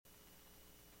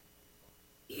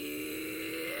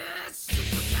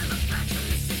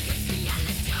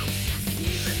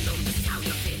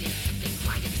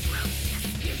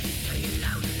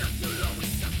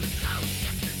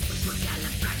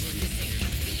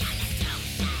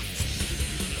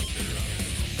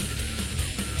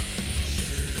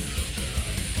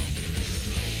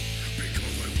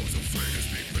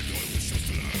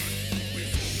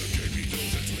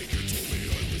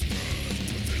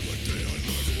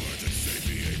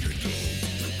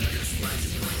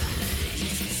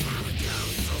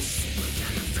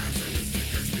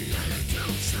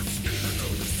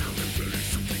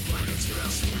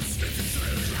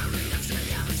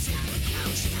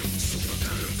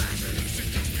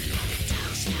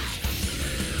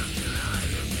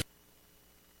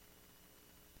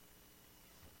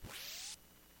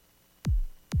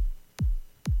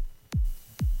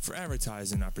For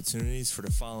advertising opportunities for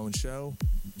the following show,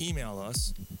 email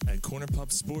us at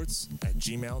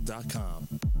cornerpubsports@gmail.com.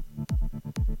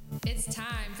 It's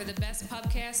time for the best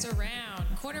pubcast around,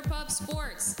 Corner Pub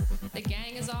Sports. The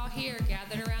gang is all here,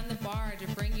 gathered around the bar to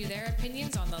bring you their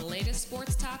opinions on the latest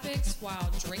sports topics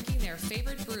while drinking their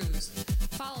favorite brews.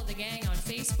 Follow the gang on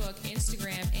Facebook,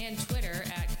 Instagram, and Twitter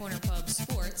at Corner Pub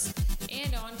Sports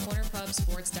and on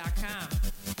cornerpubsports.com.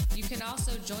 You can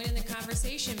also join in the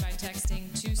conversation by texting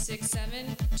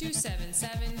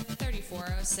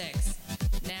 267-277-3406.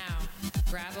 Now,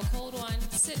 grab a cold one,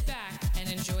 sit back,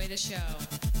 and enjoy the show.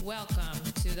 Welcome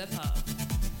to the pub.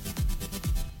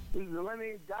 This is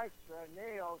Lenny Dykstra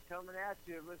Nail coming at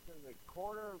you. Listen to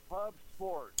Corner Pub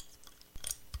Sports.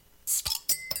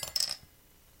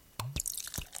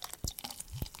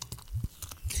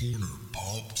 Corner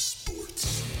Pub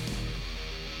Sports.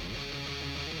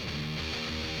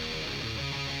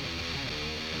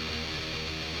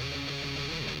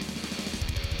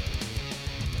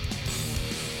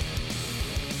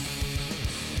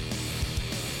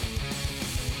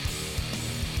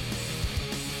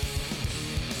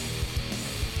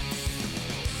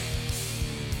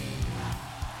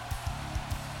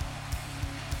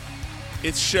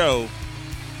 It's show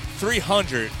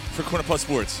 300 for Corner Pub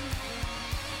Sports.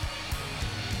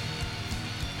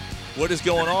 What is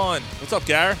going on? What's up,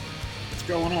 Gar? What's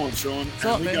going on, Sean? What's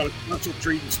up, we man? got a special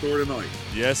treat in store tonight.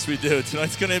 Yes, we do.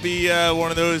 Tonight's going to be one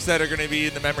of those that are going to be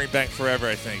in the memory bank forever,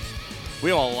 I think.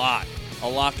 We have a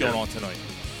lot going on tonight.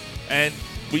 And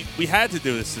we had to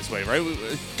do this way, right?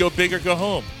 Go big or go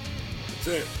home. That's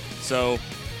it. So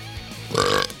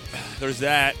there's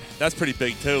that. That's pretty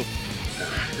big, too.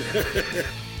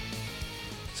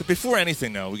 So before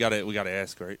anything, though, we gotta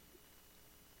ask, right?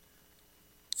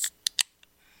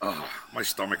 Oh, my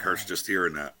stomach hurts just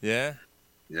hearing that. Yeah?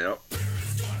 Yep.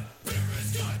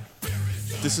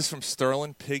 This is from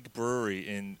Sterling Pig Brewery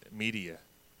in Media,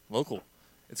 local.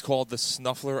 It's called the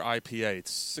Snuffler IPA.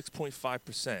 It's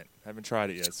 6.5%. Haven't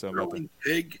tried it yet, so I'm about to...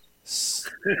 Pig?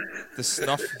 The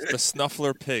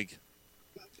Snuffler Pig.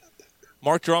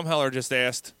 Mark Drumheller just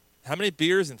asked, how many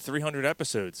beers in 300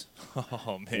 episodes?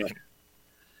 Oh, man.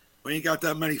 We ain't got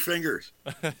that many fingers.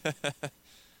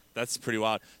 That's pretty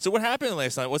wild. So what happened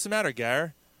last night? What's the matter,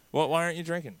 Gar? Why aren't you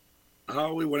drinking?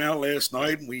 We went out last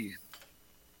night and we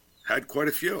had quite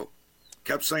a few.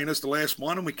 Kept saying it's the last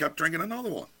one and we kept drinking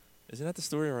another one. Isn't that the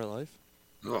story of our life?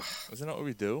 Ugh. Isn't that what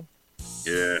we do?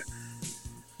 Yeah.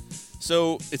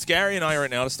 So it's Gary and I right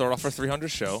now to start off our 300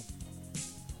 show.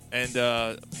 And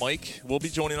Mike will be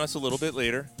joining us a little bit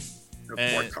later.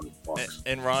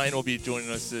 And Ryan will be joining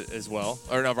us as well.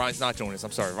 Or no, Ryan's not joining us.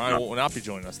 I'm sorry. Ryan will not be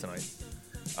joining us tonight.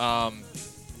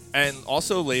 And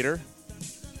also later,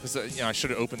 because I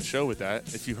should have opened the show with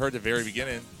that. If you heard the very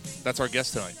beginning, that's our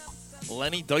guest tonight.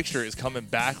 Lenny Dykstra is coming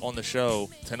back on the show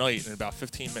tonight in about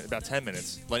 10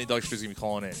 minutes. Lenny Dykstra is going to be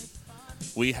calling in.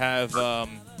 We have a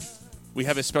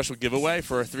special giveaway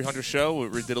for our 300 show.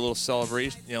 We did a little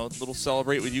celebration,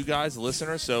 celebrate with you guys, the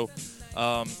listeners. So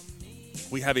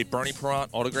we have a Bernie Perrant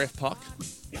autograph puck.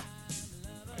 I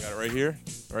got it right here.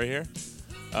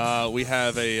 We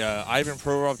have a Ivan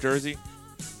Provorov jersey.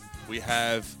 We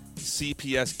have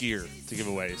CPS gear to give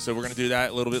away. So we're going to do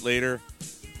that a little bit later.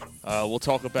 We'll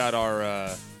talk about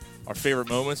our favorite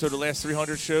moments of the last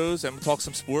 300 shows, and we'll talk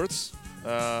some sports.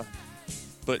 But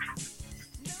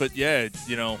yeah,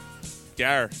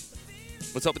 Gar,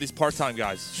 what's up with these part-time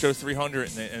guys? Show 300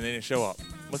 and they didn't show up.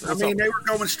 What's up? They were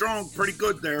going strong pretty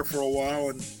good there for a while,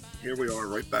 and here we are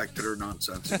right back to their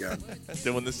nonsense again.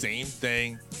 Doing the same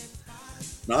thing.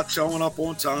 Not showing up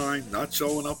on time, not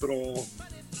showing up at all.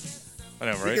 I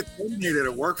know, right? You get terminated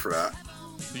at work for that.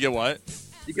 You get what?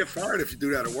 You get fired if you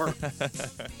do that at work.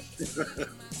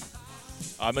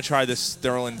 I'm going to try this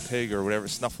Sterling Pig or whatever,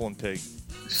 Snuffling Pig.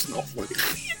 Snuffling.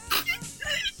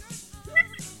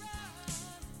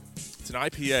 It's an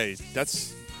IPA.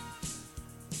 That's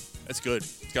good.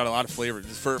 It's got a lot of flavor.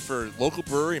 For local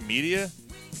brewery and media,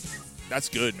 that's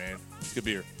good, man. It's good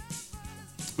beer.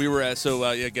 We were at,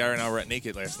 Gary and I were at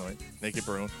Naked last night. Naked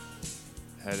Brewing.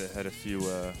 Had a few,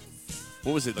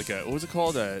 what was it, what was it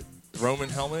called? A Roman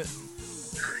Helmet?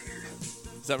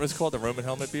 Is that what it's called? The Roman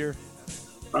Helmet beer?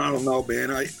 I don't know, man.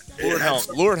 Lord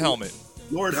Helmet.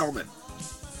 Lord Helmet.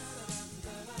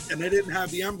 And they didn't have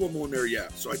the emblem on there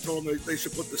yet. So I told them they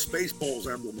should put the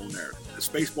Spaceballs emblem on there. The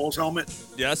Spaceballs helmet.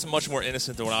 Yeah, that's much more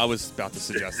innocent than what I was about to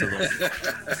suggest to them.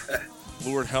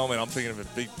 Lord Helmet, I'm thinking of a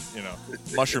big,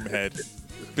 mushroom head.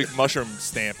 Big mushroom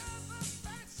stamp.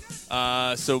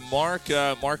 So Mark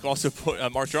also put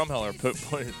Mark Drumheller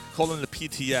called them the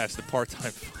PTFs, the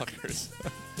part-time fuckers.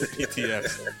 The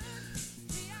PTFs.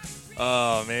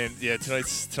 Oh man, yeah.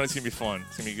 Tonight's gonna be fun.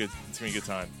 It's gonna be good. It's gonna be a good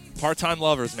time. Part-time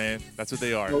lovers, man. That's what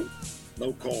they are.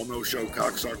 No call, no show,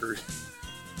 cocksuckers.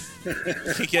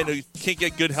 Can't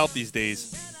get good help these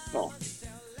days. Oh,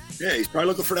 yeah. He's probably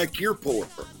looking for that gear puller.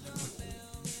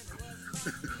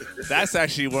 That's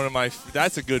actually one of my.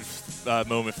 That's a good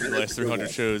moment for the last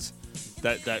 300 shows.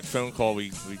 That phone call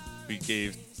we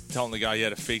gave, telling the guy he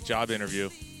had a fake job interview.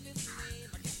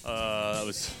 That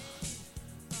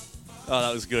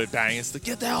was good. Bang! It's like,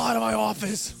 get the hell out of my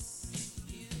office.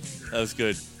 That was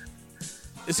good.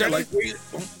 Is there like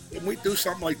when we do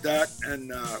something like that,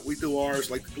 and we do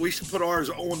ours, like we should put ours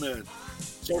on the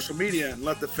social media and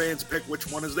let the fans pick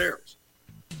which one is theirs.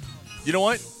 You know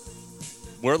what?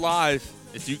 We're live.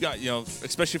 If you got,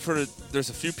 especially there's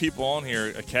a few people on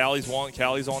here. Callie's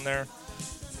on there.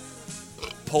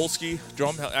 Polsky,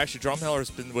 Drumheller's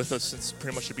been with us since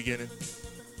pretty much the beginning.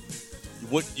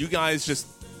 What you guys just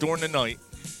during the night,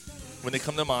 when they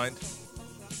come to mind,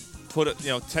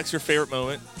 text your favorite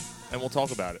moment, and we'll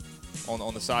talk about it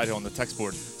on the side here on the text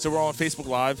board. So we're on Facebook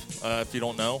Live. If you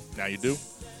don't know, now you do.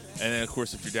 And then of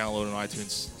course, if you're downloading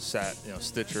iTunes,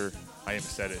 Stitcher, I even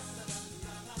said it.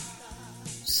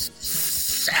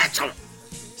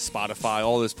 Spotify,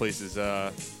 all those places.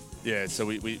 Yeah, so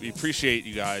we appreciate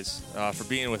you guys for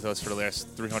being with us for the last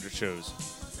 300 shows.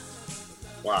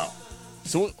 Wow.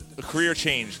 So a career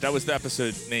change. That was the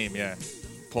episode name, yeah.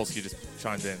 Polsky just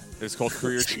chimed in. It was called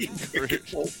Career Change.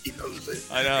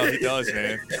 I know, he does,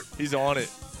 man. He's on it.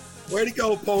 Way to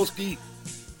go, Polsky.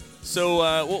 So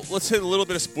let's hit a little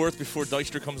bit of sports before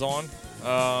Dykstra comes on.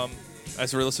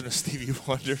 As we're listening to Stevie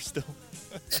Wonder still.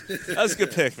 That was a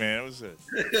good pick, man. That was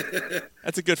good.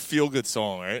 That's a good feel-good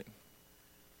song, right?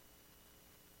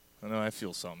 I know I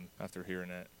feel something after hearing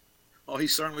that. Oh, he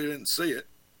certainly didn't see it.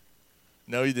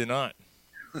 No, he did not.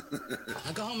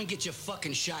 Now go home and get your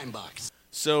fucking shine box.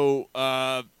 So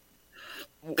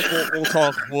we'll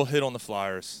talk. We'll hit on the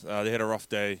Flyers. They had a rough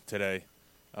day today.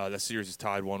 That series is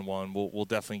tied 1-1. We'll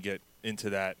definitely get into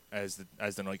that as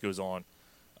the night goes on.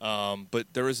 But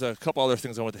there was a couple other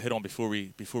things I want to hit on before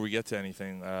we get to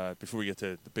anything. Before we get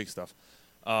to the big stuff,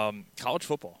 college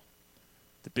football,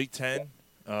 the Big Ten,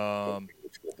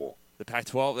 the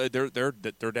Pac-12.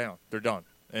 They're down. They're done,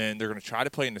 and they're going to try to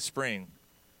play in the spring,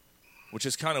 which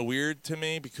is kind of weird to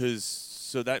me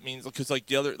because that means like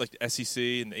the other like the SEC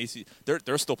and the AC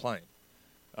they're still playing.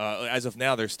 As of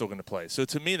now, they're still going to play. So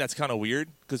to me, that's kind of weird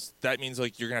because that means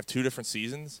like you're going to have two different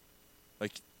seasons,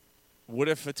 like. What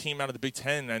if a team out of the Big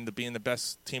Ten ended up being the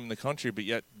best team in the country, but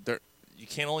yet you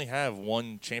can't only have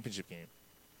one championship game?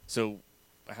 So,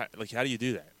 how do you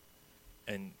do that?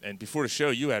 And before the show,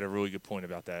 you had a really good point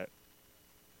about that.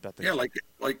 Yeah, like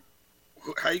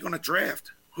how are you going to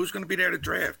draft? Who's going to be there to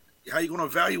draft? How are you going to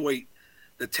evaluate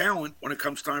the talent when it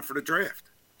comes time for the draft?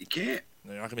 You can't.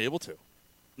 They're not going to be able to.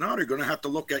 No, they're going to have to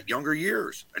look at younger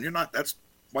years, and you're not. That's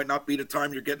might not be the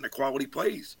time you're getting the quality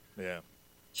plays. Yeah.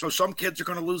 So some kids are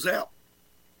going to lose out.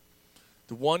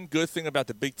 The one good thing about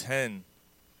the Big Ten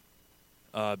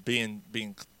being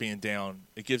down,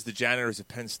 it gives the janitors at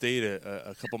Penn State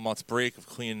a couple months break of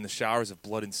cleaning the showers of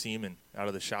blood and semen out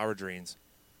of the shower drains.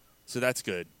 So that's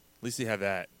good. At least they have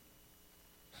that.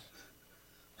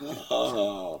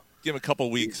 Oh. Give them a couple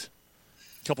weeks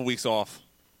off.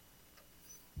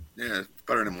 Yeah, it's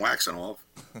better than waxing off.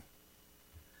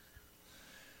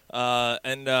 How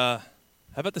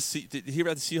about did you hear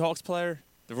about the Seahawks player,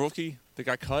 the rookie that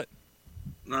got cut?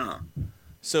 No.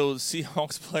 So the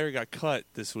Seahawks player got cut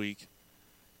this week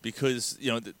because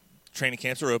the training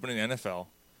camps are open in the NFL,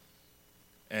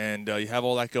 and you have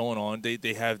all that going on.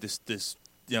 They have this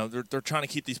they're trying to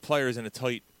keep these players in a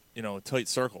tight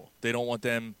circle. They don't want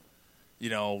them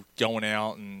going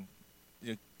out and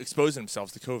exposing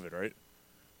themselves to COVID, right?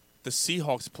 The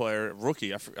Seahawks player,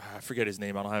 rookie, I forget his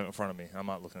name. I don't have it in front of me. I'm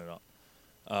not looking it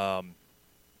up.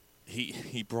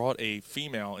 He brought a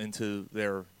female into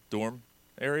their dorm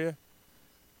area.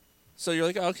 So you're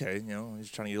like, okay, he's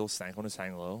trying to get a little stank on his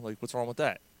hang low. Like, what's wrong with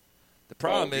that? The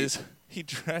problem is he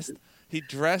dressed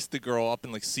the girl up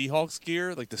in like Seahawks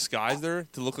gear, like disguised her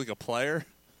to look like a player.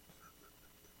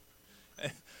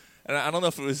 And I don't know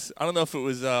if it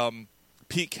was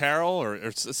Pete Carroll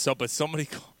or so, but somebody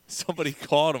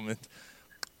caught him and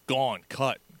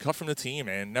cut from the team,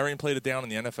 man. Never even played it down in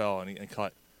the NFL and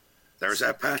cut. There's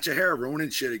that patch of hair ruining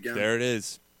shit again. There it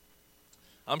is.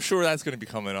 I'm sure that's going to be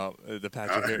coming up, the patch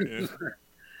of hair.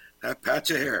 That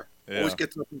patch of hair always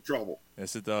gets us in trouble.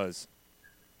 Yes, it does.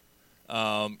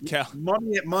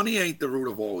 Money ain't the root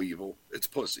of all evil. It's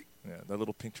pussy. Yeah, that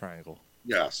little pink triangle.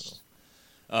 Yes.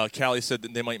 Callie said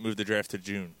that they might move the draft to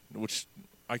June, which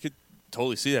I could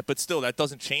totally see that. But still, that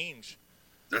doesn't change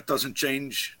that doesn't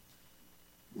change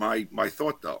my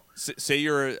thought though. Say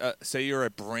you're a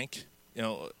Brink,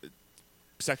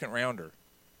 second rounder.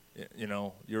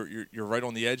 You're right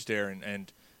on the edge there,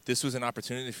 and this was an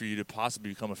opportunity for you to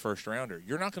possibly become a first rounder.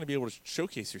 You're not going to be able to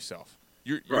showcase yourself.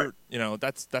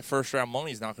 That first round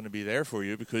money is not going to be there for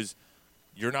you because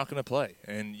you're not going to play,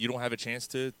 and you don't have a chance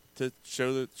to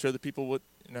show the people what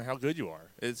how good you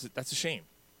are. That's a shame.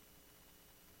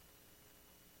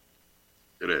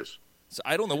 It is. So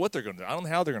I don't know what they're going to do. I don't know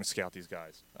how they're going to scout these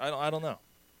guys. I don't know.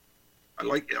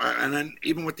 And then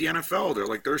even with the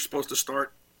NFL, they're supposed to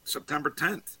start September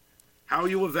 10th. How are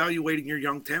you evaluating your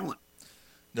young talent?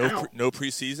 No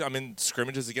preseason. I mean,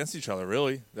 scrimmages against each other.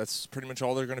 Really, that's pretty much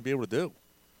all they're going to be able to do.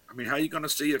 I mean, how are you going to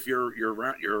see if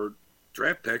your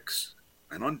draft picks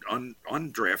and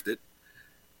undrafted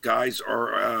guys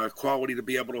are quality to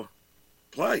be able to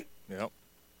play? Yep.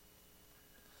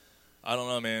 I don't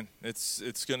know, man.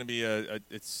 It's going to be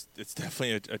it's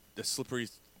definitely a slippery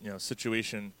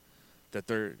situation that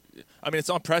they're. I mean, it's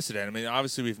unprecedented. I mean,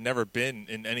 obviously we've never been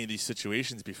in any of these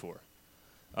situations before.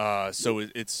 So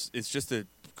it's just a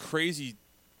crazy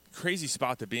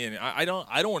spot to be in. I don't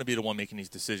want to be the one making these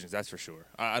decisions. That's for sure.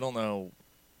 I don't know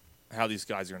how these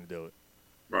guys are going to do it.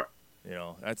 Right.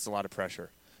 That's a lot of pressure.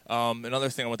 Another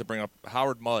thing I want to bring up: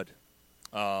 Howard Mudd.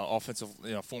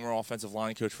 Former offensive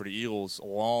line coach for the Eagles, a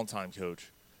long-time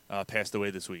coach, passed away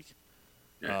this week.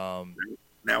 Yeah.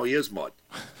 Now he is Mud.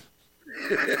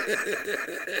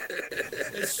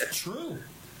 It's true.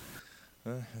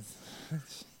 That's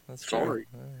sorry.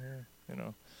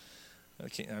 True.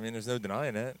 There's no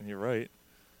denying that. You're right,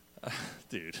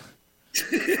 dude.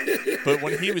 But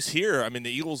when he was here, the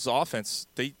Eagles' offense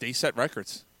they set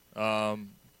records. LaShawn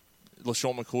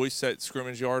McCoy set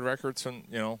scrimmage yard records from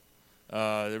there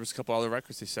was a couple other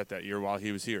records they set that year while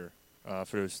he was here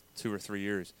for those 2 or 3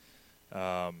 years.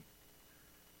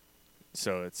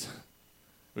 So it's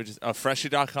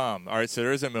Freshly.com. All right, so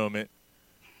there is a moment.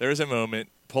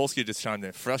 Polsky just chimed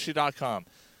in. Freshly.com.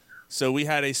 So we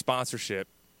had a sponsorship.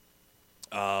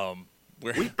 Where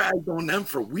we bagged on them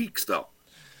for weeks, though.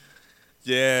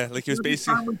 Yeah, it was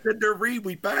basically. Every time we did their read,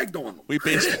 we bagged on them. We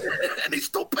basically, and they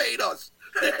still paid us.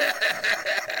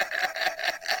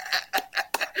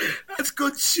 That's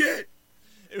good shit.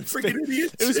 Freaking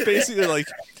idiots. It was basically like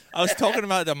I was talking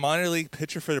about the minor league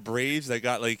pitcher for the Braves that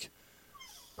got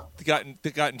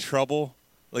in trouble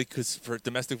because for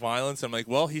domestic violence. I'm like,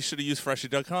 well, he should have used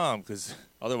Freshly.com because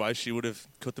otherwise she would have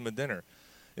cooked him a dinner.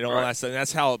 All that stuff. And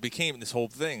that's how it became this whole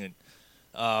thing.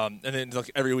 And then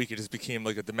every week it just became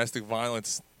like a domestic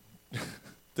violence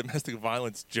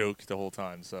joke the whole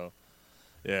time. So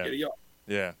yeah, it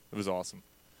was awesome.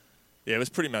 Yeah, it was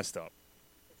pretty messed up.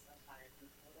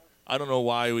 I don't know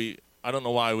why we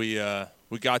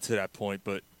got to that point,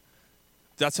 but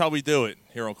that's how we do it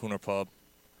here on Corner Pub.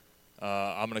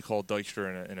 I'm going to call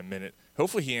Dykstra in a minute.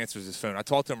 Hopefully he answers his phone. I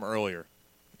talked to him earlier,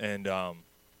 and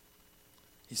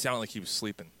he sounded like he was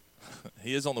sleeping.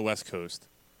 He is on the West Coast.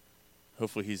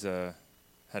 Hopefully he's had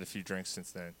a few drinks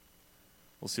since then.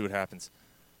 We'll see what happens.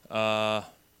 Callie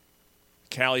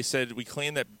said we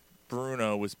claimed that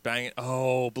Bruno was banging.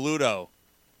 Oh, Bluto.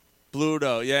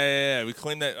 Yeah. We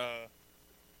claimed that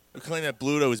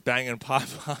Bluto was banging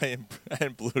Popeye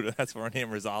and Bluto. That's where our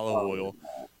name is olive oil.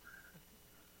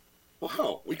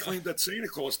 Wow, we claimed that Santa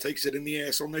Claus takes it in the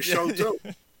ass on this show too.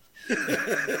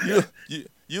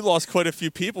 You lost quite a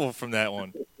few people from that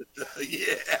one.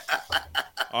 Yeah.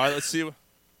 All right, let's see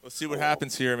what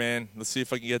happens here, man. Let's see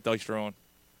if I can get Dykstra on.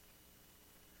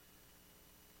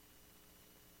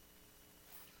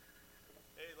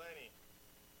 Hey, Lenny.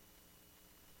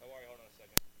 How are you? Hold on a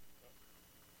second.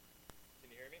 Can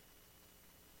you hear me?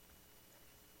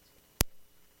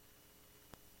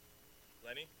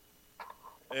 Lenny?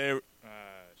 Hey.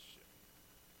 Shit.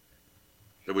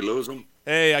 Did we lose him?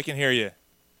 Hey, I can hear you.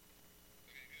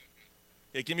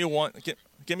 Yeah, give me 1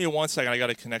 second. I got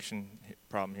a connection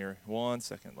problem here. 1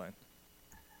 second, Len.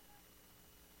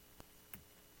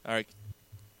 All right.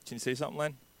 Can you say something,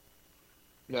 Len?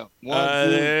 Yeah.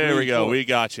 There we go. We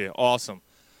got you. Awesome.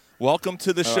 Welcome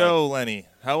to the show, Lenny.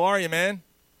 How are you, man?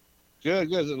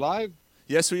 Good. Is it live?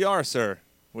 Yes, we are, sir.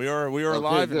 We are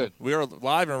live. Good. We are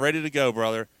live and ready to go,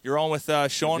 brother. You're on with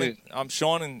Sean. Okay. I'm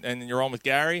Sean, and you're on with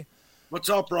Gary. What's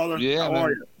up, brother? Yeah, How man.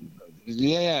 are you?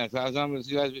 Yeah, I was on with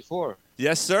you guys before.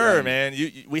 Yes, sir, man.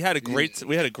 We had a great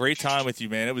time with you,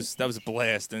 man. That was a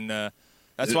blast, and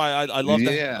that's why I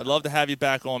love to have you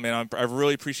back on, man. I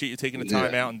really appreciate you taking the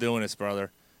time out and doing this,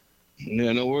 brother.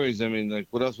 Yeah, no worries. I mean,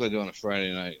 what else would I do on a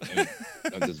Friday night?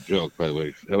 I'm just a joke, by the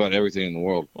way, about everything in the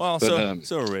world. Well, but,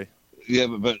 so are we. Yeah,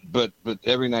 but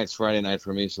every night's Friday night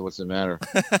for me, so what's it matter?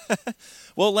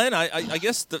 Well, Len, I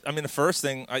guess the first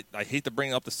thing I hate to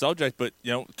bring up the subject, but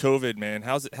COVID, man,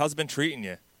 how's it been treating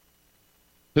you?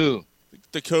 Who?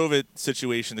 The COVID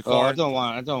situation. The I don't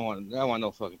want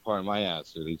no fucking part of my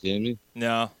ass. Are you kidding me?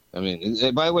 No. I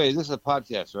mean, by the way, this is a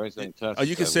podcast, right? So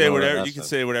you can say whatever. You can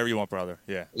say whatever you want, brother.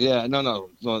 Yeah. Yeah. No.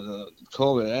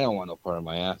 COVID. I don't want no part of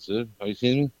my ass, dude. Are you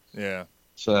kidding me? Yeah.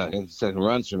 So it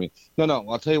runs for me. No.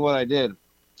 I'll tell you what I did.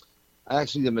 I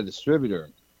actually am a distributor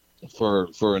for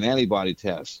an antibody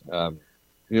test. The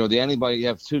antibody you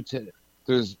have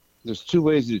there's two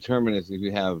ways to determine if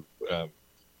you have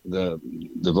the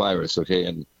virus. Okay,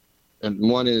 and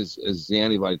one is the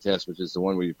antibody test, which is the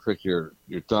one where you prick your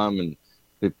thumb and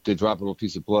they drop a little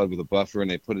piece of blood with a buffer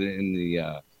and they put it in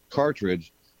the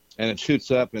cartridge, and it shoots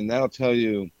up, and that'll tell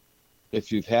you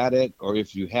if you've had it or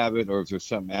if you have it or if there's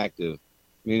something active.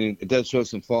 Meaning it does show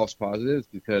some false positives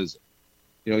because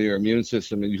your immune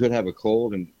system, you could have a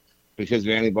cold, and because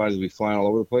your antibodies will be flying all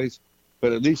over the place.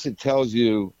 But at least it tells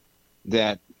you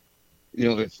that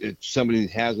if somebody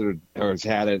has it or has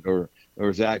had it or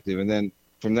is active, and then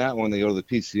from that one they go to the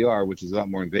PCR, which is a lot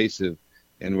more invasive,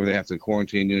 and where they have to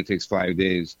quarantine you. It takes 5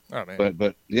 days. Oh, man.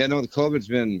 But yeah, no, the COVID's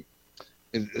been.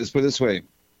 Let's put it this way: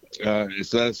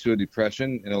 it's led us to a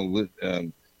depression, and it'll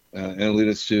lead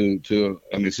us to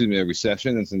a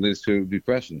recession, and it's lead us to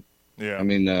depression. Yeah. I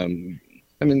mean,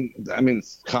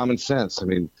 common sense. I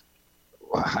mean,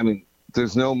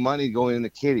 there's no money going in the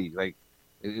kitty. Like,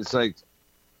 it's like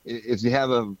if you have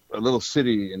a little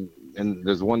city and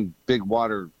there's one big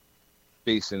water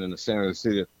basin in the center of the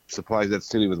city that supplies that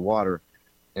city with water,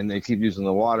 and they keep using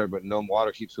the water, but no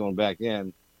water keeps going back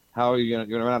in. How are you're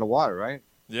gonna run out of water, right?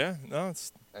 Yeah. No.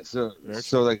 It's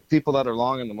so like people that are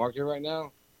long in the market right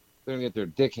now, they're gonna get their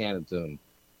dick handed to them.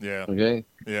 Yeah. Okay.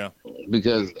 Yeah.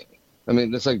 Because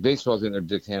it's like baseball's getting their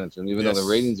dick handed to them, even though the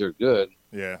ratings are good.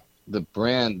 Yeah. The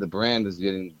brand is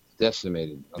getting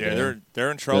decimated. Okay? Yeah,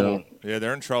 they're in trouble. Yeah,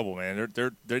 they're in trouble, man.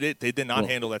 They did not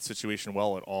handle that situation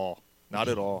well at all. Not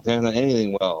at all. They haven't done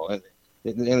anything well.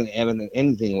 They haven't done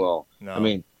anything well. No. I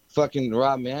mean, fucking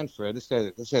Rob Manfred. This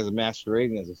guy's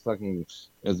masquerading as a fucking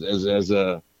as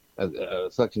a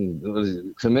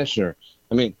fucking commissioner.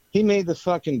 I mean, he made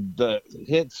the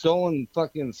hit stolen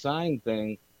fucking sign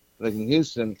thing, like in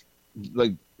Houston,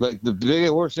 like the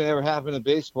biggest worst thing that ever happened in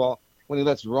baseball when he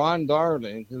lets Ron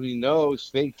Darling, who he knows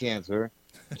fake cancer,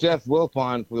 Jeff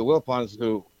Wilpon, the Wilpons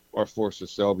who are forced to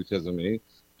sell because of me,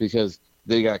 because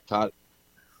they got caught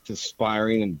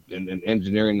conspiring and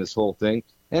engineering this whole thing.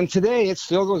 And today, it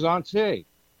still goes on today.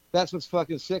 That's what's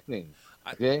fucking sickening.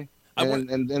 Okay?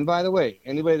 And by the way,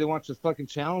 anybody that wants to fucking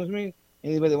challenge me,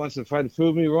 anybody that wants to try to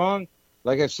prove me wrong,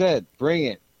 like I said, bring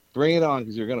it. Bring it on,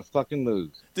 because you're going to fucking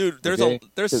lose. Dude,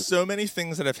 there's so many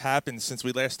things that have happened since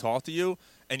we last talked to you,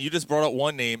 and you just brought up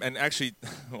one name, and actually,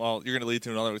 well, you're going to lead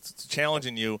to another. It's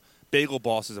challenging you. Bagel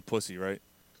Boss is a pussy, right?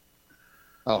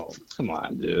 Oh, come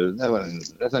on, dude.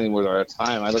 That's not even worth our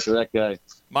time. I look at that guy.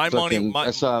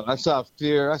 I saw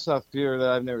fear that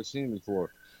I've never seen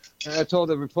before. And I told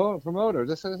the promoter,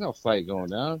 there's no fight going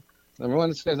down. Number one,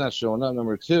 this guy's not showing up.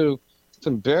 Number two, it's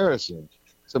embarrassing.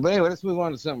 So, but anyway, let's move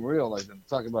on to something real, like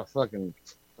talking about fucking,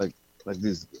 like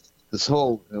this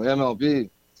whole MLB.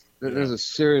 There's a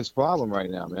serious problem right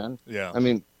now, man. Yeah. I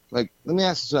mean, like, let me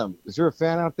ask you something. Is there a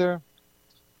fan out there?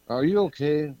 Are you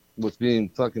okay with being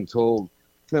fucking told?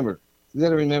 Remember, you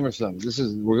got to remember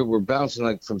something. We're bouncing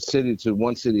like from city to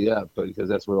one city up, because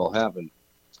that's what all happened.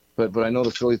 But I know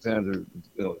the Philly fans are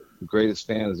the greatest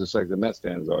fans, just like the Mets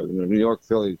fans are. New York,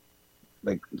 Philly.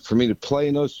 Like, for me to play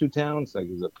in those two towns, like,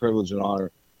 is a privilege and honor.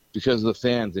 Because of the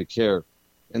fans, they care.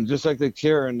 And just like they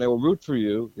care, and they will root for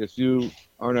you if you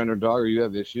are an underdog or you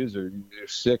have issues or you're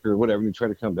sick or whatever, and you try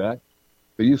to come back.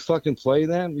 But you fucking play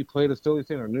them, you play the Philly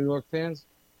fans or New York fans,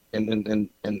 and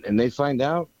they find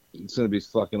out, it's going to be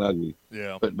fucking ugly.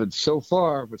 Yeah. But so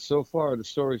far, the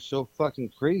story's so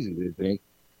fucking crazy, they think,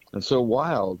 and so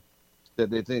wild that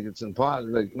they think it's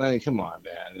impossible. Like, man, come on,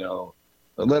 man,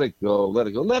 let it go.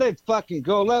 Let it fucking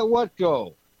go. Let what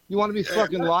go? You want to be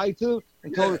fucking lied to?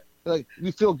 And told, like,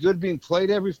 you feel good being played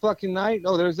every fucking night?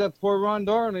 Oh, there's that poor Ron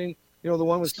Darling, the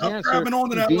one with cancer. Stop grabbing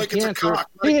onto that like it's a cock.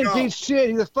 He didn't beat shit.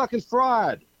 He's a fucking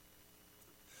fraud.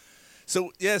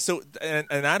 So and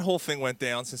that whole thing went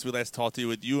down since we last talked to you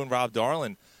with you and Rob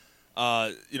Darling.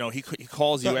 He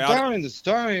calls you out. Darling's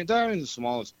the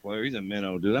smallest player. He's a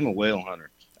minnow, dude. I'm a whale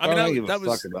hunter. I don't give a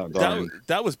fuck about Darling.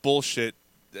 That was bullshit.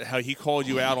 How he called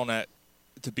you out on that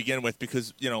to begin with,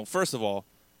 because first of all,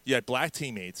 you had black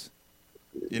teammates.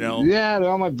 Yeah, they're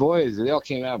all my boys. They all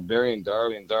came out, Barry and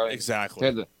Darling.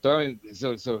 Exactly. Darling.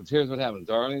 So here's what happened.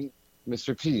 Darling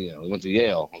Mr. P, he went to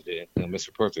Yale, okay,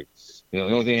 Mr. Perfect. The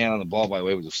only thing he had on the ball, by the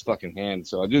way, was his fucking hand.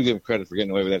 So I do give him credit for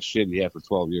getting away with that shit he had for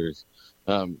 12 years.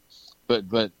 But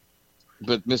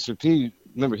Mr. P,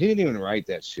 remember, he didn't even write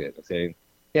that shit, okay?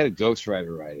 He had a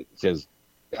ghostwriter write it because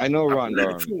I know Ron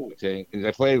Darling, okay?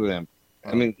 I played with him.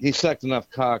 I mean, he sucked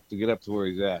enough cock to get up to where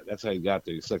he's at. That's how he got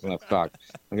there. He sucked enough cock.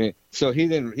 Okay, so he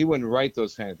wouldn't write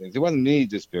those kind of things. It wasn't me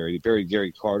just buried. He buried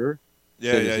Gary Carter.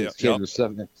 Yeah.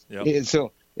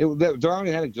 So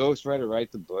Darling had a ghostwriter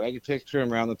write the book. I could picture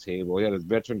him around the table. He had a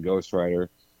veteran ghostwriter,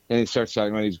 and he starts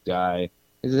talking about his guy.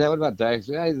 He says, "What about Dykes?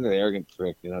 Yeah, he's an arrogant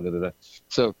prick,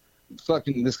 So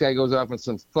fucking this guy goes off on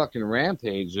some fucking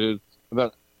rampage, dude,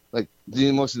 about like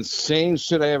the most insane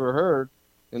shit I ever heard,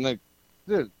 and like,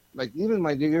 dude. Like even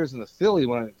my years in the Philly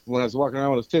when I was walking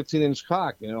around with a 15-inch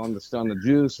cock, on the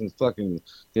juice and fucking,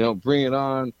 bring it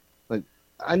on. Like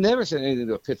I never said anything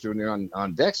to a pitcher when they're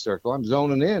on deck circle. I'm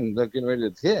zoning in, like getting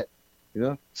ready to hit,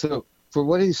 So for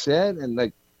what he said and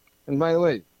by the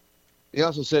way, he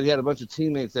also said he had a bunch of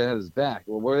teammates that had his back.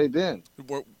 Well, where they been?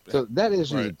 So that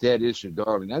issue is a dead issue,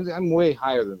 darling. I'm way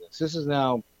higher than this. This is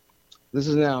now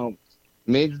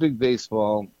Major League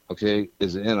Baseball. Okay,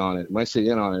 is in on it. When I say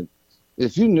in on it.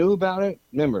 If you knew about it,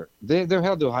 remember, they're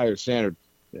held to a higher standard.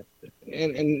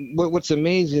 And what's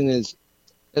amazing is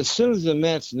as soon as the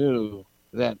Mets knew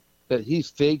that he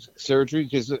faked surgery,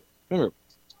 because remember,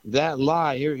 that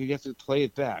lie, here you have to play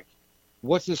it back.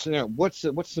 What's the scenario? What's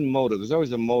the motive? There's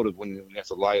always a motive when you have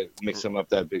to lie, make something up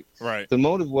that big. Right. The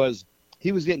motive was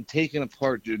he was getting taken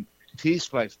apart, dude, piece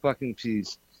by fucking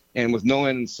piece, and with no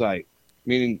end in sight.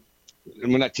 Meaning,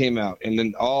 when that came out, and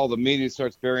then all the media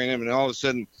starts burying him, and all of a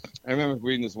sudden, I remember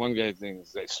reading this one guy thing,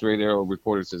 this Straight Arrow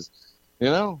reporter says,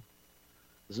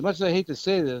 as much as I hate to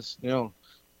say this,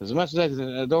 as much as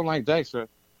I don't like Dykstra,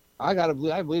 I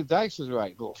believe Dykstra's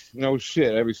right. Well, no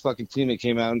shit, every fucking teammate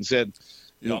came out and said,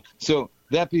 So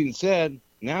that being said,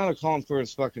 now they're calling for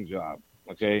his fucking job,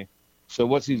 okay? So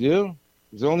what's he do?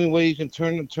 The only way you can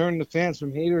turn the fans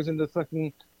from haters into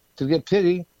fucking to get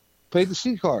pity, play the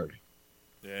C card.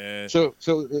 Yeah. So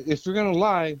if you're gonna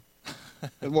lie,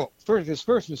 well, his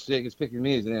first mistake is picking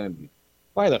me as an enemy.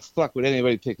 Why the fuck would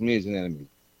anybody pick me as an enemy?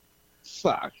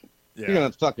 Fuck. Yeah. You're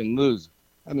gonna fucking lose.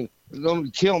 I mean,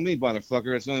 don't kill me,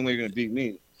 motherfucker. That's the only way you're gonna beat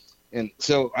me. And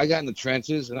so I got in the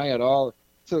trenches, and I had all.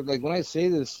 So like when I say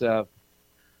this stuff,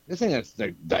 this ain't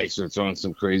like Dykstra throwing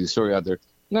some crazy story out there.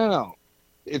 No.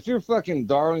 If you're fucking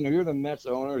Darling, or you're the Mets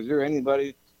owner, or you're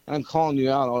anybody, I'm calling you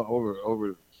out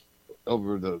over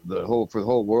the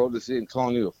whole world to see, and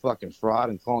calling you a fucking fraud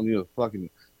and calling you a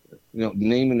fucking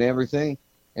naming everything,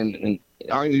 and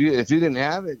aren't you, if you didn't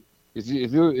have it,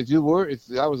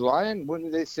 if I was lying,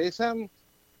 wouldn't they say something?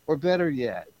 Or better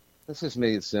yet, let's just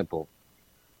make it simple.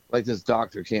 Like this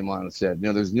doctor came on and said,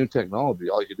 there's new technology.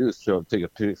 All you can do is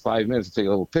take 5 minutes to take a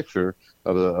little picture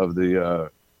of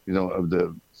the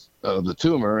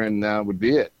tumor, and that would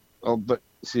be it. Oh, but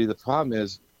see, the problem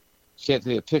is, you can't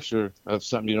take a picture of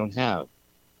something you don't have.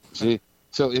 See?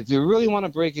 So if you really want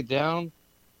to break it down,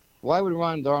 why would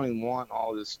Ron Darling want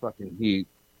all this fucking heat?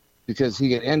 Because he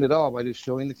can end it all by just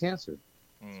showing the cancer.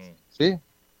 See?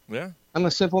 Yeah. I'm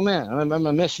a simple man. I'm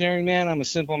a missionary man. I'm a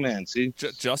simple man. See?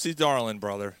 Jussie Darling,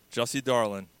 brother. Jussie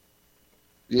Darling.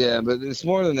 Yeah, but it's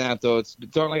more than that, though. It's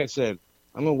like I said,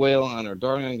 I'm a whale hunter.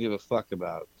 Darling, I don't give a fuck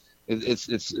about. It's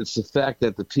the fact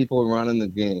that the people running the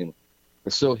game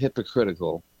are so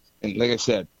hypocritical. And like I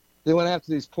said, they went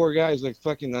after these poor guys like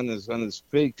fucking on this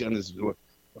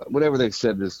whatever they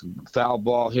said, this foul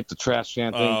ball hit the trash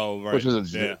can thing. Oh, right. Which was a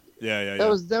joke. Yeah.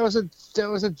 That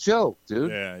was a joke,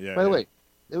 dude. Yeah. By the way,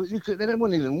 that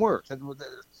wouldn't even work.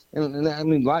 And I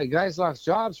mean, guys lost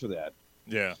jobs for that.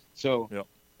 Yeah. So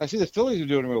I see the Phillies are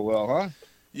doing real well, huh?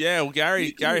 Yeah. Well,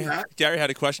 Gary had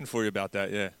a question for you about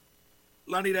that. Yeah.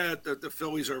 Lenny, the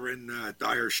Phillies are in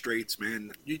dire straits,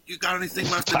 man. You got anything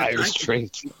left in the tank? Dire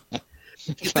straits. You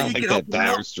think you can help them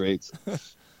dire out? straits.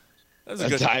 That's a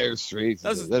good. Dire straits.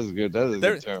 That's a good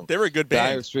term. They were a good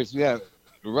band. Dire straits. Yeah.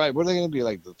 Right. What are they going to be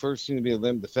like? The first team to be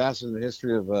the fastest in the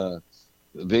history of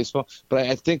baseball. But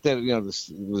I think that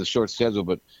this was a short schedule.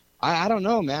 But I don't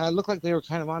know, man. It looked like they were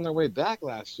kind of on their way back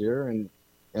last year,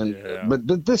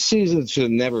 but this season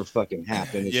should never fucking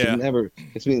happen. It should never.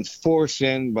 It's being forced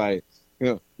in by.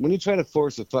 When you try to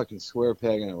force a fucking square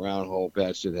peg in a round hole,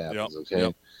 bad shit happens, okay?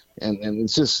 Yep. And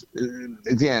it's just,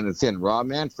 again, Rob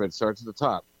Manfred starts at the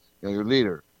top, your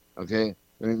leader, okay?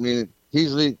 I mean,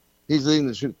 he's leading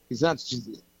the shoot. He's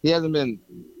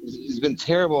been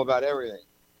terrible about everything.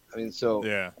 I mean, so,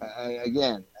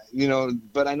 again,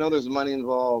 but I know there's money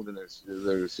involved and there's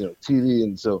TV,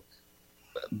 and so,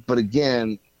 but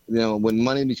again, when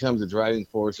money becomes the driving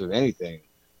force of anything,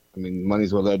 I mean,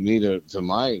 money's what led me to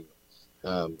my,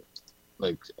 I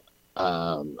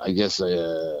guess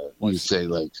you'd say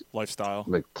like lifestyle,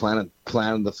 like planted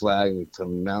the flag to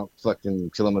Mount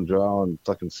fucking Kilimanjaro and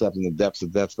fucking slept in the depths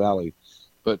of Death Valley,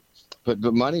 but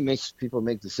money makes people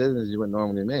make decisions you wouldn't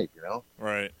normally make,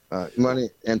 Right. Money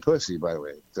and pussy, by the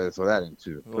way. Throw that in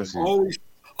too. Pussy.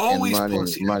 Always money,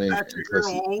 pussy. Money That's and will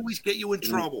pussy. always get you in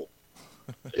trouble.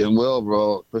 It will,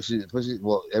 bro. Pussy.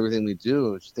 Well, everything we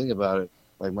do, if you think about it,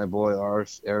 like my boy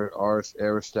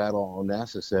Aristotle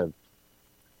Onassis said,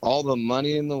 all the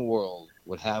money in the world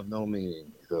would have no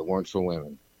meaning if it weren't for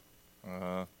women.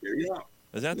 There you go.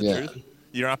 Is that the truth?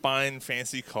 You're not buying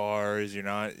fancy cars. You're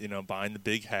not, buying the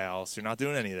big house. You're not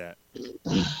doing any of that.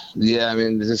 Yeah, I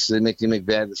mean, they make you make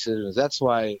bad decisions. That's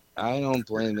why I don't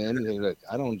blame anything. Look,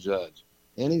 I don't judge.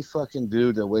 Any fucking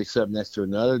dude that wakes up next to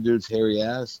another dude's hairy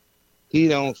ass, he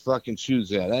don't fucking choose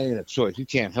that. That ain't a choice. You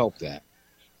can't help that.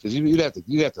 Because you'd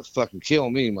have to fucking kill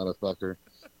me, motherfucker.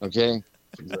 Okay?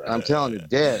 I'm telling you,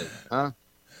 dead, huh?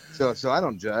 So I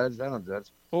don't judge.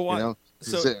 Well, why? A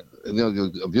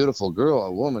beautiful girl,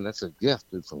 a woman, that's a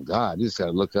gift, dude, from God. You just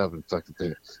gotta look up and fucking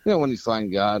think. When you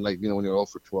find God, like when you're 0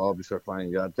 for 12, you start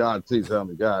finding God. God, please help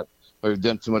me, God. Or you've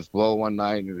done too much blow one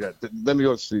night, and you got, let me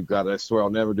go to sleep, God. I swear I'll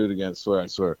never do it again. I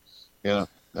swear.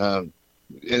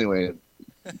 Anyway,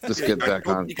 let's get back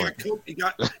on. You got Coke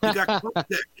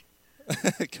dick.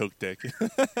 Coke dick.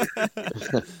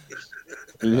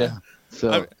 Yeah.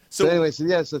 So anyway,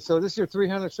 so this is your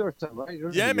 300 shortstop, right?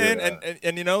 Yeah, man, and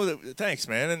thanks,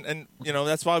 man, and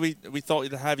that's why we thought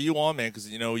to have you on, man, because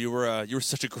you were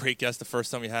such a great guest the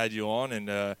first time we had you on,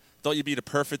 and thought you'd be the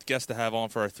perfect guest to have on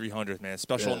for our 300th, man.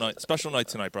 Special night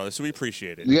tonight, brother. So we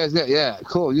appreciate it. You guys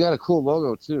cool. You got a cool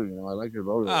logo too. I like your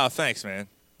logo. Oh, thanks, man.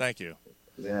 Thank you.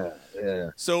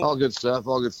 Yeah. So all good stuff.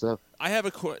 I have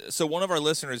so one of our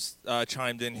listeners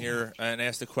chimed in here and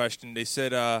asked a question. They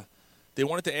said. They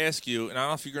wanted to ask you, and I don't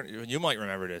know if you might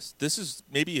remember this. This is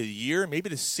maybe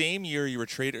the same year you were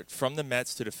traded from the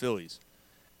Mets to the Phillies,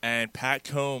 and Pat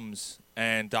Combs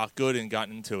and Doc Gooden got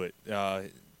into it.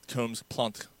 Combs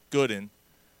plunked Gooden,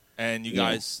 and you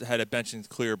guys had a bench and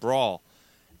clear brawl.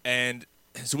 And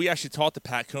so we actually talked to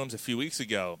Pat Combs a few weeks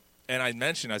ago, and I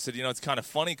said, it's kind of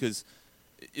funny because,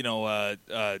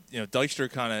 Dykstra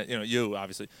kind of, you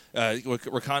obviously,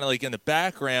 we're kind of like in the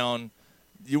background.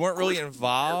 You weren't really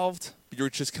involved. You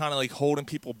were just kind of like holding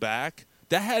people back.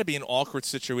 That had to be an awkward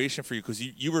situation for you because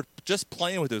you were just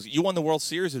playing with those. You won the World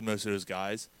Series with most of those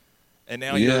guys, and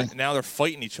now now they're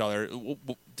fighting each other.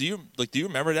 Do you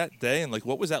remember that day and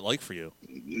what was that like for you?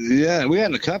 Yeah, we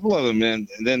had a couple of them, man.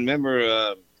 And then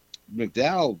remember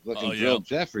McDowell fucking drilled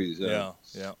Jeffries. Yeah.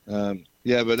 But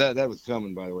that was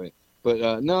coming, by the way.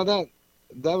 But no, that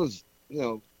was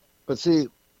But see,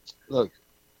 look.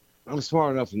 I'm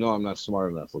smart enough to know I'm not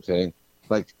smart enough, okay?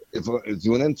 Like, if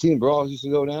when them team brawls used to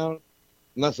go down,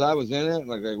 unless I was in it,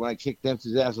 like when I kicked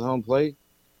Dempsey's ass at home plate,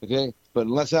 okay? But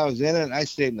unless I was in it, I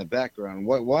stayed in the background.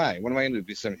 Why? What am I going to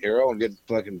be, some hero and get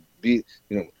fucking beat,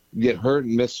 get hurt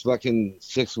and miss fucking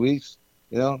 6 weeks,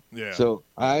 Yeah. So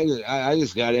I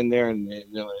just got in there and,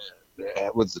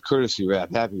 with the courtesy rap,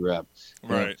 happy rap.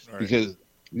 Right. Because,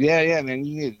 man,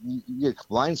 you get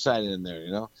blindsided in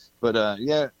there, But,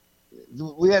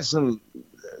 we had some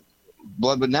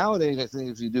blood, but nowadays I think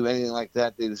if you do anything like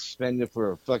that, they suspend you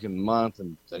for a fucking month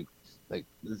and like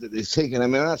it's taken. I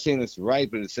mean, I'm not saying it's right,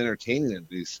 but it's entertaining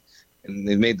at least, and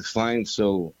they made the fine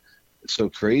so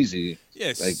crazy.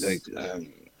 Yes,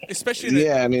 especially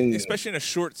in a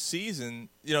short season.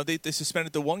 They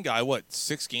suspended the one guy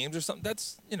 6 games or something.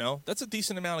 That's that's a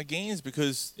decent amount of games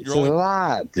because it's a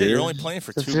lot, dude. You're only playing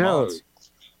for 2 months.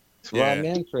 It's Rob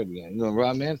Manfred again.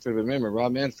 Rob Manfred. Remember,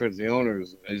 Rob Manfred's the owner.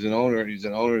 He's an owner's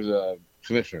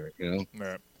commissioner.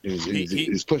 Right.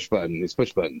 He's push button.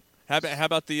 How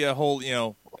about the whole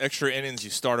extra innings?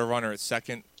 You start a runner at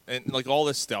second, and all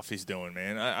this stuff he's doing,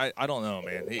 man. I don't know,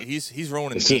 man. He's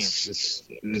ruining the game.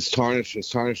 It's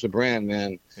tarnished the brand,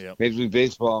 man. Yep. Major League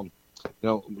Baseball.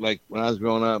 Like when I was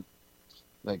growing up,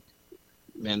 and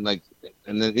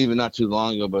then even not too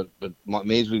long ago, but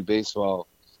Major League Baseball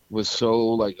was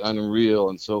so unreal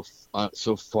and so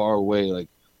far away. Like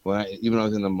when I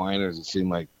was in the minors, it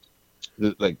seemed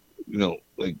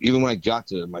even when I got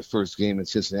to my first game in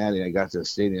Cincinnati, I got to the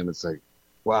stadium. It's like,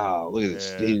 wow, look at the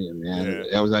stadium, man.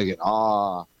 I was in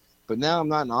awe. But now I'm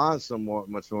not in awe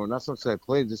much more. Not so much I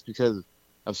played, just because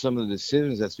of some of the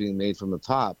decisions that's being made from the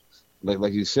top.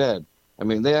 Like you said, I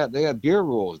mean, they got beer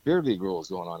league rules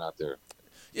going on out there.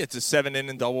 Yeah, it's a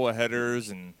 7-inning double headers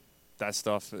and that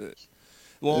stuff.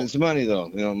 Well, it's money though.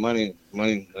 Money.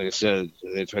 Like I said,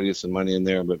 they try to get some money in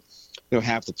there, but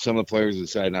some of the players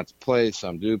decide not to play.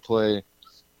 Some do play,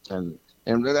 and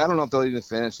I don't know if they'll even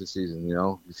finish the season.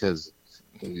 Because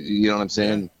you know what I'm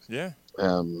saying. Yeah.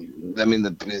 I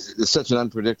mean, it's such an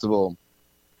unpredictable.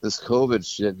 This COVID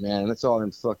shit, man. That's all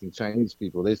them fucking Chinese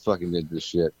people. They fucking did this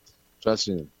shit. Trust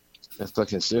me. They're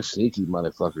fucking sneaky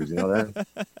motherfuckers. You know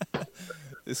that?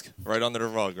 It's right under the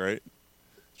rug, right?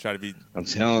 Try to be. I'm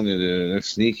telling you, they're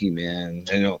sneaky, man.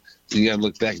 You got to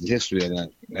look back at the history of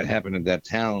that happened in that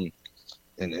town,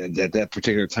 and at that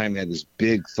particular time, they had this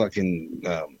big fucking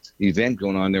event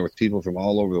going on there with people from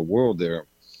all over the world there,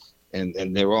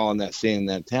 and they were all in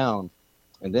that town,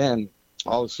 and then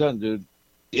all of a sudden, dude,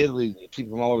 Italy,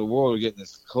 people from all over the world are getting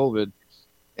this COVID,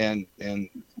 and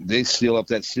they seal up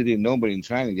that city, and nobody in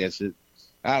China gets it.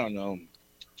 I don't know.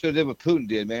 Should have did what Putin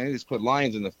did, man. He just put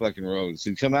lions in the fucking roads. So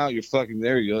you come out, you're fucking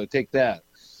there. You go, take that.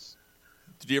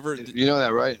 Did you ever? You know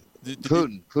that, right?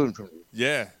 Putin.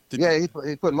 Yeah.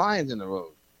 He put lions in the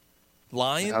road.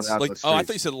 Lions? Out like, I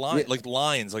thought you said lions. Yeah. Like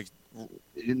lions. Like.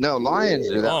 No, lions.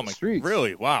 Dude, out the streets.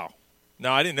 Really? Wow.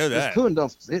 No, I didn't know that.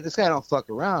 This guy don't fuck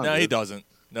around. No, dude. He doesn't.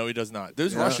 No, he does not.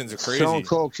 Those Russians are crazy. Stone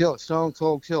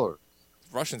cold killer.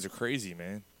 Russians are crazy,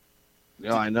 man.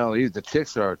 No, I know. The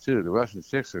chicks are too. The Russian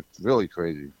chicks are really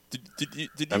crazy. Did you?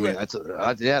 I mean,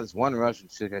 this one Russian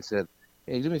chick. I said,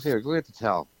 "Hey, do me a favor. Go get the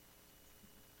towel."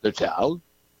 The towel?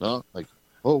 No, like,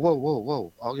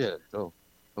 whoa! I'll get it. Don't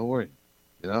worry.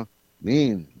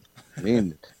 Mean.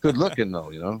 Good looking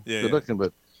though. Yeah, good looking,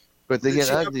 but they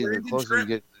get ugly the closer you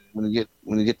get. When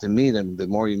you get to meet them, the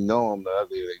more you know them, the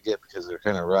uglier they get because they're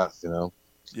kind of rough.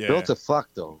 Yeah. Built to fuck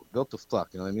though. Built to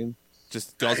fuck. You know what I mean?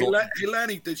 Just guzzle. Hey,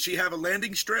 Lenny, did she have a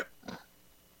landing strip?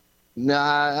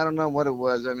 Nah, I don't know what it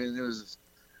was. I mean,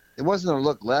 it wasn't a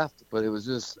look left, but it was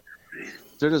just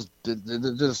they're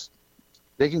just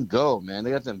they can go, man.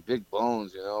 They got them big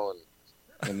bones,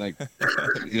 and like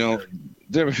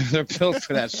they're built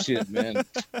for that shit, man.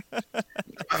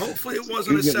 Hopefully, it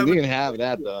wasn't you can have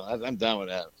that though. I'm down with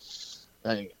that.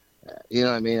 You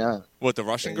know what I mean? What, the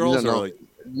Russian girls or like?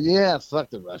 Yeah, fuck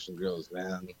the Russian girls,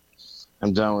 man.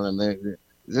 I'm done with them.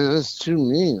 They're just too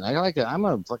mean. I'm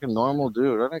a fucking normal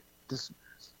dude. I like this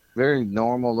very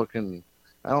normal looking.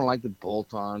 I don't like the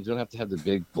bolt-ons. You don't have to have the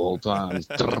big bolt-ons.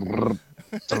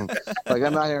 Like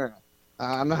I'm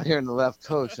not here in the left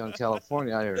coast on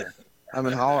California out here. I'm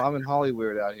in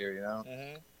Hollywood out here.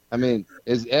 Mm-hmm. I mean,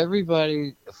 is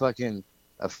everybody fucking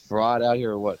a fraud out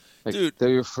here or what? Like, dude, they're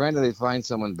your friend or they find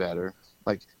someone better.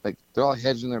 Like they're all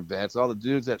hedging their bets. All the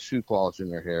dudes that shoe polish in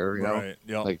their hair, Right.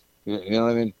 Yep. Like, you know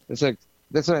what I mean? It's like,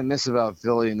 that's what I miss about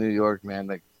Philly and New York, man.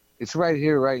 Like, it's right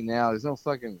here, right now. There's no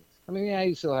fucking, I mean, yeah,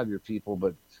 you still have your people,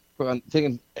 but I'm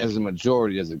thinking as a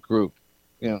majority, as a group,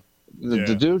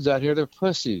 the dudes out here, they're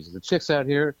pussies. The chicks out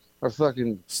here are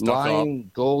fucking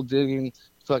lying, gold digging,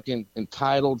 fucking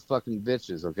entitled fucking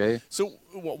bitches, okay? So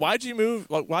why'd you move?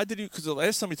 Like, why did you? Because the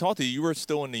last time we talked to you were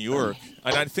still in New York,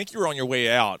 and I think you were on your way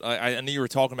out. I knew you were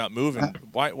talking about moving.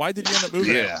 Why did you end up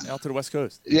moving out to the West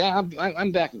Coast? Yeah,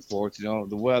 I'm back and forth. The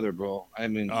weather, bro. I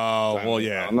mean,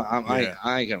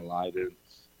 I ain't gonna lie, dude.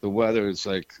 The weather is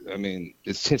like, I mean,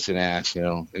 it's tits and ass.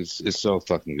 It's so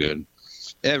fucking good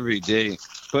every day.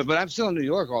 But I'm still in New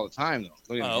York all the time,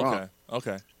 though.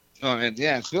 Okay. Oh, and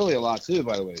yeah, Philly a lot too.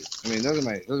 By the way, I mean those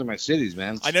are my cities,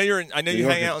 man. I know you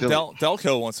hang out in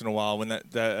Delco once in a while when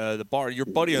the bar. Your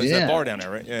buddy owns that bar down there,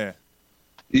 right? Yeah.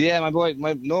 Yeah, my boy,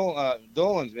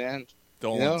 Dolan's, man.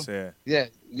 Dolan's,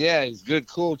 yeah. He's good,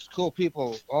 cool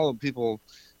people. All the people.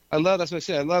 That's what I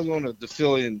said. I love going to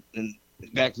Philly and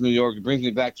back to New York. It brings me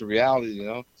back to reality,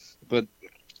 But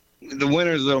the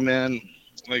winters, though, man.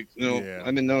 Like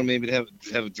I've been known maybe to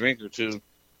have a drink or two.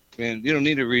 Man, you don't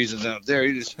need a reason out there.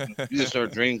 You just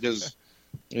start drinking because,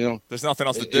 there's nothing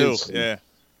else to do. Yeah,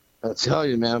 I tell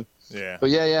you, man. Yeah. But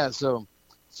yeah. So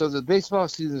the baseball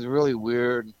season is really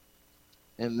weird.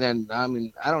 And then I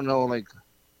mean, I don't know, like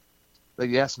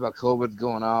you asked about COVID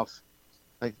going off.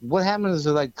 Like, what happens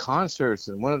to like concerts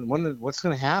and what's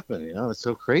going to happen? It's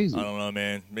so crazy. I don't know,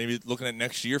 man. Maybe looking at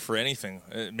next year for anything.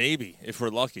 Maybe if we're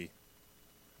lucky.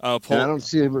 I don't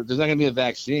see it. There's not going to be a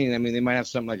vaccine. I mean, they might have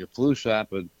something like a flu shot,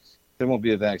 but there won't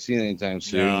be a vaccine anytime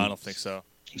soon. No, I don't think so.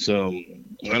 So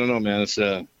I don't know, man.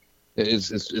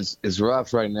 It's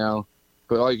rough right now,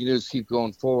 but all you can do is keep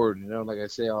going forward. Like I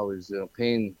say always,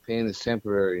 pain is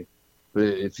temporary, but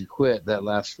if you quit, that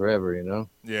lasts forever.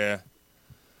 Yeah.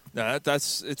 No,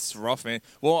 it's rough, man.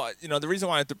 Well, the reason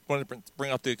why I wanted to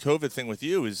bring up the COVID thing with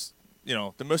you is,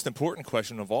 the most important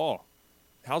question of all: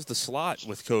 how's the slot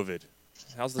with COVID?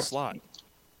 How's the slot?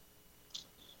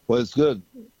 Well, it's good.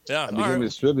 Yeah, I became a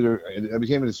distributor. I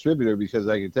became a distributor because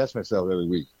I could test myself every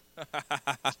week.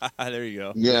 There you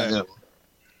go. Yeah.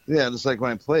 Just like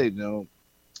when I played, I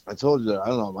told you. I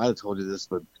don't know. I might have told you this,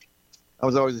 but I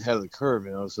was always ahead of the curve.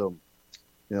 So,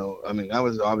 I mean, I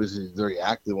was obviously very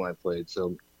active when I played.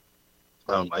 So,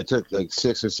 I took like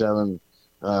 6 or 7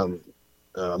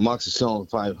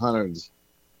 amoxicillin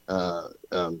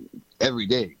 500s every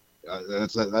day.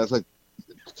 That's like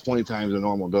 20 times a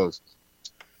normal dose.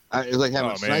 It's like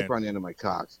having a sniper on the end of my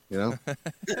cock, Yeah,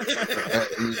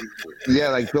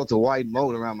 like built a wide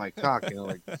moat around my cock,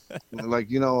 like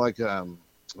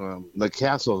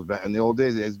castles back in the old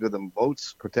days. They used to build them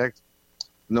boats, protect,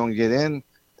 no one get in.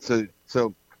 So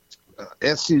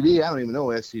SCD, I don't even know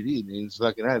what SCD means.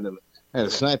 Fucking, I had a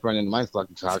sniper on the end of my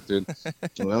fucking cock, dude.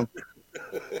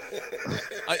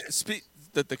 Speak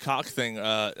the cock thing.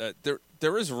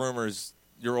 There is rumors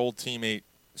your old teammate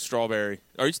Strawberry.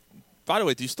 By the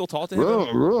way, do you still talk to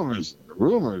him? Rumors.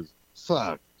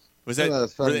 Fuck. Was that guy?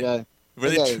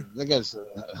 That guy's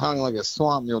hung like a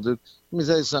swamp mule, dude. Let me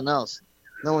tell you something else.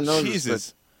 No one knows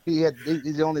Jesus. This, but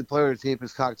he's the only player to tape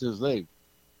his cock to his leg.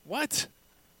 What?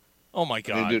 Oh my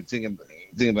God. I mean, dude, think about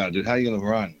it, dude. How are you gonna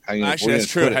run? Actually, that's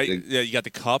true. You got the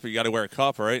cup. You got to wear a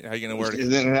cup, right? How are you gonna wear it?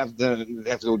 And then have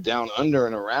to go down under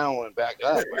and around and back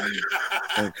up.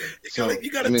 You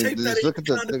got to tape that. Look at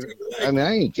I mean,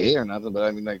 I ain't gay or nothing, but I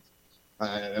mean, like.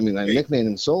 I nicknamed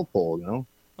him Soul Pole,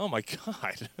 Oh my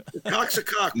God! Cock's a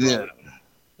cock, bro.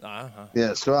 Yeah,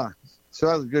 yeah. Straw's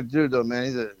a good dude, though,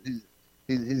 man.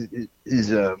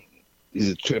 He's a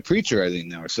preacher, I think,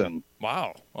 now or something.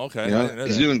 Wow. Okay.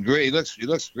 He's doing great. He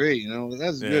looks great.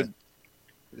 That's good.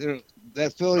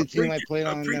 That Philly team I played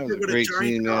on, that was a great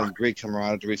team, man. Great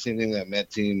camaraderie. Same thing with that Met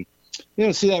team. You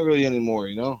don't see that really anymore.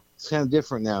 It's kind of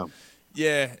different now.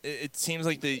 Yeah, it seems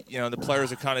like the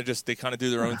players are kind of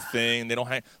do their own thing. They don't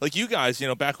hang like you guys.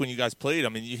 Back when you guys played, I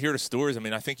mean, you hear the stories. I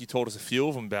mean, I think you told us a few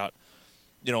of them about,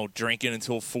 drinking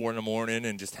until 4 a.m.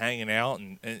 and just hanging out,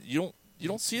 and you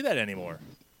don't see that anymore.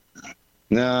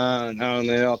 No,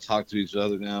 they all talk to each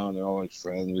other now, and they're always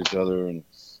friends with each other, and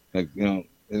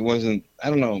it wasn't. I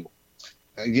don't know.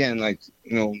 Again,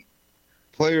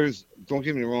 players. Don't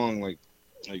get me wrong. Like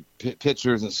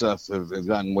pitchers and stuff have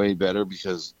gotten way better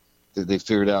because they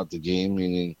figured out the game,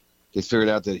 meaning they figured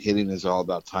out that hitting is all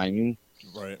about timing.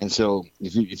 Right. And so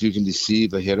if you can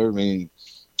deceive a hitter, I mean,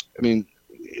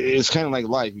 it's kind of like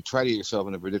life. You try to get yourself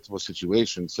in a predictable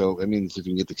situation. So, if you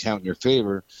can get the count in your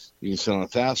favor, you can sit on a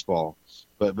fastball.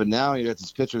 But now you got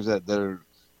these pitchers that are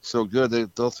so good,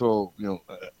 they'll throw,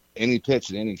 any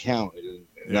pitch at any count,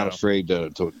 not afraid to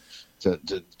throw, a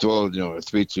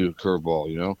 3-2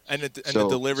 curveball, And the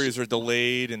deliveries are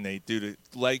delayed, and they do the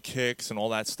leg kicks and all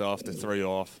that stuff to throw you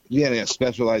off. Yeah, they got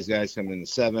specialized guys coming in the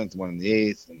 7th, one in the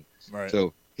 8th, and right.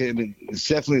 So it's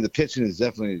definitely the pitching has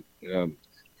definitely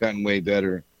gotten way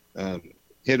better.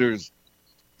 Hitters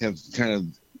have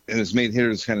it's made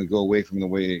hitters kind of go away from the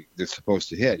way they're supposed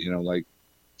to hit. Like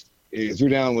if you're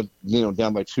down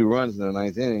by 2 runs in the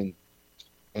 9th inning,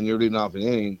 and you're leading off an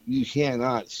inning, you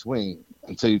cannot swing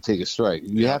until you take a strike.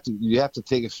 You have to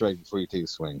take a strike before you take a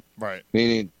swing. Right.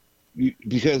 Meaning,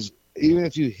 because even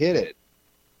if you hit it,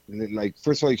 like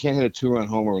first of all, you can't hit a 2-run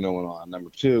homer with no one on. Number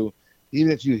 2,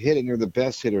 even if you hit it and you're the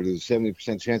best hitter, there's a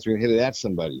 70% chance you're gonna hit it at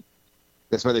somebody.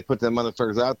 That's why they put them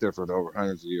motherfuckers out there for over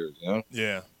hundreds of years.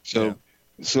 Yeah. So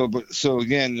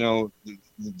again,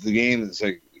 the game is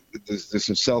like there's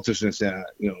some selfishness that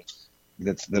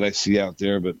that I see out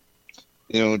there, but.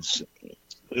 It's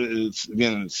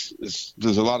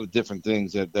there's a lot of different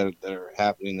things that are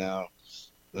happening now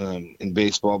in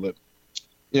baseball, but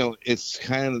it's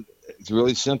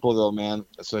really simple though, man.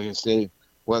 So I can say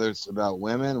whether it's about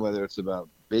women, whether it's about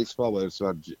baseball, whether it's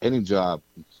about any job,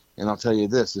 and I'll tell you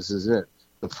this is it.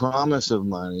 The promise of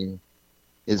money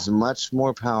is much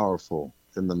more powerful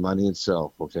than the money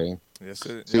itself. Okay. Yes.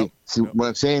 See, what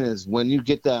I'm saying is when you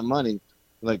get that money,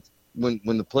 like when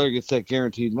the player gets that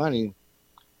guaranteed money.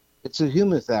 It's a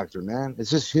human factor, man.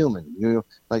 It's just human.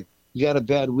 Like you got a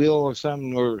bad wheel or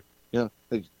something, or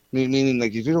like meaning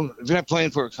like if you're not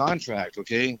playing for a contract,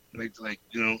 okay, you're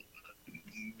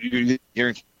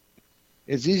guaranteed.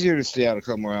 It's easier to stay out a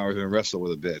couple more hours and wrestle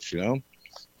with a bitch,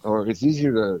 or it's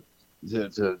easier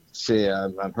to say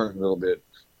I'm hurting a little bit,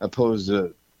 opposed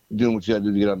to doing what you got to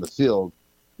do to get on the field,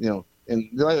 And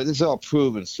this is all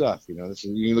proven stuff, you can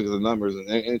look at the numbers, and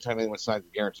anytime anyone signs a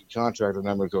guaranteed contract, the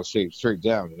numbers go straight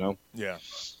down, Yeah.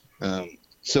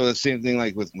 So the same thing,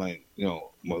 like with my,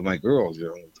 with my girls,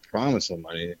 the promise of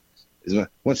money is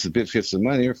once the bitch gets the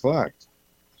money, you're fucked.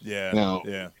 Yeah. Now,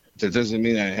 yeah. That doesn't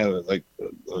mean I have a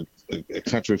a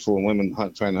country full of women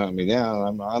trying to hunt me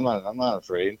down, I'm not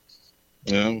afraid.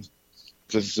 You know,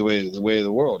 because it's the way of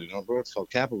the world. You know, bro. It's called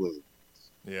capitalism.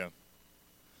 Yeah.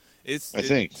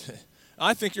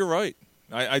 I think you're right.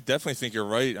 I definitely think you're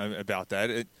right about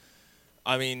that.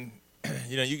 I mean,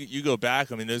 you know, you go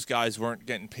back. I mean, those guys weren't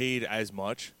getting paid as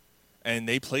much, and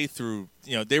they played through.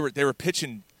 You know, they were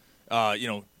pitching, you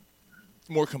know,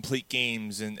 more complete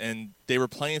games, and they were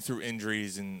playing through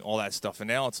injuries and all that stuff. And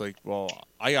now it's like, well,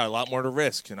 I got a lot more to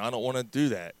risk, and I don't want to do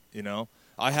that. You know,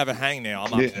 I have a hang now.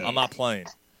 I'm not playing.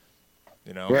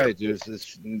 You know, right?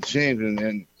 It's changed,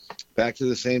 and back to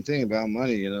the same thing about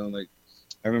money. You know, like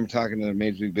I remember talking to the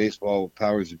Major League Baseball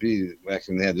powers that be back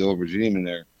when they had the old regime in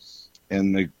there,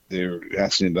 and they were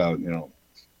asking about, you know,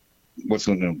 what's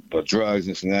going on about drugs,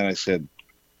 this and that. I said,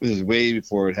 this is way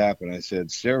before it happened. I said,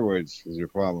 steroids is your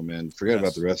problem, man. Forget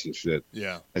about the rest of the shit.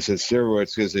 Yeah. I said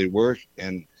steroids because they work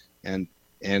and they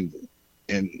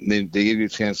give you a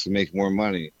chance to make more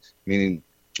money. Meaning,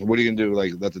 what are you gonna do?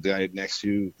 Like let the guy next to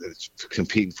you that's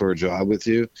competing for a job with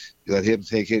you, you let him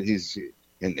take it.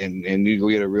 And you go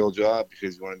get a real job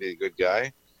because you want to be a good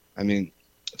guy. I mean,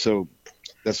 so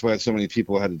that's why so many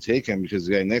people had to take him, because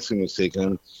the guy next to him was taking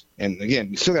him. And again,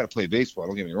 you still got to play baseball.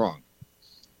 Don't get me wrong,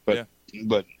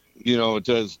 but you know, it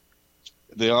does.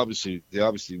 They obviously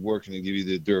work and they give you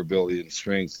the durability and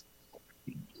strength.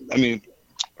 I mean,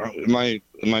 am I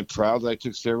proud that I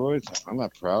took steroids? I'm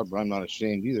not proud, but I'm not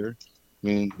ashamed either. I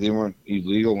mean, they weren't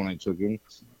illegal when I took them.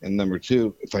 And number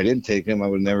two, if I didn't take them, I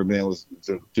would have never been able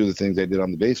to do the things I did on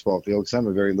the baseball field, because I'm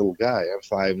a very little guy. I'm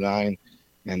 5'9",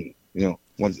 and you know,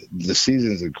 once the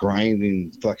season is a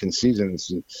grinding fucking season.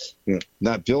 It's, you know,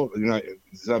 not built. You know,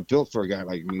 it's not built for a guy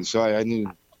like me. So I knew,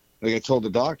 like I told the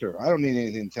doctor, I don't need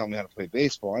anything to tell me how to play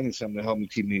baseball. I need something to help me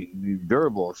keep me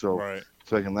durable, so I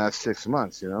can last 6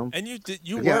 months. You know. And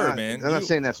you were, man. I'm not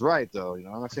saying that's right, though. You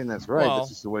know, I'm not saying that's right. That's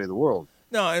just the way of the world.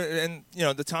 No, and you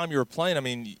know, the time you were playing, I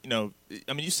mean,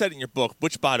 you said it in your book,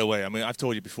 which, by the way, I mean, I've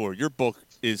told you before, your book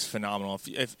is phenomenal.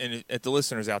 If the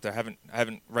listeners out there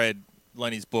haven't read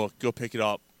Lenny's book, go pick it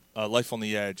up, Life on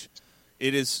the Edge.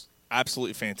 It is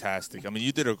absolutely fantastic. I mean,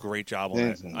 you did a great job on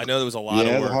it. I know there was a lot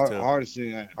of work, too.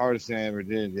 Hardest thing I ever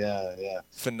did, yeah.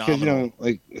 Phenomenal. Because, you know,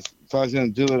 like, if I was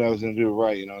going to do it, I was going to do it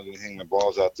right, you know. I was going to hang my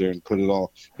balls out there and put it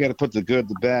all. You got to put the good,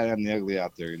 the bad, and the ugly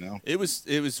out there, you know. It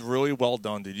was really well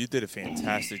done, dude. You did a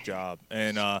fantastic job.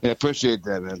 And I appreciate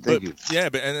that, man. Thank you. Yeah,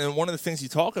 and one of the things you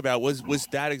talk about was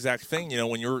that exact thing. You know,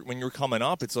 when you're coming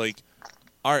up, it's like,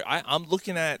 all right, I'm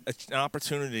looking at an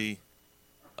opportunity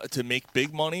to make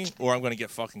big money, or I'm going to get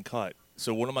fucking cut.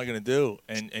 So what am I going to do?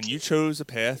 And you chose a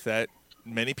path that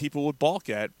many people would balk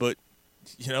at, but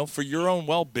you know, for your own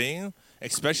well-being,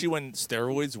 especially when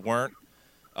steroids weren't.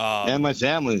 And my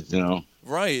family, you know.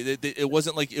 Right. It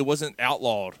wasn't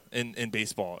outlawed in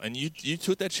baseball, and you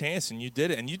took that chance and you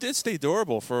did it, and you did stay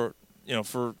durable for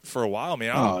a while,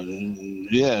 man.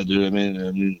 Yeah, dude. I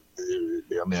mean,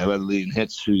 I've had leading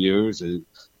hits 2 years.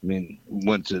 I mean,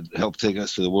 went to help take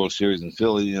us to the World Series in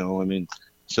Philly. You know, I mean,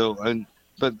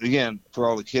 but again, for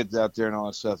all the kids out there and all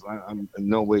that stuff, I'm in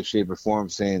no way, shape, or form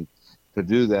saying to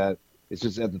do that. It's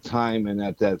just at the time and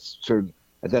at that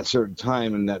certain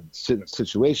time and that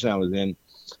situation I was in,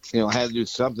 you know, I had to do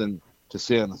something to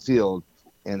stay on the field,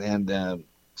 and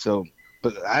so.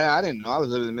 But I didn't know. I was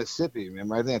living in Mississippi.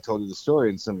 Remember, I think I told you the story.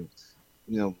 And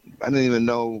I didn't even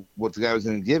know what the guy was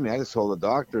going to give me. I just told the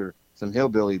doctor, some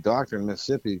hillbilly doctor in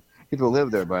Mississippi. People live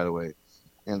there, by the way.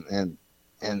 And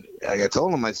I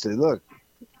told him, I said, look,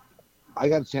 I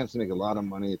got a chance to make a lot of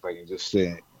money if I can just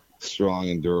stay strong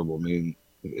and durable. I mean,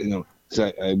 you know,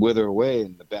 so I wither away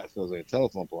and the bat feels like a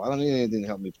telephone pole. I don't need anything to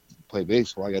help me play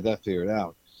baseball. I got that figured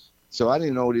out. So I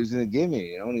didn't know what he was going to give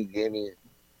me. You know, and he gave me,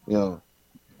 you know,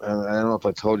 I don't know if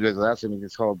I told you guys last time,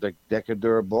 it's called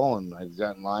Decadurable, and I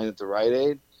got in line at the Rite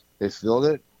Aid. They filled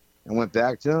it and went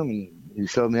back to him, and he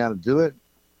showed me how to do it.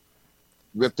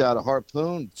 Ripped out a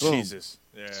harpoon. Boom. Jesus.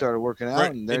 Yeah. Started working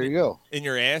out, and there you go. In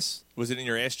your ass? Was it in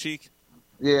your ass cheek?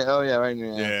 Yeah, oh yeah, right in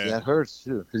your ass. Yeah, it hurts,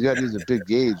 too, because you got to use a big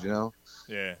gauge, you know?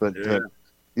 Yeah. But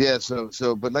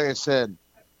but like I said,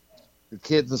 the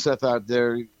kids and stuff out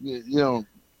there, you know,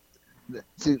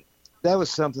 see, that was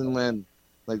something when,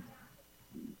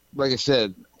 like I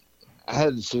said, I had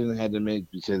a decision I had to make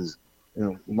because, you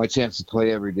know, my chance to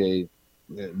play every day,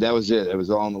 that was it. It was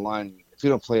all on the line. If you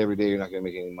don't play every day, you're not going to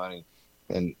make any money.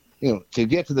 And, you know, to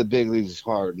get to the big leagues is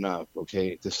hard enough,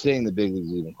 okay? To stay in the big leagues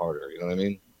is even harder, you know what I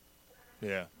mean?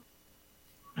 Yeah.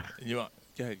 Go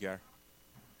ahead, Gary.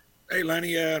 Hey,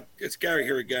 Lenny, it's Gary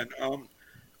here again.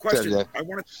 Question. Yeah. I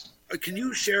want to. Can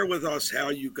you share with us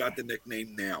how you got the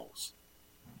nickname Nails?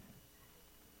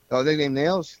 Oh, nickname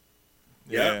Nails?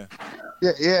 Yeah.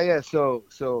 Yeah. So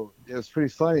it was pretty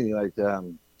funny. Like,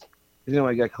 when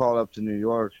I got called up to New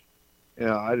York,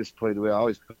 I just played the way I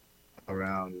always play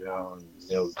around,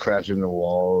 crashing the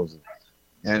walls.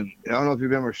 And I don't know if you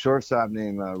remember a shortstop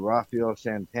named Rafael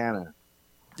Santana.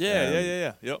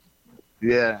 Yeah. Yep.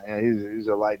 Yeah, he's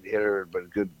a light hitter, but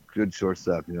good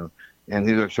shortstop, And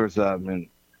he's a shortstop, and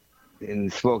he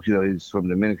spoke, he's from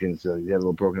Dominican, so he had a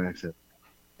little broken accent.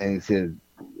 And he said,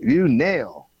 "You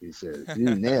nail," he said,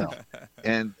 "You nail."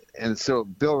 and so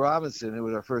Bill Robinson, who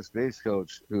was our first base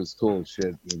coach, who was cool as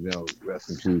shit, rest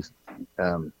in peace.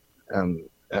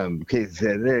 Casey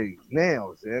said, "Hey,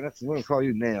 Nails, man, we're gonna call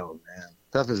you Nails, man.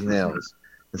 Tough as nails."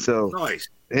 And so, Nice.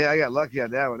 Yeah, I got lucky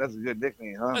on that one. That's a good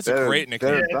nickname, huh? That's a great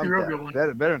nickname.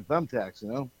 Better than Thumbtacks,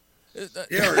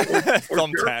 Yeah, or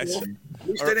Thumbtacks. At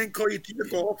least they didn't call you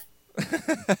Jerk Off.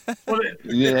 Well,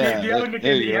 the other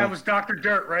nickname he had was Dr.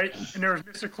 Dirt, right? And there was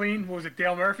Mr. Clean. What was it,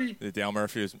 Dale Murphy? Dale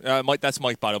Murphy is Mike. That's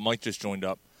Mike Bottom. Mike just joined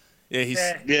up. Yeah, he's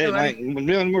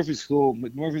Murphy's cool.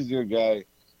 Murphy's a good guy.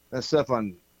 That stuff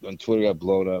on Twitter got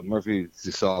blown up. Murphy's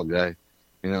a solid guy,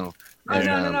 No.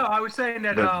 I was saying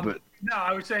that.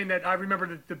 I was saying that I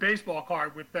remember the baseball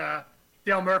card with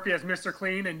Dale Murphy as Mr.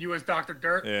 Clean and you as Dr.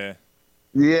 Dirt. Yeah.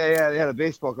 Yeah, they had a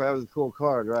baseball card. That was a cool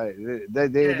card, right? They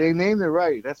named it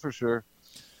right, that's for sure.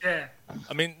 Yeah.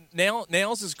 I mean,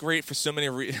 Nails is great for so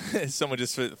many someone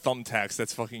just said Thumbtacks.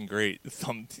 That's fucking great.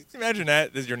 Imagine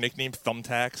that as your nickname,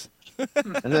 Thumbtacks.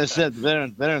 And then said better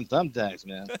than Thumbtacks,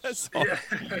 man.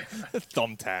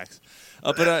 Thumbtacks.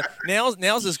 But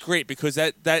Nails is great because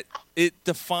that it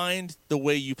defined the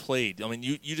way you played. I mean,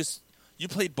 you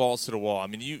played balls to the wall. I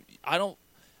mean, I don't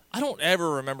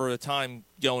ever remember a time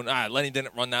going, Lenny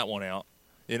didn't run that one out.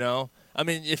 I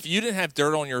mean, if you didn't have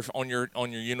dirt on your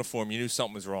uniform, you knew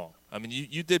something was wrong. I mean,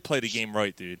 you did play the game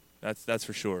right, dude. That's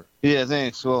for sure. Yeah,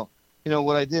 thanks. Well,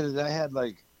 what I did is I had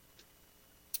like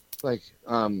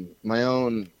my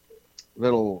own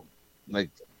little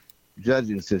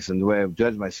judging system. The way I would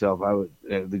judge myself, I would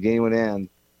the game would end,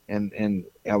 and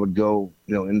I would go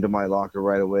into my locker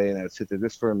right away, and I would sit there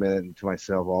just for a minute and to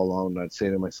myself all alone. And I'd say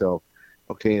to myself,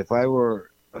 okay, if I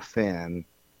were a fan,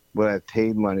 would I have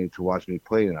paid money to watch me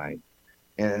play tonight?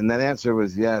 And that answer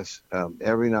was yes,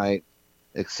 every night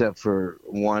except for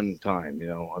one time.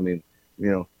 I mean,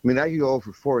 I could go 0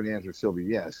 for 4, and the answer would still be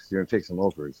yes. You're gonna take some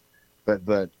loafers,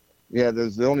 but yeah,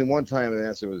 there's the only one time the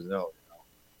answer was no.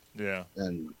 Yeah.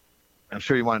 And I'm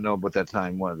sure you want to know what that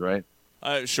time was, right?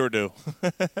 I sure do.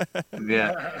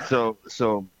 Yeah. So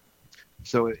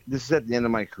this is at the end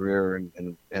of my career,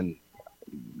 and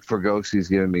Fergosi's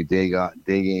giving me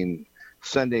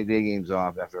Sunday day games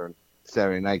off after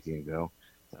Saturday night games,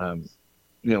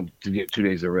 to get 2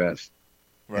 days of rest.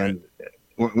 Right. And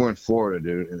we're in Florida,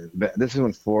 dude. And this is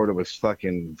when Florida was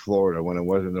fucking Florida, when it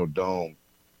wasn't no dome.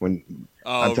 Right.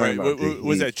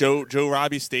 Was that Joe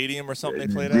Robbie Stadium or something they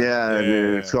played at? Yeah,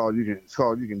 dude. It's called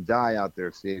You Can Die Out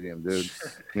There Stadium, dude.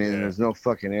 I mean, there's no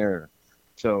fucking air.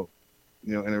 So,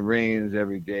 and it rains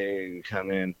every day, and you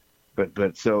come in.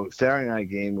 But so Saturday night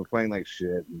game, we're playing like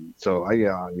shit. And so I get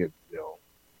on,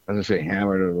 I was gonna say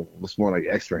hammered, or it's more like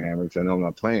extra hammered, because I know I'm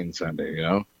not playing Sunday,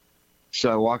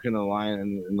 So I walk in the line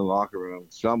in the locker room,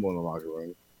 stumble in the locker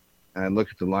room, and I look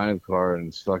at the lineup card,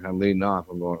 and I'm leading off.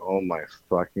 I'm going, oh my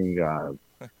fucking God.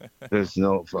 There's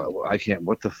I can't,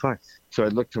 what the fuck? So I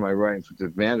look to my right, and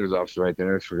the manager's office right there.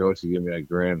 There's Fergosi give me that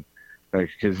grin.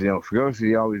 Because,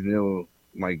 Fergosi always knew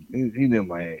he knew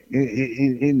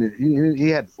he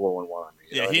had 411 on me.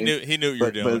 Yeah, he knew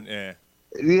what you were doing.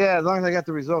 Yeah, as long as I got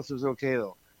the results, it was okay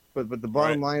though. But the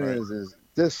bottom line is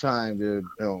this time, dude.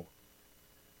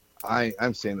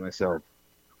 I'm saying to myself,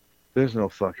 there's no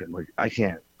fucking I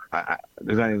can't.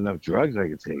 There's not even enough drugs I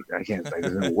could take. I can't.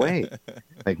 There's no way.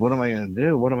 What am I gonna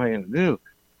do? What am I gonna do?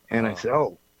 And I said,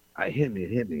 it hit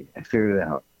me. I figured it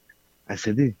out. I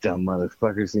said, these dumb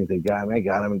motherfuckers think they got me. I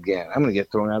got them again. I'm gonna get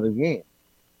thrown out of the game.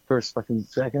 First fucking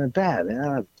second at bat.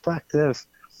 Fuck this.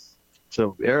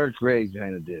 So Eric Gray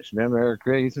behind the dish. Remember Eric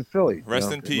Gray? He's in Philly.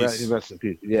 Rest in peace. Rest in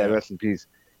peace. Yeah, rest in peace.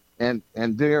 And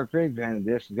Eric Gray behind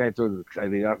the dish. The guy throws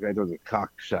a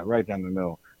cock shot right down the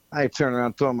middle. I turn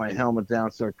around, throw my helmet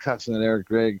down, start cussing at Eric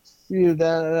Gray. You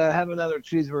have another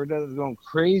cheeseburger. Going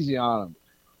crazy on him.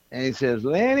 And he says,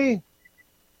 Lanny,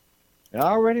 I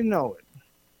already know it.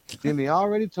 Jimmy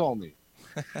already told me.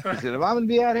 He said, if I'm going to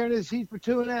be out here in this heat for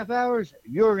 2.5 hours,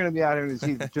 you're going to be out here in this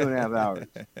heat for 2.5 hours.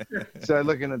 So I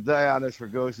look in the die on this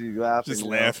Fergosi laughing. Just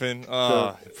laughing.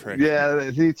 Oh, prick.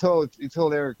 Yeah, he told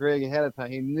Eric Gregg ahead of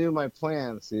time. He knew my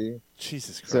plan, see?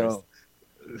 Jesus Christ. So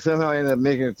somehow I ended up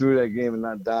making it through that game and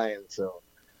not dying. So,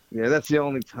 yeah, that's the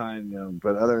only time,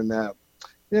 But other than that,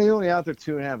 you're only out there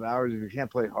 2.5 hours. If you can't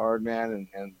play hard, man,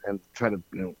 and try to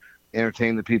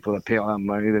entertain the people that pay a lot of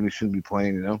money, then you shouldn't be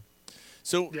playing.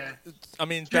 So, I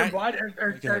mean, Jim,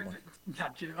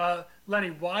 Lenny,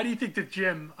 why do you think that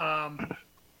Jim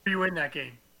threw you in that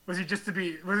game? Was it just to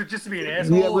be an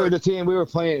asshole? Yeah, we were the team. We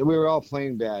were all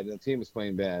playing bad. The team was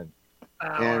playing bad.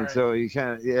 And so he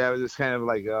kind of, it was just kind of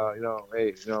like, hey,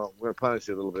 we're gonna punish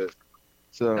you a little bit.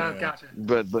 So, gotcha.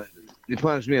 But he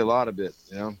punished me a lot of bit,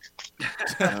 but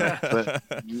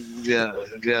yeah,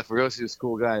 Fergosi's a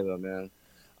cool guy though, man.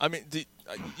 I mean,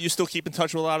 you still keep in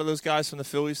touch with a lot of those guys from the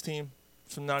Phillies team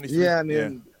from '93? Yeah, I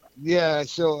mean, yeah.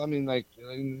 So I mean,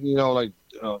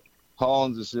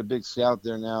 Hollins is a big scout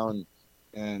there now,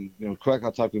 and Queck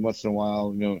I'll talk to him once in a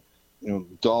while.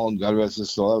 Dahl, God rest his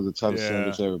soul, that was the toughest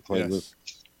sandwich I ever played with.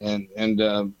 And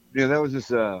that was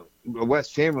just Wes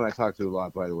Chamberlain I talked to a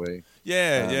lot, by the way.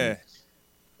 Yeah,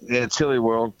 Chili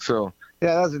World. So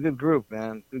yeah, that was a good group,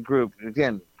 man. Good group.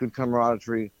 Again, good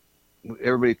camaraderie.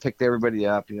 Everybody picked everybody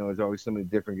up. There's always somebody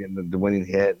different getting the winning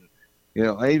hit.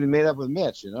 I even made up with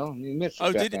Mitch. Mitch.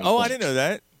 I didn't know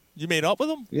that. You made up with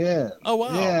him? Yeah. Oh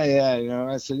wow. Yeah.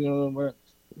 I said,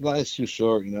 life's too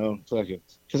short. Fuck it.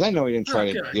 Because I know he didn't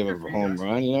try to give up a home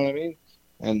run. You know what I mean?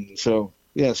 And so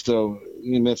Mitch,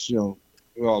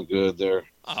 we're all good there.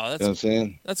 Oh, that's what I'm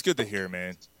saying. That's good to hear,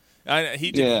 man.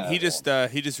 He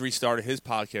just restarted his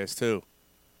podcast too.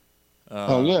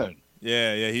 Good.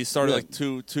 Yeah. He started like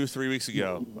 3 weeks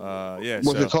ago.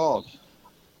 What's it called?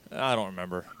 I don't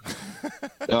remember.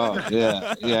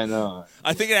 I know.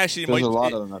 I think it actually might. A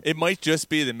lot of them. It might just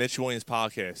be the Mitch Williams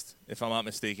podcast, if I'm not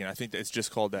mistaken. I think that it's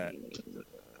just called that.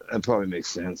 That probably makes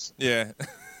sense. Yeah.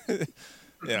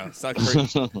 It's not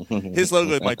crazy. His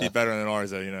logo might be better than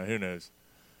ours, though. Who knows?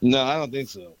 No, I don't think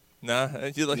so. Nah,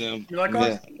 you like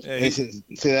ours? Yeah,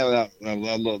 say that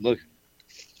without looking.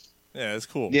 Yeah, it's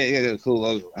cool. Yeah, it's a cool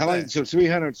logo. I like so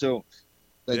 300. So,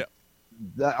 that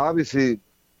obviously.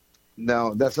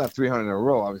 Now that's not 300 in a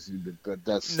row, obviously, but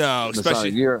that's especially not a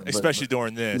year, especially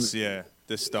during this,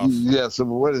 this stuff. Yeah. So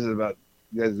what is it about?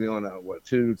 You guys doing what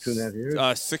 2.5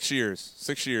 years? 6 years.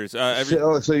 6 years.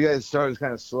 So you guys started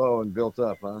kind of slow and built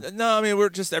up, huh? No, I mean we're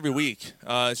just every week.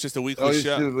 It's just a weekly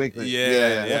show. Weekly.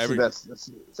 Yeah. That's the best.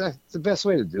 That's the best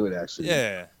way to do it, actually.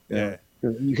 Yeah.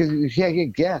 Because you can't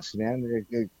get guests, man.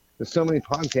 There's so many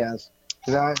podcasts.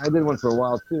 Because I did one for a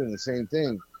while too, and the same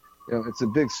thing. It's a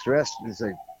big stress. It's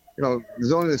like.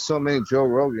 There's only so many Joe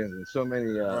Rogans and so many.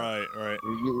 Right.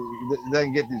 You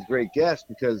can get these great guests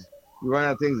because you run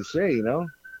out of things to say.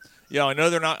 Yeah, I know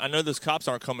they're not. I know those cops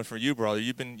aren't coming for you, brother.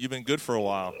 You've been good for a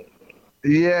while.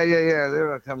 Yeah.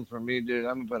 They're not coming for me, dude.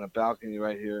 I'm up on a balcony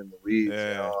right here in the weeds,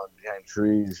 behind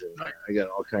trees, and I got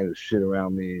all kinds of shit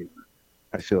around me.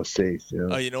 I feel safe.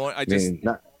 Oh, you know what? I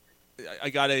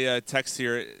got a text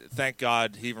here. Thank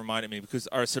God he reminded me because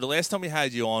so the last time we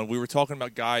had you on, we were talking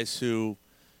about guys who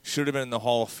should have been in the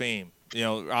Hall of Fame.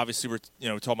 Obviously we're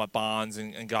talking about Bonds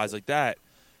and guys like that.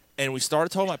 And we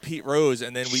started talking about Pete Rose,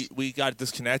 and then we got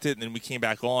disconnected, and then we came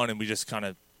back on, and we just kind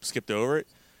of skipped over it.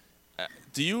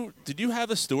 Did you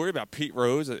have a story about Pete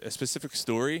Rose, a specific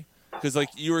story? Because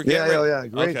you were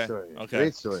getting great story. Okay.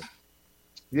 Great story.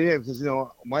 Yeah, because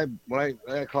when I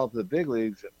got called up to the big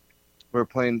leagues, we were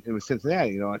playing in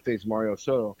Cincinnati. I faced Mario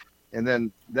Soto, and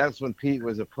then that's when Pete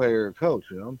was a player coach.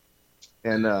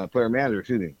 And player manager,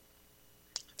 excuse me.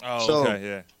 Oh, so, okay,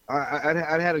 yeah.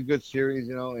 I'd had a good series,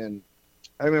 and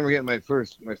I remember getting my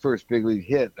first big league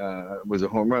hit was a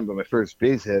home run, but my first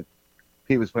base hit,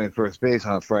 Pete was playing first base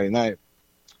on a Friday night,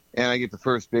 and I get the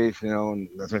first base, and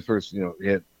that's my first,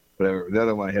 hit. Whatever. The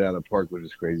other one I hit out of the park, which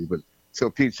is crazy. But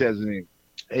so Pete says to me,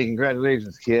 "Hey,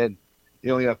 congratulations, kid.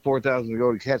 You only got 4,000 to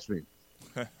go to catch me."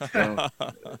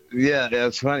 Yeah,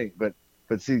 that's funny. But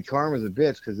see, karma's a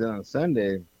bitch because then on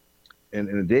Sunday. In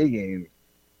a day game,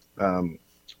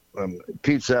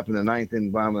 Pete's up in the ninth and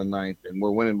bottom of the ninth, and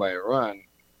we're winning by a run.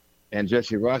 And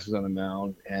Jesse Ross is on the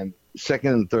mound, and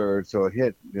second and third, so a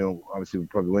hit, obviously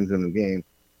probably wins in the game.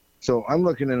 So I'm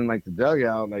looking in the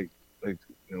dugout,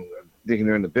 thinking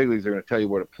they're in the big leagues, they're going to tell you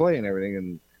where to play and everything,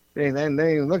 and they ain't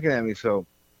even looking at me. So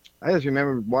I just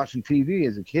remember watching TV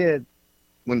as a kid.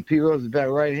 When Pete Rose was back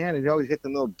right-handed, he always hit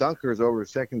them little dunkers over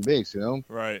second base,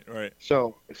 Right.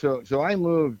 So I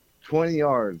moved 20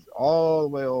 yards all the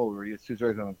way over. He hits two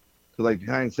strikes on him to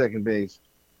behind second base.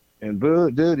 And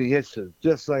dude, he hits it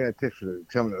just like I pictured it.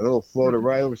 Coming a little floater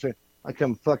right over second. I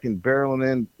come fucking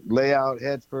barreling in, lay out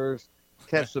head first,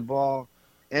 catch the ball,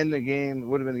 end the game.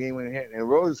 Would have been the game winning hit. And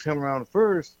Rose is coming around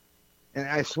first. And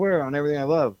I swear on everything I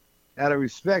love, out of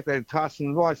respect, I tossed him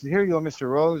the ball. I said, "Here you go, Mr.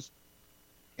 Rose."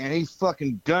 and he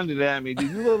fucking gunned it at me,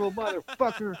 dude. You little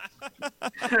motherfucker.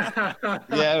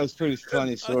 Yeah, it was pretty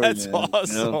funny story, That's man.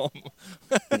 awesome.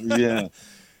 Yeah.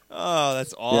 Oh,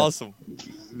 that's awesome.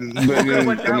 But,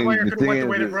 the thing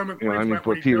is,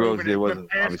 what Pete Rose did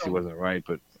wasn't right,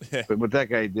 but what that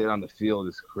guy did on the field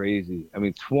is crazy. I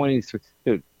mean, 23.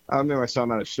 Dude, I remember I saw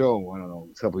him at a show, I don't know,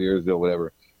 a couple of years ago,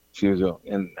 whatever, years ago,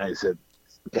 and I said,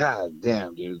 God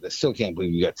damn, dude, I still can't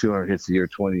believe you got 200 hits a year,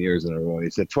 20 years in a row. He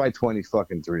said, try 20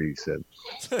 fucking 3, he said.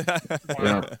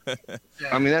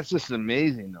 I mean, that's just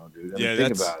amazing, though, dude.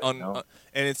 Think about it.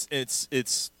 And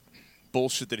it's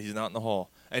bullshit that he's not in the Hall.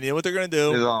 And you know what they're going to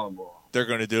do? They're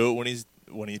going to do it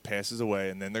when he passes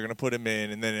away, and then they're going to put him in,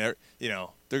 and then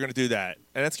they're going to do that,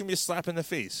 and that's going to be a slap in the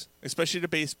face, especially to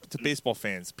baseball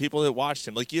fans, people that watched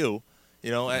him, like you,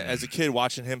 as a kid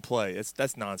watching him play.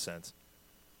 That's nonsense.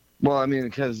 Well, I mean,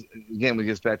 because again, it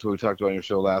gets back to what we talked about on your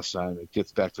show last time. It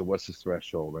gets back to what's the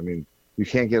threshold. I mean, you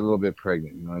can't get a little bit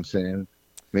pregnant. You know what I'm saying?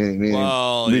 I mean,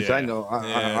 at least I know.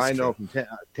 I know from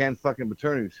 10 fucking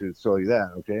maternity suits. Tell you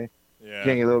that, okay? Yeah. You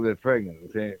can't get a little bit pregnant,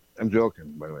 okay? I'm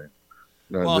joking, by the way.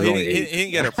 No, well, he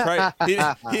didn't get her he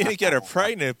didn't get her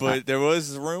pregnant, but there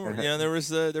was rumor. There was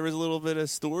a little bit of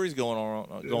stories going on.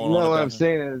 What I'm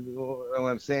saying is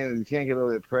you can't get a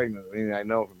little bit pregnant. I mean, I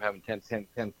know from having 10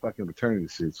 fucking maternity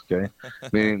suits. Okay, I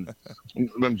mean,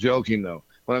 I'm joking though.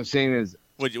 What I'm saying is,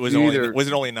 was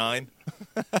it only 9?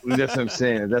 That's what I'm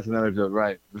saying. That's another joke,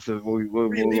 right? So we'll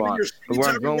move on. But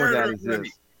where I'm going with that is this: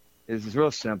 it's real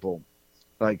simple.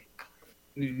 Like,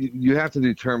 you have to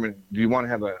determine: do you want to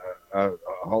have a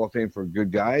Hall of Fame for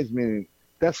good guys? I mean,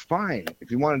 that's fine. If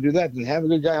you want to do that, then have a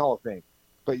good guy Hall of Fame.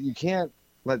 But you can't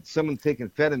let someone take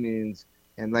amphetamines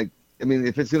and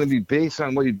if it's going to be based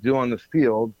on what you do on the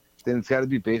field, then it's got to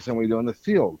be based on what you do on the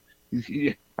field.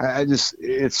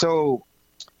 It's so.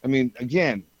 I mean,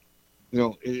 again,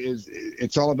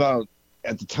 it's all about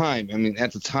at the time. I mean,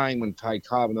 at the time when Ty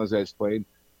Cobb and those guys played,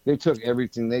 they took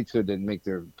everything they could to make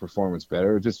their performance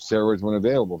better. Just steroids weren't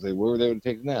available. If they were, they would have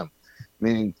taken them. I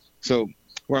mean, so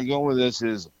where I'm going with this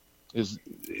is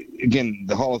again,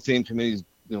 the Hall of Fame committee's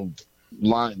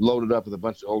loaded up with a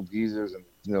bunch of old geezers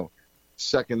and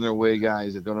second their way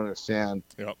guys that don't understand.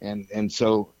 Yep. And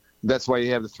so that's why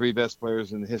you have the 3 best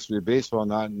players in the history of baseball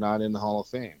not in the Hall of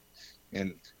Fame.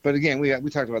 But again, we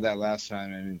talked about that last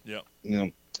time. I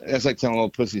mean, that's like telling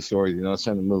old pussy stories. It's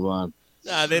time to move on.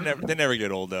 Nah, they never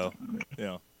get old though.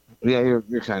 Yeah,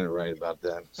 you're kind of right about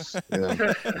that.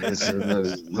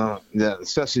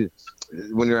 Especially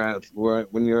when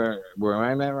you're where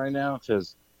I'm at right now.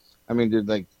 Because, I mean,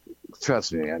 dude,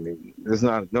 trust me. I mean, there's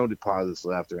no deposits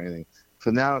left or anything.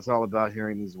 So now it's all about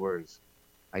hearing these words.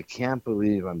 I can't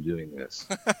believe I'm doing this.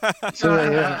 So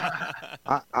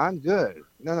I'm good.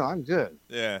 No, I'm good.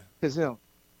 Yeah. Because now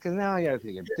I got to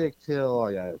take a dick pill.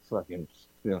 I got to fucking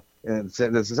and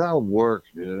this is how it works,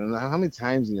 dude. And how many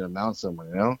times do you mount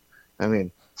someone? I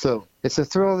mean, so it's a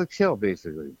thrill of the kill,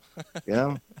 basically.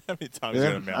 How many times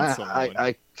are you gonna mount someone?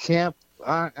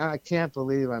 I can't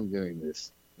believe I'm doing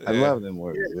this. Yeah. I love them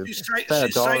words. Yeah, she's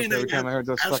saying every time I heard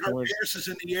those fucking words. Ass is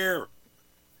in the air.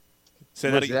 Say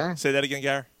that again. Say that again,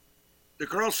 Gary. The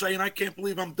girl's saying, "I can't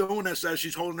believe I'm doing this," as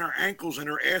she's holding her ankles and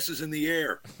her ass is in the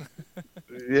air.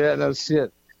 Yeah, no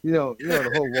shit. The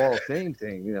whole Wall of Fame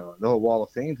thing. The whole Wall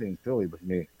of Fame thing, Philly, with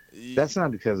me. That's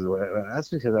not because of that's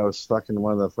because I was fucking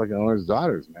one of the fucking owner's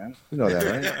daughters, man. You know that,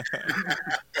 right?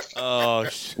 Oh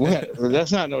shit.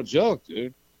 That's not no joke,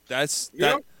 dude.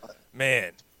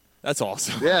 Man. That's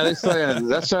awesome. Yeah, that's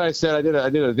what I said. I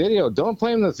did a video. Don't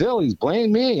blame the Phillies.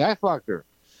 Blame me. I fucked her.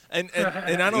 And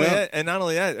not only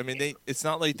that. I mean, it's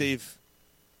not like they've.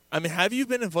 I mean, have you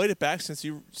been invited back since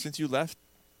you left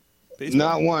baseball?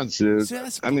 Not once, dude. See, I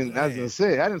was gonna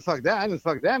say I didn't fuck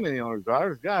that many owners'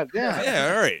 daughters. God damn.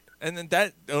 Yeah, all right. And then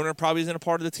that owner probably isn't a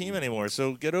part of the team anymore.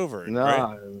 So get over it. No,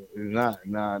 right?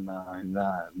 nah.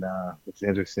 It's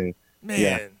interesting. Man.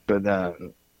 Yeah, but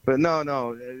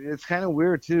no. It's kind of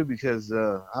weird too because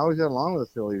I always got along with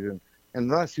the Phillies, and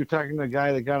thus you're talking to a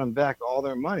guy that got them back all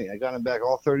their money. I got them back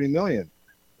all $30 million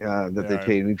that they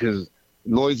paid me because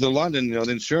Lloyd's of London, the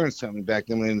insurance company back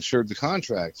then, when they insured the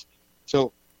contracts.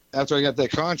 So after I got that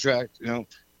contract, the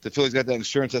Phillies got that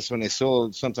insurance. That's when they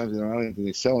sold. Sometimes I don't think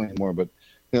they sell anymore, but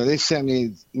they must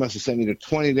have sent me to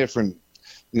 20 different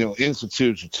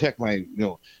institutes to check my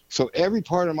So every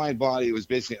part of my body was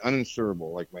basically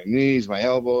uninsurable, like my knees, my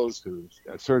elbows, because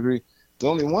I had surgery. The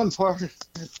only one part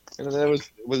that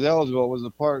was eligible was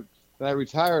the part that I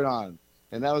retired on,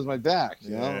 and that was my back.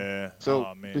 Yeah.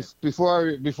 So before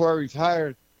I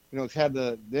retired, had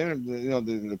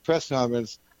the press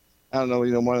conference. I don't know,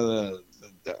 one of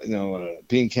the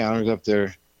bean counters up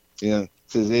there,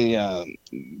 says they,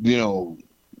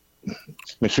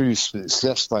 make sure you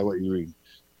specify what you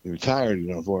retired,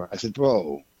 for. I said,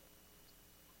 bro,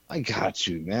 I got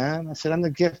you, man. I said, I'm the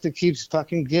gift that keeps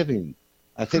fucking giving.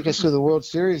 I take us to the World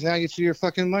Series. Now I get you your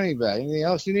fucking money back. Anything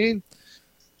else you need?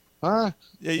 Huh?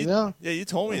 Yeah, you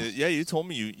told me that. Yeah, you told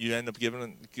me you end up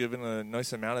giving a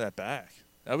nice amount of that back.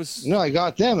 That was no, I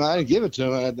got them. I didn't give it to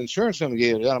them. The insurance company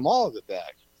gave it. I got them all of it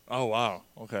back. Oh wow.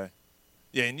 Okay.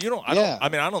 Yeah, and you don't. I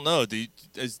don't know.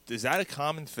 Is that a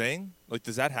common thing? Like,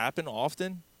 does that happen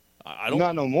often? I don't.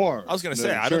 Not no more. I was gonna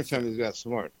say, insurance companies got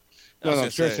smart. No,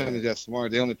 insurance companies got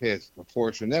smart. They only pay a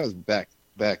portion. That was back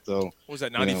though. What was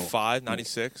that, 95,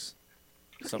 96?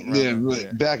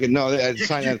 Something back in I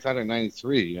signed that in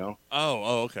 93.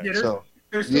 Oh, okay.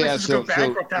 Yeah, so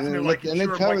they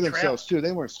cover themselves too.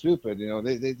 They weren't stupid.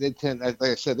 They tend, like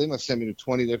I said, they must send me to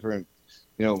 20 different,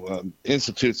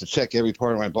 institutes to check every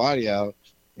part of my body out.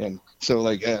 And so,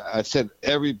 like I said,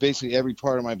 basically every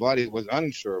part of my body was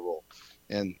uninsurable,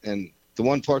 and the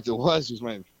one part that was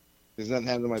there's nothing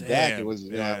happened to my back. It was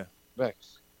back,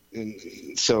 and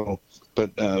so,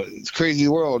 but it's crazy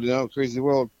world, crazy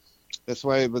world. That's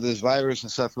why with this virus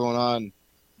and stuff going on,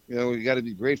 you got to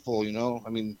be grateful. I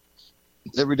mean,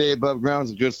 every day above ground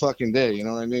is a good fucking day. You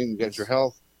know what I mean? You got your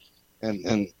health,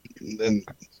 and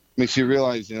makes you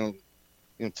realize,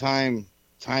 time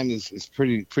is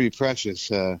pretty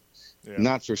precious.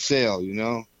 Not for sale.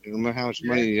 No matter how much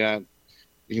money you got,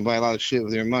 you can buy a lot of shit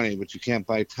with your money, but you can't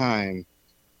buy time.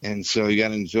 And so you got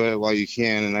to enjoy it while you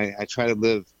can. And I try to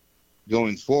live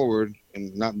going forward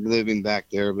and not living back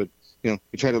there, but you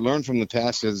try to learn from the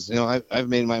past. Because I've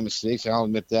made my mistakes. I'll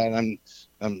admit that.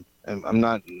 I'm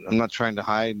not trying to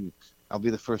hide. And I'll be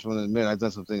the first one to admit I've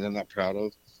done some things I'm not proud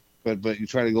of. But you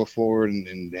try to go forward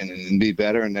and be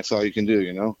better, and that's all you can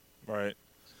do. Right.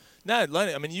 Nah,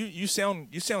 Lenny. I mean, you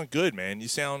sound good, man. You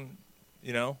sound,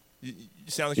 you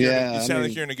sound like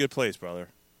you're in a good place, brother.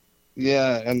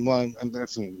 Yeah, and I'm got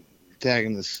some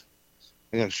tagging this.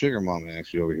 I got a sugar mama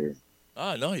actually over here.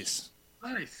 Ah, nice.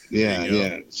 Nice.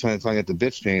 Yeah. Trying to find out the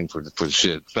bitch name for the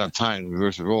shit. It's about time to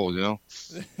reverse the roles,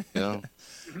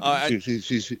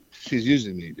 She's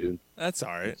using me, dude. That's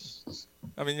all right.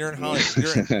 I mean, you're in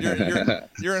Hollywood.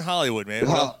 You're in Hollywood, man.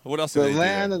 What else? The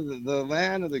land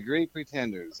of the great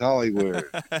pretenders, Hollywood.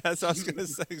 That's what I was gonna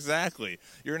say. Exactly.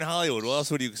 You're in Hollywood. What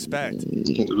else would you expect?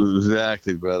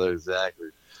 Exactly, brother. Exactly.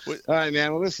 All right,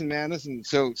 man. Well, listen.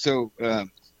 So,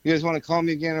 you guys want to call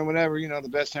me again or whatever? The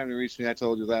best time to reach me. I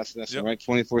told you last lesson, right?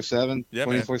 24/7. Yeah,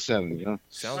 24/7.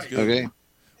 Sounds good. Okay.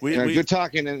 Good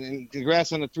talking, and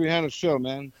congrats on the 300 show,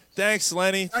 man. Thanks,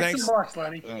 Lenny. Thanks so much,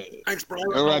 Lenny. Thanks, bro.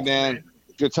 All right, man.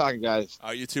 Good talking, guys.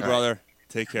 You too, brother.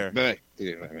 Take care. Bye. All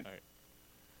right.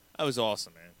 That was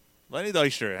awesome, man. Lenny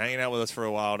Dykstra hanging out with us for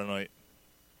a while tonight.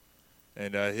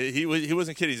 And he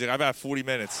wasn't kidding. He's like, I've got 40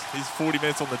 minutes. He's 40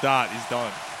 minutes on the dot. He's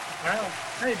done. Well,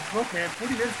 hey, look, man,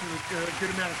 40 minutes is a good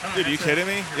amount of time. Dude, are you kidding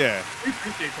me? Yeah. We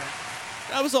appreciate that.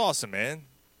 That was awesome, man.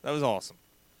 That was awesome.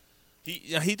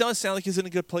 He does sound like he's in a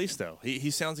good place, though.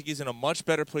 He sounds like he's in a much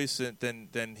better place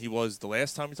than he was the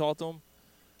last time we talked to him.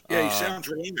 Yeah, he sounds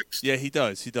relaxed. Yeah, he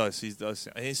does. He does.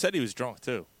 And he said he was drunk,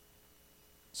 too.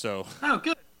 So. Oh,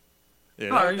 good.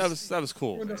 Yeah, that was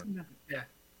cool. Yeah.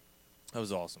 That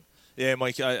was awesome. Yeah,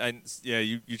 Mike.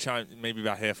 You chimed maybe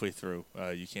about halfway through.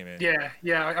 You came in.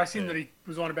 Yeah. I seen that he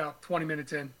was on about 20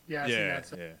 minutes in. Yeah, I seen that.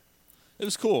 So. Yeah. It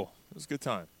was cool. It was a good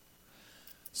time.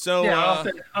 So I'll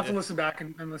have to listen back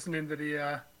and listen into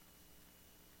the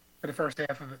first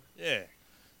half of it. Yeah.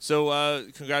 So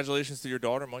congratulations to your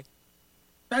daughter, Mike.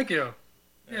 Thank you.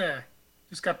 Yeah.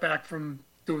 Just got back from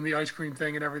doing the ice cream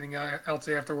thing and everything else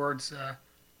afterwards.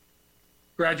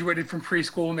 Graduated from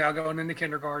preschool, now going into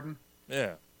kindergarten.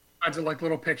 Yeah. Kinds of like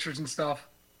little pictures and stuff.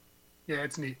 Yeah,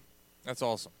 it's neat. That's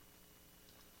awesome.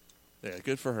 Yeah,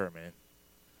 good for her, man.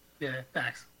 Yeah,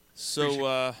 thanks.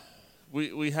 So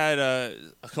we had a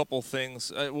couple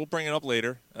things. We'll bring it up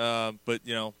later, but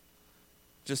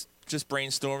just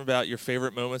brainstorm about your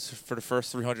favorite moments for the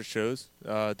first 300 shows.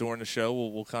 During the show,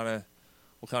 we'll kind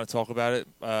of talk about it.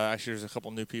 Actually, there's a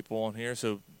couple new people on here,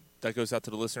 so that goes out to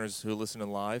the listeners who are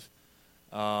listening live.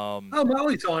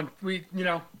 Molly's on.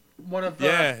 One of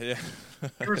the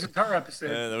first entire episode.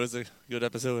 Yeah, that was a good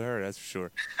episode with her, that's for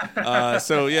sure.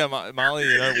 So yeah, Molly,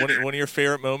 one of your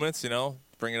favorite moments,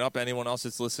 bring it up. Anyone else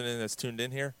that's listening that's tuned in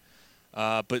here,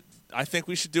 but I think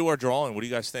we should do our drawing. What do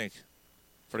you guys think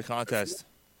for the contest?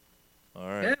 All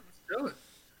right. Yeah, let's do it.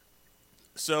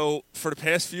 So for the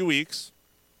past few weeks,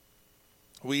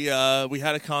 we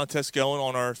had a contest going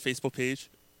on our Facebook page,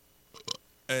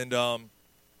 and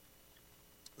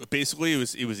basically it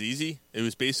was easy. It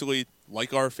was basically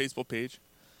like our Facebook page,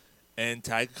 and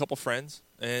tag a couple friends,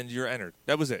 and you're entered.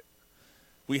 That was it.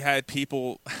 We had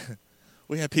people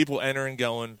entering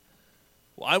going,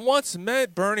 well, I once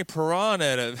met Bernie Perron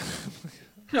at a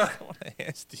what I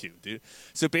asked you, dude.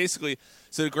 So basically,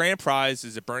 the grand prize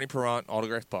is a Bernie Perron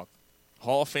autographed puck.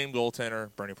 Hall of Fame goaltender,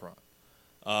 Bernie Perron.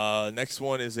 Next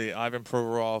one is a Ivan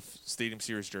Provorov Stadium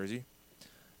Series jersey.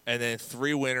 And then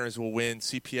 3 winners will win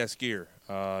CPS gear.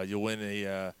 You'll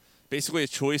win basically a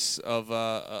choice of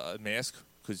a mask,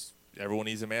 because everyone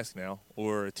needs a mask now,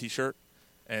 or a T-shirt,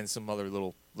 and some other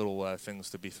little things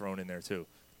to be thrown in there too,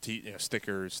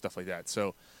 stickers, stuff like that.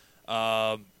 So,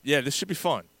 this should be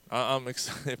fun. I'm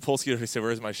excited. Polsky already said,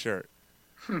 "Where's my shirt?"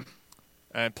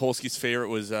 And Polsky's favorite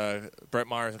was Brett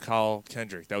Myers and Kyle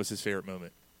Kendrick. That was his favorite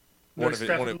moment. One of his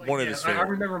favorites. I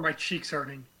remember my cheeks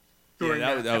hurting.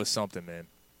 Yeah, that was something, man.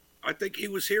 I think he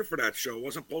was here for that show.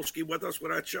 Wasn't Polsky with us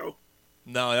for that show?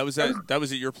 No, that was at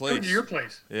your place. That was your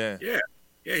place. Yeah. Yeah.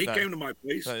 Yeah, he came to my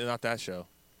place. Not that show.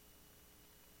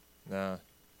 Nah.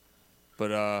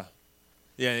 But and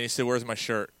he said, "Where's my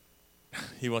shirt?"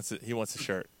 He wants a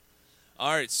shirt.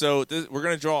 All right, so we're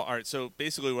gonna draw. All right, so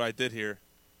basically what I did here,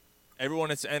 everyone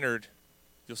that's entered,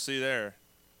 you'll see there.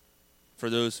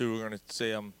 For those who are gonna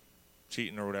say I'm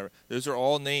cheating or whatever, those are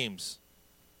all names.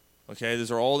 Okay,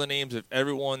 those are all the names of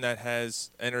everyone that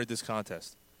has entered this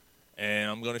contest.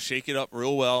 And I'm going to shake it up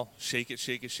real well. Shake it,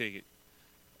 shake it, shake it.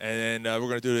 And then we're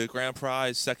going to do the grand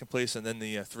prize, second place, and then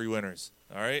the 3 winners.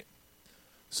 All right?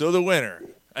 So the winner.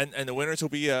 And the winners will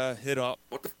be hit up.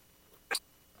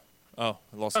 Oh,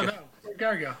 I lost Gary. No. Where'd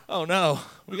Gary go? Oh, no.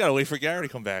 We got to wait for Gary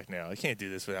to come back now. I can't do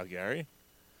this without Gary.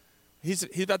 He's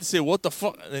about to say, what the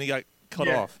fuck? And then he got cut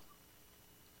off.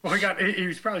 Well, he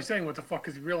was probably saying what the fuck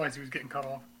because he realized he was getting cut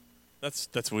off.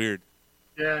 That's weird.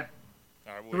 Yeah.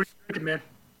 All right, what are you thinking, man?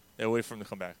 Yeah, wait for him to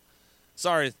come back.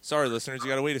 Sorry, listeners. You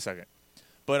got to wait a second.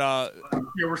 But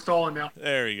yeah, we're stalling now.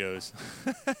 There he goes.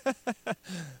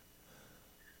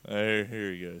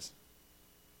 Here he goes.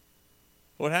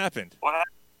 What happened?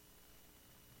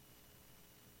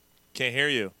 Can't hear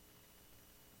you.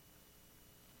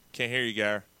 Can't hear you,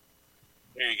 Gar.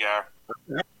 Yeah.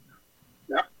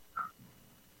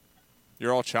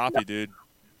 You're all choppy, dude.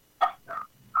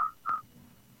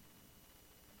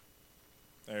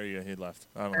 There you go. He left.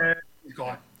 I don't know. He's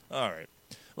gone. All right.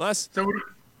 Well, so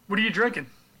what are you drinking?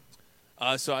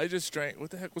 So I just drank. What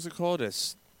the heck was it called?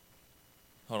 Hold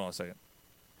on a second.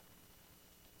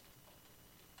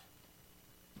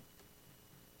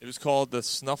 It was called the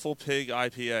Snuffle Pig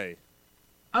IPA.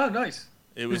 Oh, nice.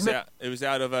 It was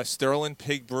out of Sterling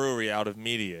Pig Brewery out of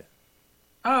Media.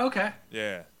 Oh, okay.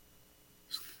 Yeah.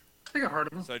 I think I've heard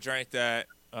of them. So I drank that.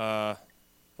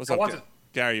 What's How up, was it?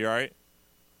 Gary? You all right?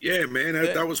 Yeah, man,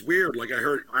 that was weird. Like I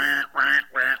heard,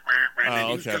 and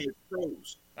he was kind of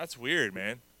froze. That's weird,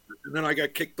 man. And then I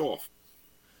got kicked off.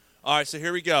 All right, so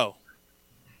here we go.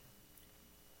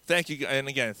 Thank you, and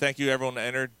again, thank you everyone that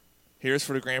entered. Here's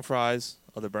for the grand prize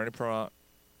of the Bernie Perron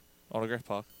autograph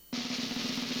puck.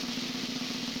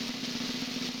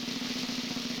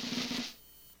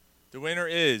 The winner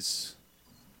is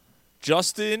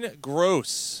Justin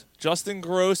Gross. Justin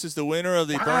Gross is the winner of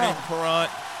the Bernie Perron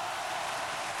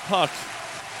puck.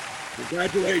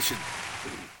 Congratulations.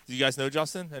 Do you guys know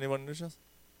Justin? Anyone know Justin?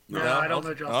 No, I don't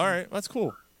know Justin. All right, that's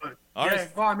cool. But, All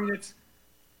right. Well, I mean,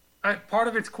 part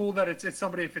of it's cool that it's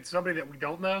somebody. If it's somebody that we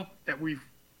don't know, that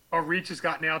our reach has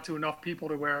gotten out to enough people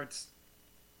to where it's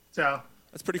so.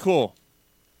 That's pretty cool.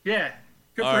 Yeah,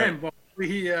 good All for right. him. Well,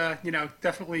 he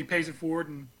definitely pays it forward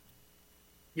and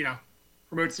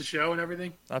promotes the show and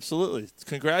everything. Absolutely.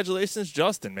 Congratulations,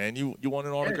 Justin, man. You won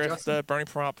an autographed Bernie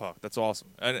Perron puck. That's awesome.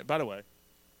 And by the way,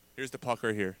 here's the puck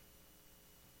right here.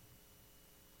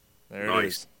 There it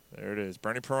is. There it is.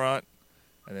 Bernie Perron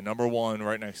and the number 1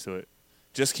 right next to it.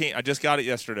 I just got it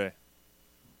yesterday.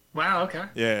 Wow, okay.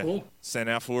 Yeah. Cool. Sent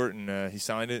out for it, and he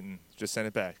signed it and just sent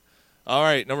it back. All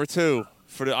right, number 2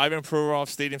 for the Ivan Provorov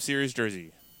Stadium Series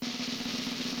jersey.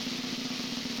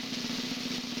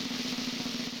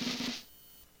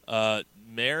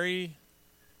 Mary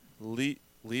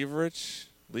Leverich.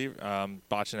 I'm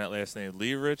botching that last name.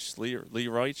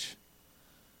 Leverich.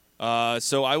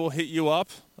 So I will hit you up.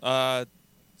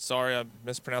 Sorry, I'm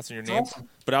mispronouncing your name. Awesome.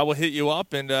 But I will hit you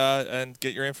up and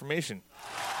get your information.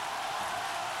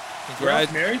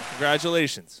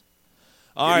 Congratulations.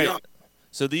 All right.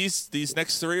 So these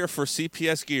next 3 are for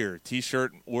CPS gear,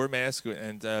 T-shirt or mask,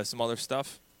 and some other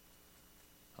stuff.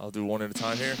 I'll do one at a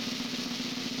time here.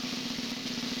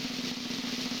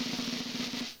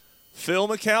 Phil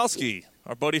Mikowski,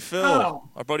 our buddy Phil. Oh.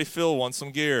 Our buddy Phil won some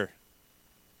gear.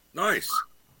 Nice.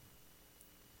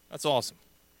 That's awesome.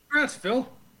 Congrats, Phil.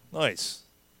 Nice.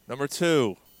 Number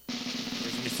 2.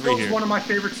 three here. One of my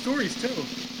favorite stories too.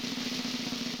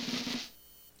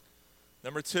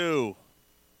 Number 2,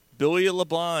 Billy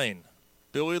Labine.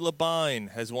 Billy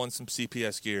Labine has won some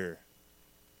CPS gear.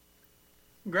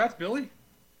 Congrats, Billy.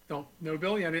 Don't know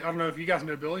Billy? I don't know if you guys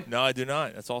know Billy. No, I do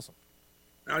not. That's awesome.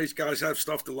 Now these guys have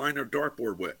stuff to line their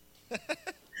dartboard with.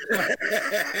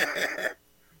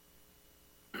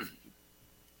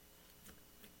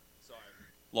 Sorry.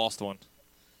 Lost one.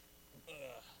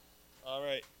 All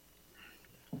right.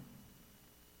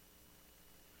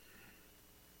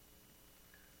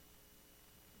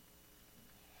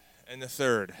 And the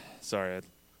third. Sorry,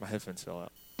 my headphones fell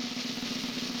out.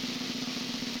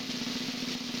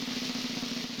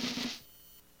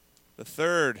 The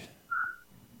third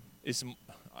is,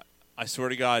 I swear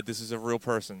to God, this is a real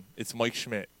person. It's Mike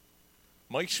Schmidt.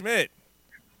 Mike Schmidt.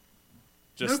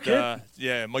 Just,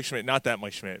 yeah, Mike Schmidt. Not that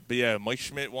Mike Schmidt. But, yeah, Mike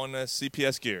Schmidt won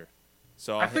CPS gear.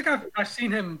 So I think I've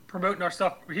seen him promoting our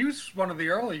stuff. He was one of the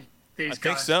early days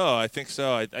guys. I think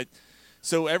so.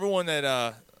 So everyone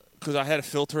that because I had to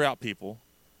filter out people.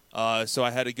 So I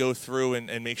had to go through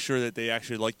and make sure that they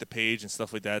actually liked the page and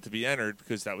stuff like that to be entered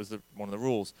because that was one of the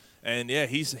rules. And, yeah,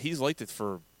 he's liked it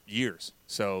for years.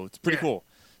 So it's pretty cool.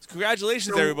 So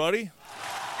congratulations, everybody.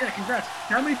 Yeah, congrats.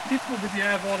 How many people did you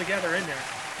have all together in there?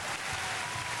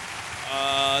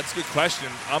 That's a good question.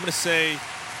 I'm gonna say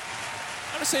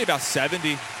about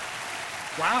 70.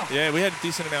 Wow. Yeah, we had a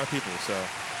decent amount of people. So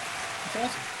that's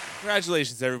awesome.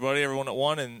 Congratulations, everybody. Everyone that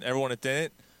won and everyone that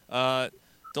didn't.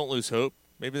 Don't lose hope.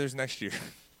 Maybe there's next year.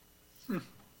 No,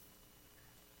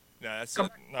 that's the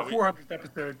 400th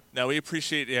episode. No, we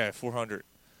appreciate 400.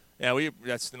 Yeah,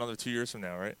 that's another 2 years from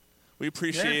now, right? We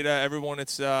appreciate everyone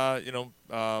that's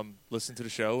listened to the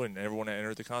show and everyone that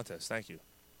entered the contest. Thank you.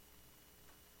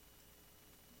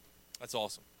 That's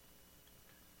awesome.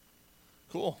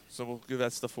 Cool. So we'll give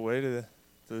that stuff away to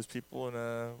those people in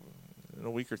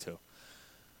a week or two.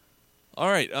 All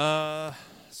right.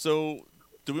 So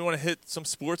do we want to hit some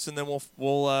sports and then we'll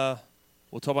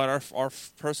talk about our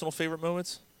personal favorite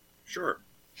moments? Sure.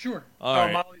 All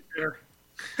right. Molly's there.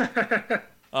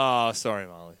 Oh, sorry,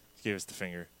 Molly. Gave us the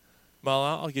finger.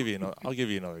 Molly, I'll give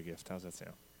you another gift. How's that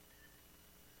sound?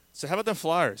 So how about them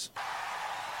Flyers?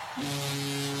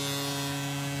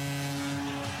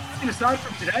 And aside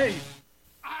from today,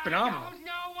 phenomenal. I don't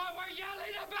know what we're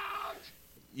yelling about.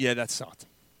 Yeah, that sucked.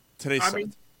 Today sucked. I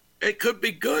mean, it could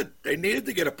be good. They needed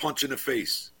to get a punch in the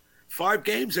face. 5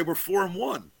 games, they were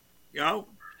 4-1. You know,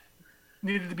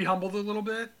 needed to be humbled a little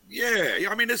bit. Yeah,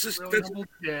 I mean, this is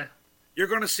yeah. You're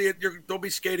going to see it. They'll be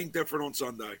skating different on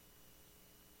Sunday.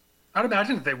 I'd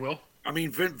imagine that they will. I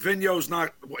mean, Vigneault's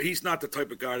not. He's not the type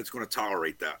of guy that's going to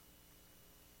tolerate that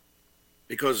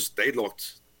because they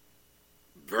looked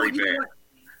very bad.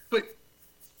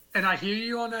 And I hear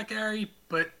you on that, Gary,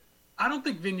 but I don't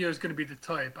think Vigneault's going to be the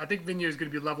type. I think Vigneault's going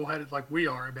to be level-headed like we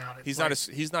are about it. He's not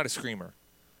a screamer.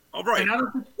 All right.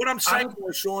 What I'm saying,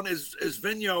 Sean, is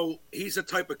Vigneault, he's the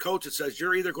type of coach that says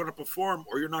you're either going to perform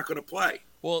or you're not going to play.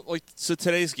 Well, so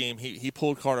today's game, he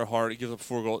pulled Carter Hart. He gives up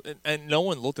 4 goals, and no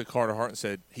one looked at Carter Hart and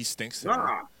said he stinks.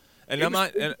 Nah, and I'm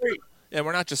not. And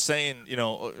we're not just saying,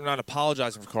 we're not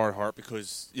apologizing for Carter Hart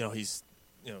because he's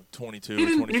 22. He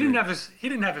didn't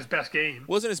have his best game.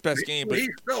 Wasn't his best game, but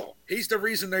he's the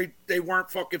reason they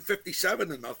weren't fucking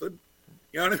 57 and nothing.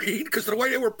 You know what I mean? Because the way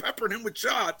they were peppering him with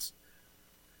shots.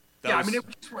 I mean,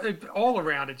 it all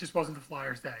around. It just wasn't the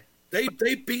Flyers' day.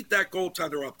 They beat that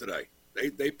goaltender up today.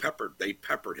 They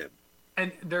peppered him.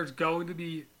 And there's going to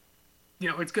be,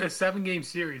 it's a 7-game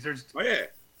series. There's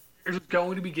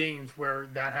going to be games where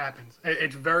that happens.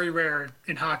 It's very rare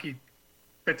in hockey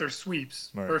that there's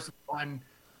sweeps. Right. First of all, and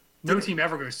no team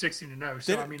ever goes 16-0.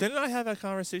 So didn't I have that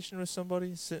conversation with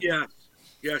somebody?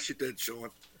 Yes, you did, Sean.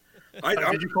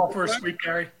 Did you call for a sweep,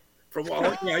 Gary?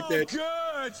 I did.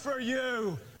 Good for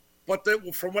you. But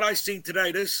from what I've seen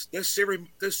today, this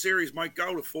series might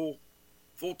go to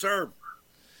full term.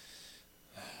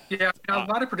 Yeah, a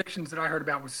lot of predictions that I heard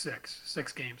about was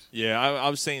 6 games. Yeah, I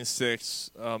was saying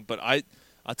 6, but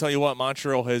I'll tell you what,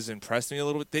 Montreal has impressed me a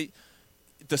little bit.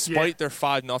 Despite their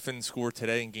 5-0 score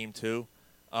today in Game 2,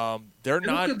 they're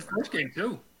not. Good first game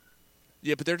too.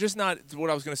 Yeah, but they're just not. What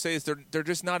I was going to say is they're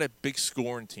just not a big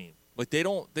scoring team. Like they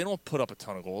don't put up a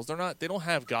ton of goals. They don't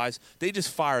have guys. They just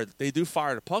fire. They do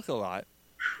fire the puck a lot,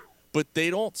 but they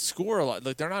don't score a lot.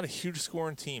 Like they're not a huge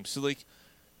scoring team. So like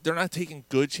they're not taking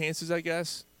good chances. I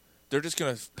guess they're just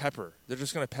going to pepper. They're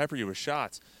just going to pepper you with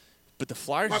shots. But the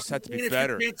Flyers just have to be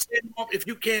better. If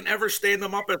you can't ever stand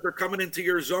them up as they're coming into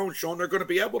your zone, Sean, they're going to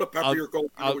be able to pepper your goal.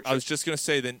 I was just going to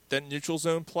say that neutral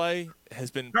zone play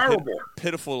has been terrible,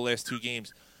 pitiful the last 2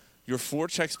 games. Your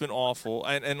forecheck's been awful,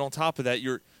 and on top of that,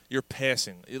 you're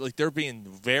passing. Like they're being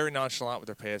very nonchalant with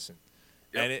their passing,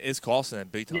 and it is costing them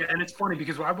big time. Yeah, and it's funny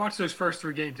because when I watched those first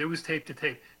 3 games, it was tape to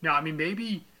tape. Now, I mean,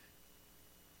 maybe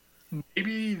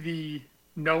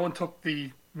no one took the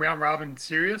round robin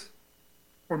serious,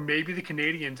 or maybe the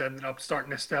Canadians ended up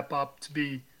starting to step up to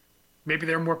be. Maybe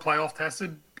they're more playoff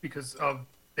tested because of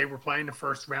they were playing the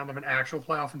first round of an actual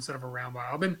playoff instead of a round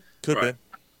robin. Could be.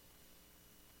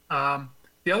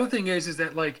 The other thing is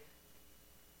that, like,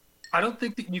 I don't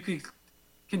think that you could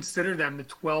consider them the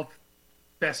 12th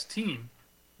best team.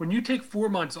 When you take 4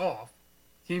 months off,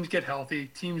 teams get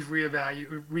healthy, teams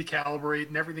reevaluate, recalibrate,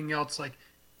 and everything else. Like,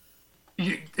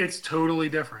 it's totally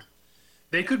different.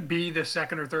 They could be the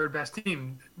second or third best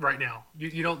team right now.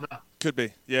 You don't know. Could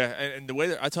be, yeah. And the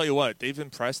way I tell you what, they've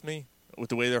impressed me with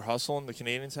the way they're hustling. The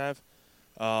Canadians have,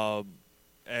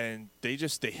 and they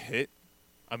hit.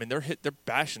 I mean, they're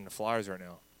bashing the Flyers right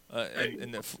now.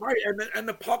 And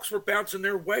the pucks were bouncing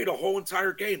their way the whole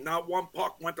entire game. Not one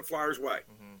puck went the Flyers' way.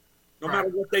 Mm-hmm. No matter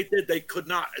what they did, they could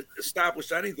not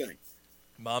establish anything.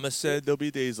 Mama said there'll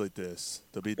be days like this.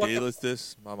 There'll be days like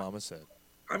this. My mama said.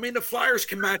 I mean, the Flyers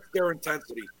can match their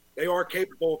intensity. They are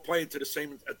capable of playing to the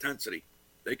same intensity.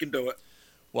 They can do it.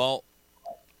 Well,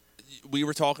 we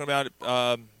were talking about it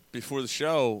before the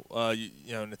show.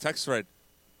 You know, in the text thread,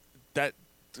 that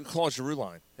Claude Giroux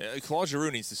line. Claude Giroux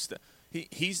needs to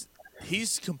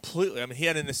he's completely. I mean, he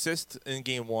had an assist in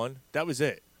game 1. That was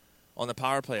it. On the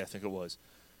power play, I think it was.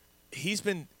 He's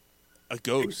been a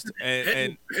ghost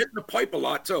and hitting the pipe a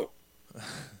lot too.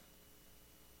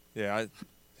 Yeah, I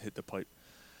hit the pipe.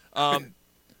 No,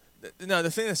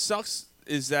 the thing that sucks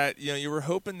is that you were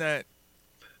hoping that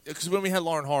because when we had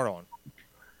Lauren Hart on,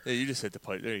 yeah, you just hit the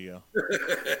pipe. There you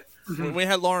go. When we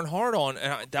had Lauren Hart on,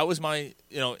 and that was my,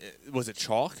 was it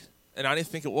chalk? And I didn't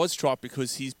think it was chalk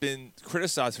because he's been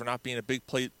criticized for not being a big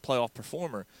playoff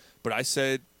performer. But I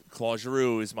said Claude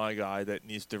Giroux is my guy that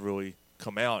needs to really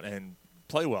come out and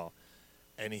play well,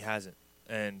 and he hasn't.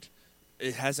 And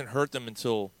it hasn't hurt them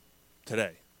until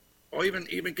today. Well,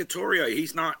 even Couturier,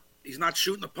 he's not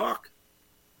shooting the puck.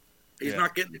 He's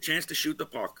not getting the chance to shoot the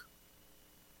puck.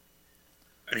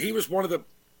 And he was one of the,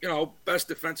 best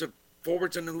defensive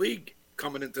forwards in the league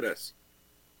coming into this.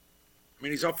 I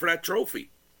mean, he's up for that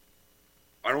trophy.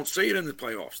 I don't see it in the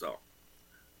playoffs, though.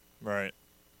 Right.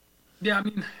 Yeah, I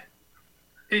mean,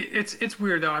 it's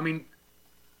weird, though. I mean,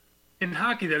 in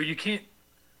hockey, though, you can't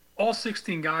 – all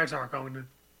 16 guys aren't going to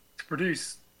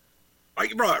produce.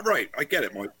 Right. I get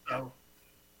it, Mike. So,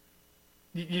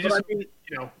 you just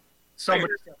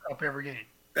somebody step up every game.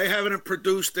 They haven't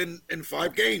produced in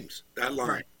 5 games, that line.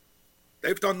 Right.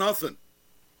 They've done nothing.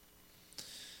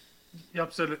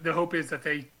 Yep, so the hope is that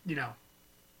they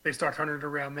start turning it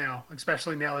around now,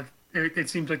 especially now that it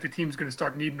seems like the team's going to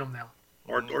start needing them now.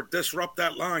 Or disrupt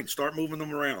that line. Start moving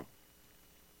them around.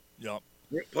 Yep.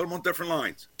 Put them on different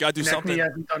lines. Got to do something. He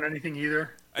hasn't done anything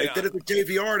either. They did it with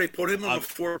JVR. They put him on the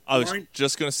 4th line. I was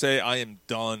just going to say I am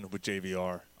done with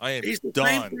JVR. I am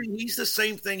done. He's the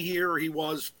same thing here he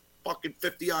was fucking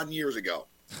 50-odd years ago.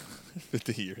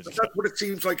 50 years ago. That's what it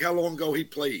seems like how long ago he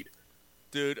played.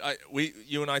 Dude,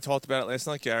 you and I talked about it last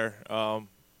night, Gary.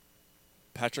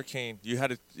 Patrick Kane, you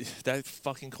had that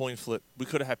fucking coin flip. We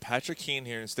could have had Patrick Kane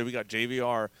here. Instead, we got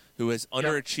JVR, who has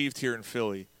underachieved here in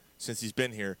Philly since he's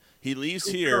been here. He leaves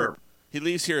here. He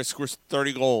leaves here, scores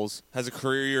 30 goals, has a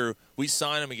career year. We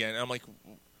sign him again. And I'm like,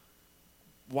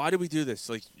 why did we do this?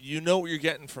 Like, you know what you're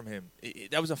getting from him.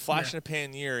 That was a flash in the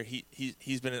pan year.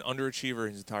 He's been an underachiever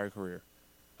his entire career.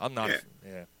 I'm not.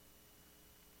 Yeah.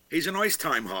 He's an ice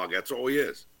time hog. That's all he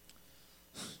is.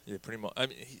 Yeah, pretty much. I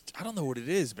mean, I don't know what it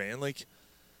is, man.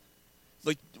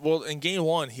 Well, in game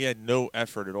 1, he had no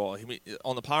effort at all.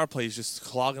 On the power play, he's just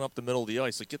clogging up the middle of the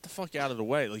ice. Like, get the fuck out of the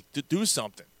way. Like, do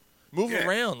something. Move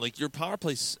around. Like, your power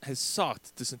play has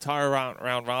sucked this entire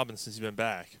round robin since you've been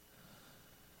back.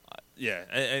 Yeah,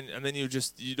 and then you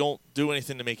don't do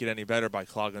anything to make it any better by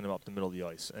clogging them up the middle of the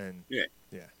ice. And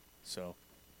so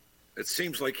it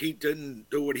seems like he didn't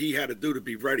do what he had to do to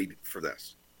be ready for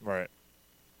this. Right.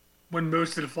 When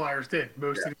most of the Flyers did.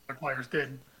 Most of the Flyers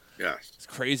did. Yes. It's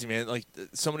crazy, man. Like,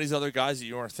 some of these other guys that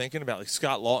you weren't thinking about, like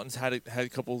Scott Lawton's had a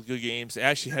couple of good games. They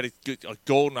actually had a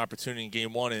golden opportunity in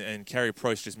game 1, and Carey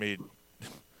Price just made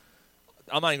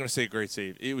 – I'm not even going to say a great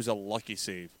save. It was a lucky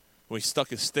save. When he stuck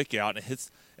his stick out and it hits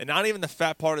 – and not even the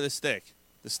fat part of the stick.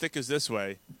 The stick is this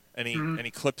way, and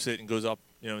he clips it and goes up,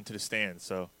 into the stands.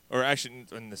 So, or actually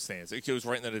in the stands. It goes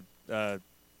right into the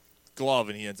glove,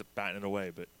 and he ends up batting it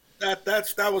away. But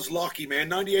that was lucky, man.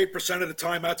 98% of the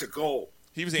time, that's a goal.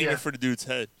 He was aiming for the dude's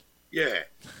head. Yeah.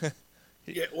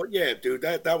 Dude.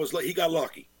 That was he got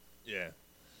lucky.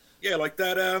 Yeah, like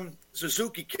that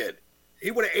Suzuki kid.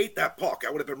 He would have ate that puck.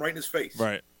 I would have been right in his face.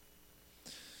 Right.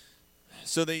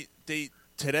 So they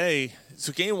today.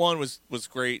 So game one was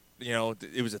great. You know,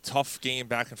 it was a tough game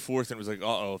back and forth, and it was like,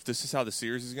 if this is how the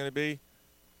series is going to be,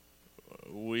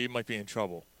 we might be in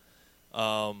trouble.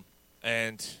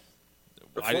 And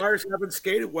the Flyers haven't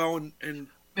skated well in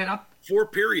 4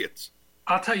 periods.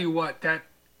 I'll tell you what,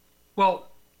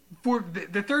 for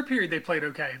the third period they played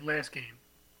okay last game.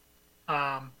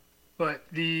 But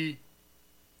the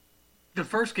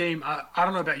first game, I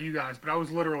don't know about you guys, but I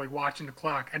was literally watching the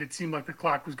clock, and it seemed like the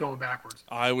clock was going backwards.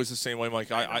 I was the same way, Mike.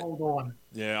 Hold on.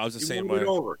 Yeah, I was the same way.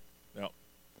 Over. No,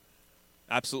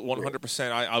 absolutely,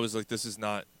 100%. I was like, this is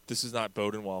not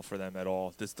boding well for them at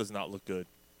all. This does not look good.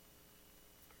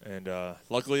 And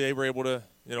luckily, they were able to.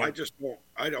 You know, I just don't.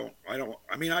 I don't.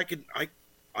 I mean, I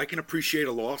can appreciate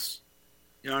a loss.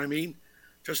 You know what I mean?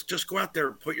 Just go out there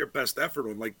and put your best effort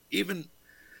on. Like even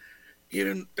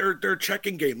their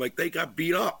checking game, like they got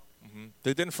beat up. Mm-hmm.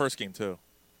 They did in the first game too.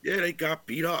 Yeah, they got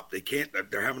beat up. They can't.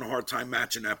 They're having a hard time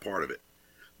matching that part of it.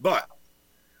 But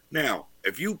now,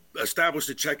 if you establish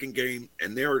a checking game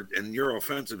in your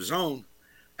offensive zone,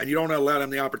 and you don't allow them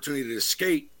the opportunity to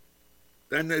skate,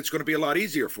 then it's going to be a lot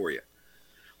easier for you.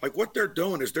 Like what they're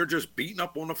doing is they're just beating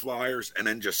up on the Flyers and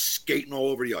then just skating all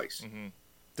over the ice. Mm-hmm.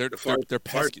 They're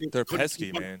pesky. They're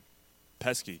pesky, man.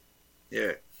 Pesky.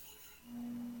 Yeah.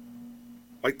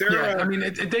 Like they're. I mean,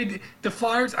 the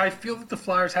Flyers. I feel that the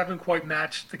Flyers haven't quite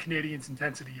matched the Canadiens'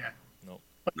 intensity yet. Nope.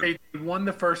 Like they won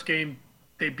the first game.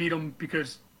 They beat them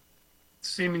because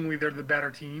seemingly they're the better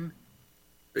team.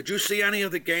 Did you see any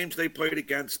of the games they played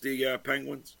against the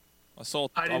Penguins? I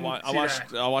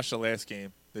watched the last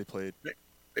game they played.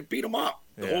 They beat them up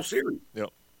the whole series. Yep.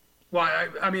 Well,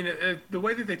 I mean, the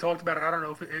way that they talked about it, I don't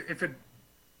know if it.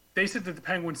 They said that the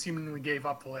Penguins seemingly gave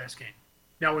up the last game.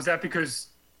 Now, was that because?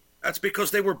 That's because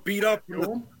they were beat up.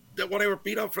 They were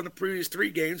beat up from the previous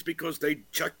 3 games because they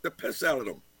checked the piss out of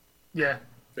them. Yeah.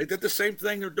 They did the same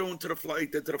thing they're doing to the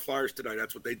Flyers tonight.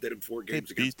 That's what they did in 4 games.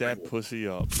 They beat that pussy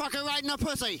up. Fucker right in the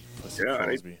pussy.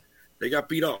 Yeah, they got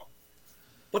beat up.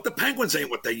 But the Penguins ain't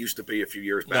what they used to be a few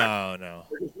years back. No.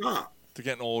 They're just not. They're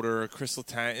getting older. Crystal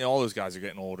Tank, all those guys are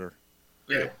getting older.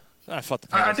 Yeah. I thought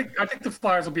the I think the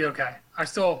Flyers will be okay. I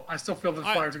still feel that the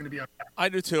Flyers are going to be okay. I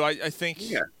do too. I think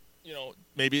you know,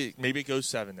 maybe it goes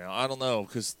 7 now. I don't know,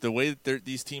 because the way that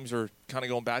these teams are kind of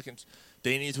going back, and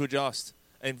they need to adjust.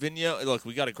 And Vigneault, look,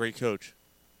 we got a great coach,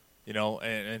 you know,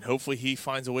 and hopefully he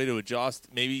finds a way to adjust.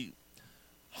 Maybe,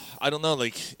 I don't know,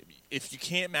 like if you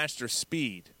can't match their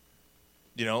speed,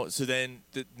 you know, so then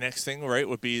the next thing, right,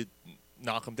 would be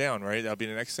knock them down, right? That'll be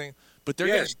the next thing. But they're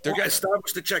getting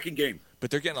established the checking game. But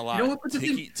they're getting a lot. You know what,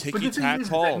 ticky tack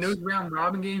calls. In those round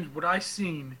robin games, what I've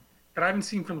seen that I haven't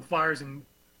seen from the Flyers in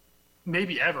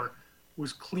maybe ever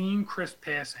was clean, crisp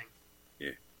passing.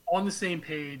 Yeah. On the same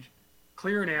page,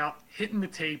 clearing out, hitting the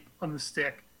tape on the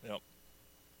stick. Yep.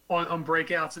 On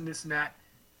breakouts and this and that.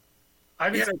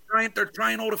 They're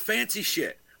trying all the fancy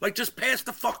shit. Like just pass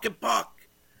the fucking puck.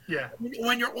 Yeah.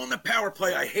 When you're on the power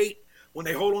play, I hate when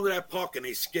they hold on to that puck and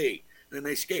they skate.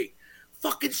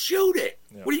 Fucking shoot it.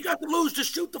 Yeah. What do you got to lose?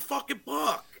 Just shoot the fucking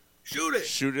puck. Shoot it.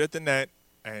 Shoot it at the net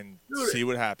and see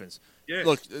what happens. Yeah.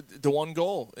 Look, the one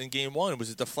goal in game 1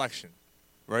 was a deflection,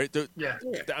 right? Yeah.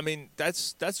 I mean,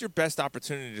 that's your best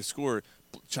opportunity to score.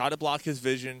 Try to block his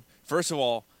vision. First of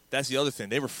all, that's the other thing.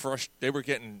 They were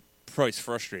getting Price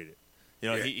frustrated. You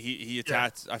know, he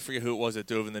attacked. I forget who it was that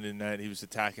dove in the net. He was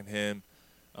attacking him.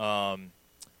 And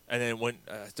then when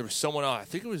there was someone else, I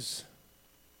think it was,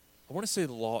 I want to say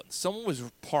Lawton. Someone was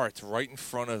parked right in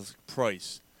front of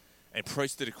Price, and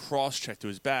Price did a cross check to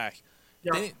his back.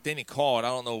 Yeah. Then he called. I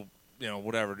don't know, you know,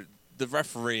 whatever. The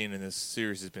refereeing in this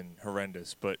series has been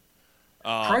horrendous, but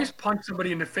Price punched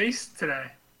somebody in the face today.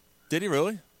 Did he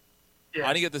really? Yeah.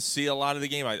 I didn't get to see a lot of the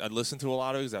game. I listened to a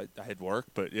lot of it because I had work,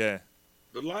 but yeah.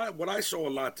 What I saw a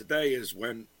lot today is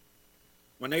when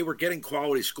they were getting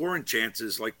quality scoring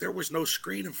chances, like there was no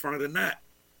screen in front of the net.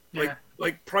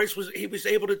 Like Price was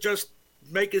able to just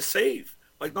make his save.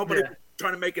 Like nobody was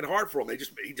trying to make it hard for him. He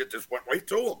just went right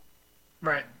to him.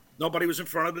 Right. Nobody was in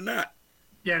front of the net.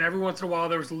 Yeah, and every once in a while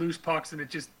there was loose pucks, and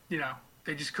it just, you know,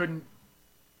 they just couldn't.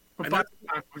 But by the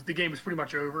time the game was pretty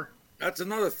much over. That's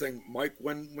another thing, Mike.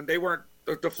 When they weren't,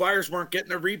 the Flyers weren't getting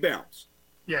their rebounds.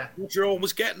 Yeah. Montreal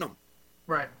was getting them.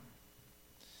 Right.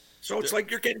 So it's like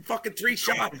you're getting fucking 3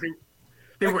 shots.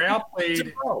 They were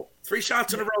outplayed. 3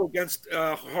 shots in a row against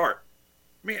Hart.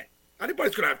 Man,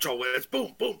 anybody's gonna have trouble with it. It's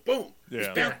boom, boom, boom. Yeah. It's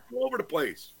bouncing all over the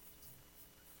place.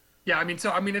 Yeah, I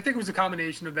think it was a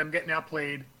combination of them getting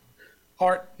outplayed,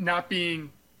 Hart not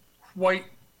being quite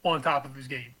on top of his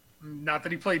game. Not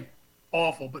that he played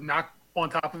awful, but not quite on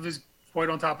top of his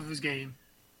game.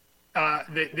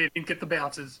 They didn't get the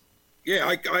bounces.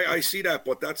 Yeah, I see that,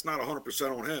 but that's not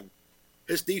 100% on him.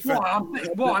 His defense. I'm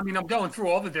going through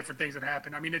all the different things that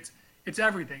happened. I mean, it's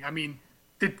everything. I mean,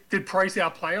 did Price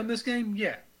outplay him this game?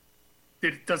 Yeah.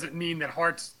 Does it mean that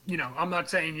Hart's, I'm not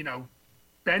saying,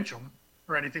 bench him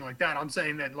or anything like that. I'm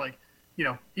saying that, like,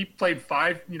 he played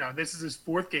 5, this is his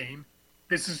 4th game.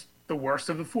 This is the worst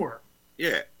of the 4.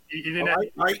 Yeah. He didn't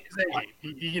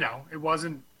it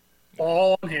wasn't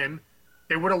all on him.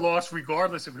 They would have lost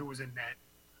regardless of who was in net.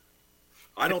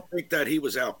 I don't think that he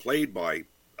was outplayed by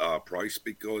Price,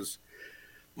 because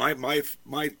my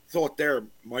thought there,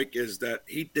 Mike, is that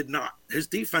his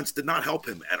defense did not help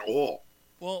him at all.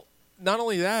 Well, not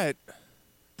only that,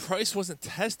 Price wasn't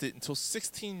tested until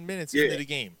 16 minutes into the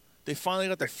game. They finally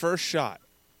got their first shot.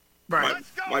 Right.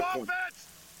 Let's go, offense!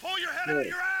 Pull your head out of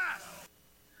your ass!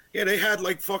 Yeah, they had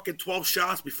like fucking 12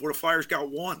 shots before the Flyers got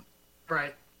 1.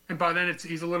 Right. And by then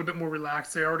he's a little bit more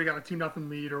relaxed. They already got a 2-0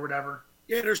 lead or whatever.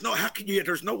 Yeah, there's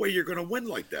no way you're going to win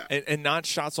like that. And not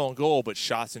shots on goal, but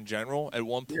shots in general. At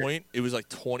one point, it was like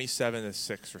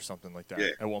 27-6 or something like that. Yeah.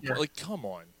 At one point, like, come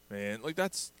on, man, like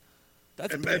that's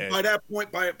and bad. by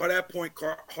that point,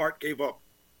 Hart gave up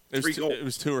 3 goals. It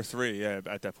was 2 or 3, yeah.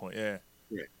 At that point, yeah.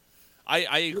 Yeah.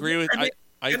 I agree with.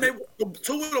 And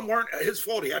 2 of them weren't his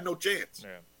fault. He had no chance.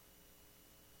 Yeah.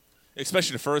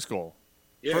 Especially the first goal.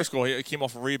 Yeah. First goal, he came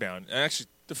off a rebound, and actually,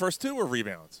 the first 2 were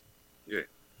rebounds. Yeah.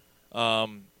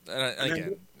 And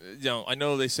again, I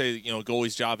know they say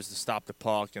goalie's job is to stop the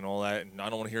puck and all that, and I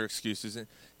don't want to hear excuses. And,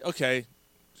 okay,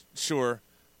 sure,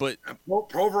 but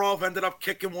Provorov ended up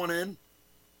kicking one in.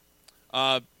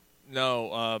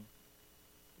 No,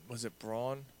 was it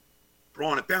Braun?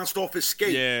 Braun, it bounced off his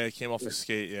skate. Yeah, it came off his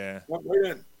skate. Yeah. Went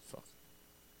right in. Fuck.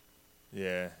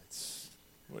 Yeah,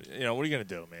 what are you gonna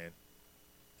do, man?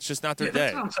 It's just not their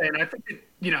day. That's what I'm saying. I think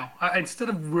instead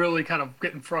of really kind of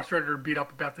getting frustrated or beat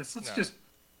up about this, let's just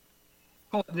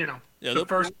call it, the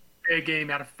first big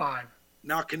game out of 5.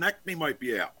 Now Konechny might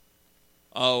be out.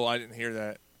 Oh, I didn't hear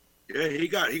that. Yeah, he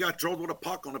got drilled with a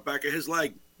puck on the back of his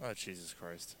leg. Oh, Jesus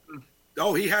Christ.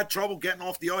 Oh, he had trouble getting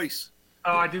off the ice.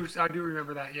 Oh, I do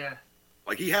remember that. Yeah.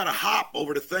 Like he had to hop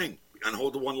over the thing and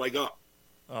hold the one leg up.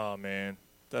 Oh man,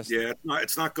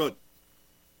 it's not good.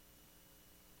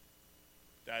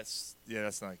 That's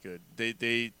not good.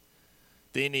 They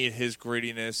need his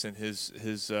grittiness and his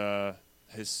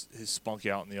spunk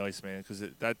out in the ice, man, because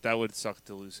that would suck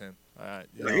to lose him.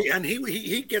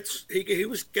 He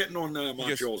was getting on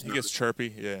Montreal's. He gets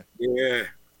chirpy, yeah. Yeah.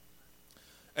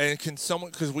 And can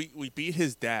someone, because we beat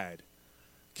his dad,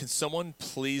 can someone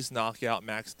please knock out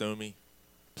Max Domi?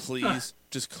 Please,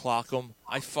 just clock him.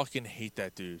 I fucking hate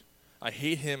that dude. I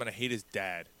hate him and I hate his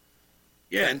dad.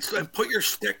 Yeah, and put your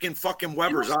stick in fucking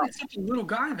Weber's eye. He's such a little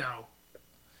guy, though.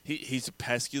 He's a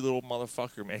pesky little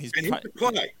motherfucker, man. He can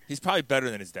play. He's probably better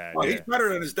than his dad. Oh, yeah. He's better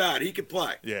than his dad. He can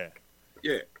play. Yeah.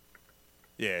 Yeah.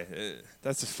 Yeah.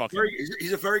 That's a fucking.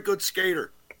 He's a very good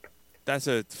skater. That's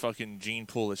a fucking gene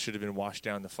pool that should have been washed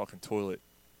down the fucking toilet.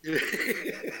 You got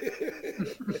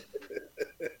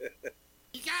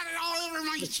it all over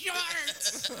my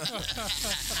shorts.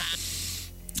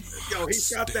 Yo,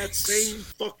 he's got that same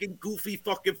fucking goofy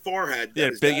fucking forehead. Yeah,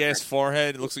 big ass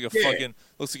forehead. It looks like a a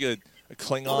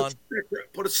Klingon.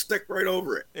 Put a stick right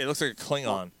over it. Yeah, it looks like a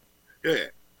Klingon. Yeah.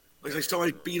 Looks like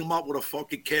somebody beat him up with a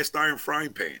fucking cast iron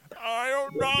frying pan. I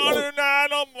am not an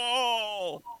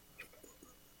animal.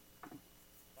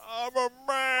 I'm a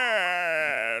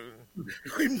man.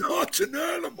 I'm not an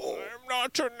animal. I'm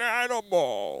not an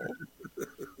animal.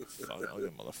 Fuck,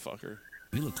 motherfucker.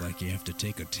 You look like you have to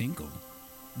take a tinkle.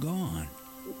 Go on.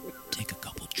 Take a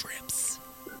couple trips.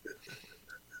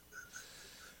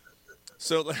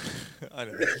 So, I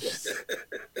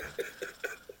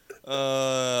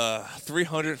know.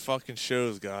 300 fucking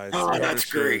shows, guys. Oh, that's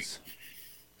great.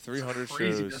 300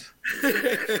 shows.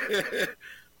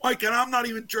 Mike, and I'm not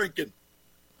even drinking.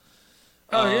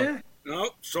 Oh, yeah? No,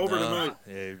 sober tonight.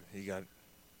 Yeah, he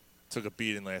took a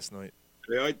beating last night.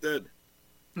 Yeah, I did.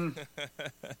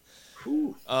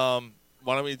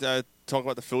 Why don't we talk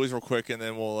about the Phillies real quick, and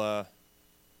then we'll...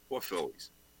 What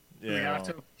Phillies? Yeah, we have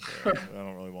to. I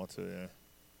don't really want to, yeah.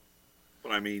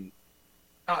 But, I mean...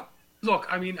 Look,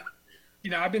 I mean,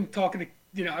 I've been talking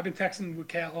to... I've been texting with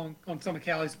Cal on some of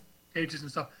Callie's pages and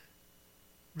stuff.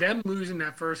 Them losing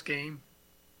that first game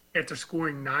after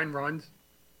scoring 9 runs,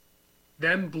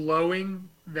 them blowing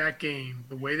that game,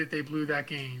 the way that they blew that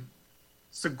game,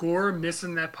 Segura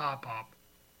missing that pop-up,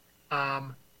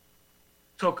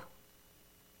 took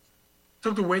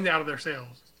the wind out of their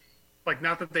sails. Like,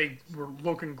 not that they were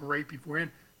looking great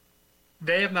beforehand.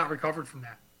 They have not recovered from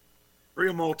that.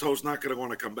 Riamalto's not going to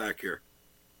want to come back here.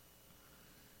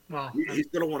 Well, He's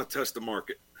going to want to test the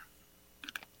market.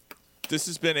 This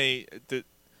has been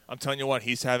I'm telling you what,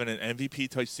 he's having an MVP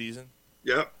type season.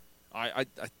 Yep. I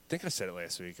think I said it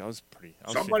last week.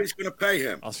 Somebody's going to pay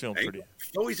him. I was feeling pretty.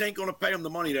 Phillies ain't going to pay him the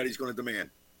money that he's going to demand.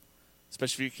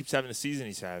 Especially if he keeps having the season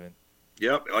he's having.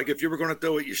 Yep. Like, if you were going to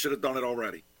do it, you should have done it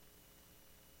already.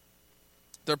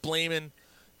 They're blaming.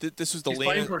 This was the he's fighting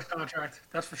lamest for his contract.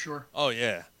 That's for sure. Oh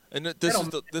yeah, and this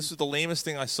was the lamest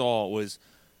thing I saw was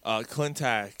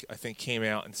Clintac, I think, came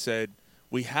out and said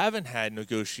we haven't had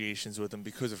negotiations with him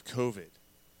because of COVID.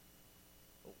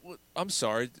 I'm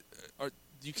sorry,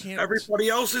 you can't. Everybody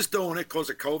else is doing it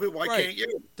because of COVID. Why Right. can't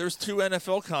you? There's 2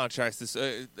 NFL contracts. This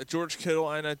George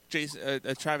Kittle and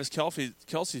Travis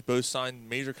Kelce's both signed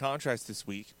major contracts this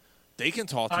week. They can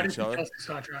talk to each other. Kelsey's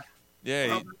contract.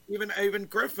 Yeah, Even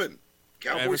Griffin.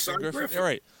 Cowboys signed Griffin. All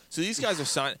right. So these guys are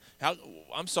signed.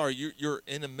 I'm sorry, you're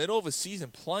in the middle of a season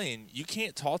playing. You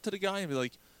can't talk to the guy and be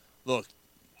like, look,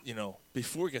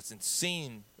 before it gets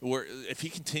insane, or if he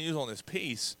continues on this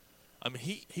pace, I mean,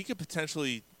 he could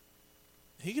potentially,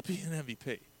 he could be an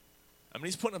MVP. I mean,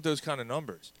 he's putting up those kind of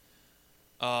numbers.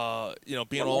 Being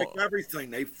But all like everything,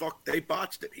 they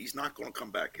botched it. He's not going to come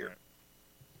back here.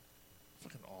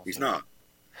 fucking awful. He's not.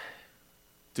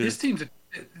 Dude. This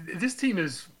team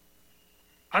is,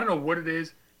 I don't know what it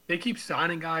is. They keep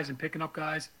signing guys and picking up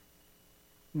guys.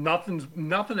 Nothing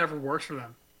ever works for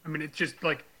them. I mean, it's just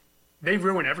like they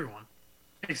ruin everyone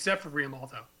except for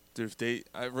Riamalto. Dude,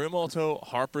 Riamalto,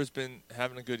 Harper's been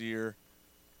having a good year.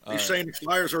 You're saying the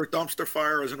Flyers are a dumpster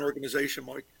fire as an organization,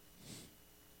 Mike?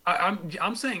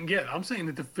 I'm saying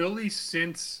that the Phillies,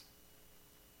 since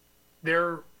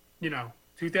their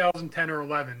 2010 or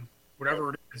 11,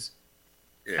 whatever it is,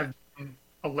 have been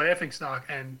a laughing stock,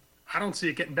 and I don't see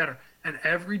it getting better. And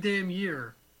every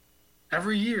year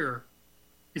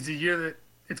is the year that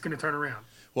it's going to turn around.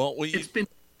 Well, it's been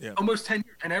almost 10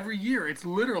 years, and every year it's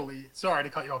literally, sorry to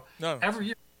cut you off. No. Every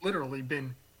year it's literally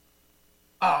been,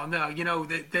 oh no,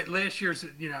 that last year's,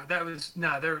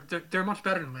 they're much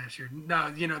better than last year.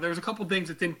 No, there was a couple things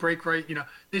that didn't break right.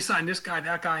 They signed this guy,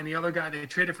 that guy, and the other guy. They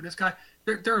traded for this guy.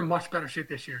 They're in much better shape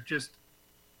this year. Just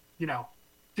you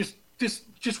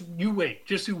wait.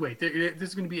 This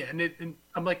is going to be it. And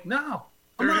I'm like, no.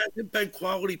 There hasn't been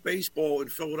quality baseball in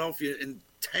Philadelphia in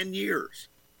 10 years.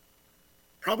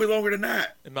 Probably longer than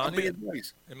that. Am I the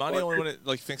only one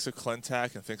that thinks of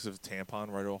Clintac and thinks of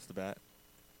Tampon right off the bat?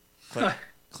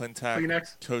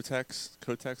 Clintac,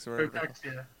 Kotex, or whatever.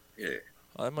 Kotex, yeah.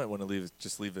 I might want to leave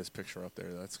this picture up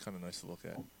there. That's kind of nice to look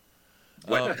at.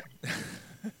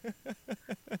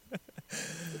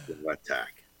 Wet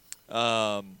tack.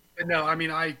 No, I mean,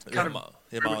 I kind of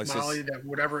agree with Molly Molly that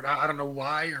whatever, I don't know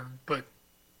why, but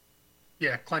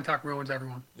yeah, Clintac ruins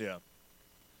everyone. Yeah.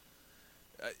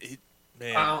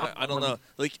 I don't know.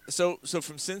 So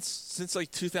from since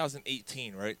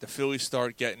 2018, right? The Phillies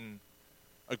start getting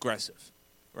aggressive,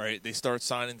 right? They start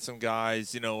signing some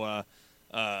guys,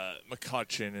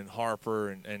 McCutchen and Harper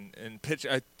and pitch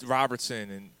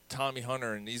Robertson and Tommy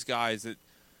Hunter and these guys that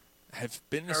have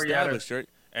been established, right?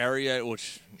 Arrieta,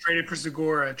 which traded for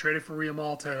Segura, traded for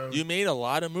Riamalto. You made a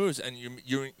lot of moves, and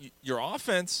your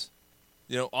offense,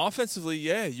 offensively,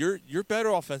 you're better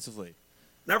offensively.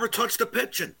 Never touched the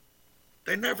pitching.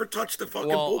 They never touched the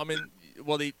fucking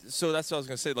bullpen. So that's what I was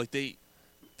gonna say. Like they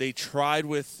tried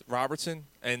with Robertson,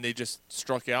 and they just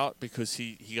struck out because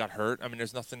he got hurt. I mean,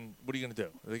 there's nothing. What are you gonna do?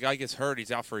 The guy gets hurt.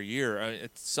 He's out for a year. I mean,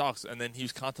 it sucks. And then he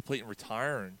was contemplating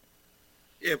retiring.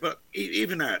 Yeah, but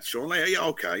even that, Sean.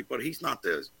 Okay, but he's not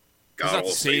the He's not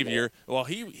the savior. Well,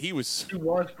 he was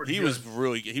good. He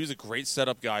was a great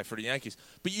setup guy for the Yankees.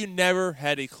 But you never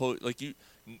had a close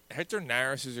Hector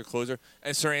Neris is your closer,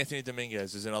 and Sir Anthony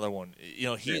Dominguez is another one.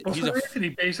 Sir Anthony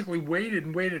basically waited,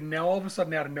 and now all of a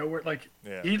sudden out of nowhere,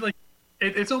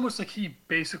 it's almost like he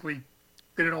basically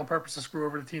did it on purpose to screw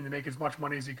over the team to make as much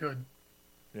money as he could.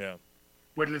 Yeah,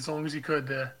 waited as long as he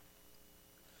could.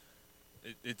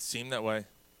 It seemed that way.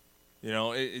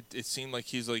 It seemed like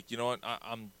he's like, you know what,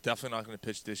 I'm definitely not going to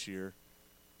pitch this year.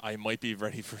 I might be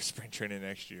ready for spring training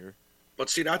next year. But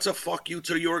see, that's a fuck you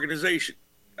to the organization.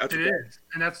 It is,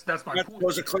 and that's my point. That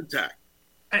was a Clintac.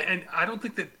 And I don't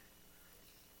think that,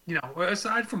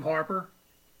 aside from Harper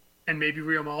and maybe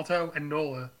Riamalto and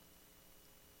Nola,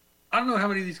 I don't know how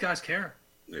many of these guys care.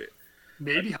 Yeah.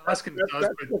 Maybe Hoskins does.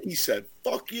 That's what he said.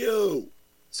 Fuck you.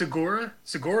 Segura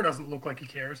doesn't look like he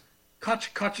cares.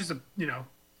 Kutch is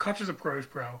a pro's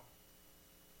pro.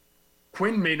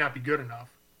 Quinn may not be good enough.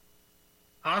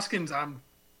 Hoskins, I'm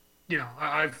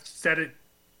I've said it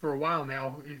for a while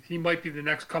now. He might be the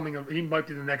next he might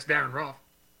be the next Darren Ruff.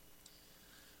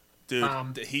 Dude,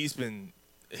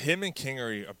 him and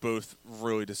Kingery are both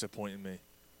really disappointing me.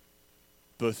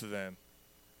 Both of them.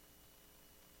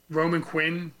 Roman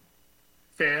Quinn,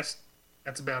 fast.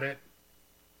 That's about it.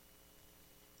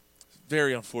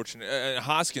 Very unfortunate.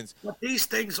 Hoskins. But these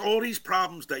things, all these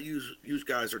problems that you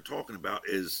guys are talking about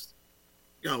is,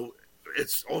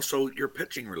 it's also your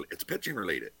pitching. It's pitching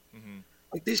related. Mm-hmm.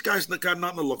 Like these guys got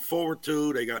nothing to look forward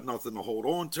to. They got nothing to hold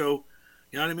on to.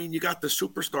 You know what I mean? You got the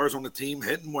superstars on the team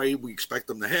hitting way we expect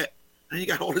them to hit, and you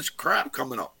got all this crap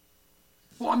coming up.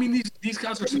 Well, I mean, these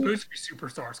guys are supposed to be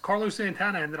superstars. Carlos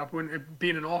Santana ended up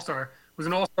being an all-star. Was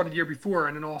an all-star the year before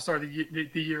and an all-star the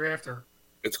year after.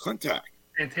 It's Clintac.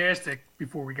 Fantastic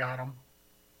before we got him.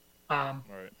 All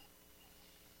right.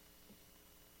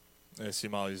 I see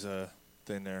Molly's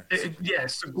thing there.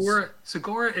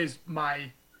 Segura is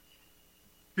my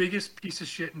biggest piece of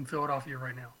shit in Philadelphia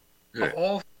right now. Yeah. Of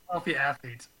all Philadelphia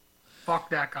athletes, fuck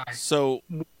that guy. So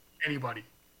anybody.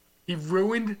 He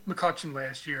ruined McCutchen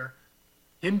last year.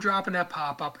 Him dropping that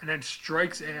pop-up and then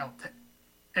strikes out to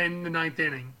end the ninth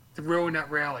inning to ruin that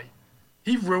rally.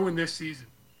 He ruined this season.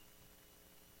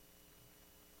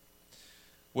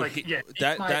 What he did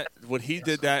that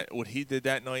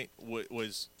night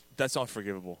was that's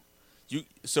unforgivable.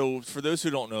 So for those who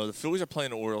don't know, the Phillies are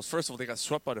playing the Orioles. First of all, they got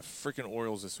swept by the freaking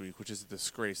Orioles this week, which is a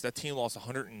disgrace. That team lost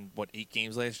 108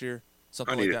 games last year.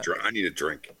 Something like that. I need a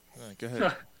drink. Go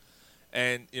ahead.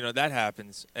 And that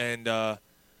happens. And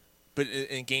but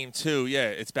in game 2,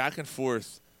 it's back and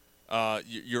forth.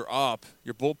 You're up.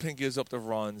 Your bullpen gives up the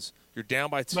runs. You're down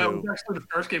by 2. That was actually the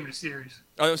first game of the series.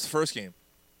 Oh, that was the first game.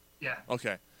 Yeah.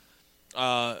 Okay.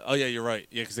 You're right.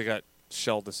 Yeah, because they got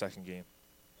shelled the second game.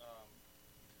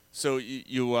 So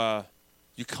you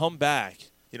come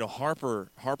back.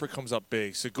 Harper comes up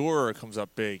big. Segura comes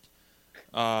up big.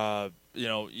 You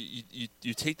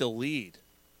take the lead,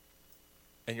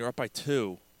 and you're up by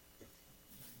 2.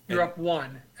 You're up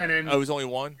 1, and then it was only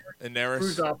 1. And Neris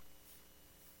screws up,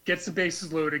 gets the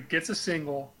bases loaded, gets a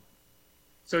single.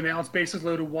 So now it's bases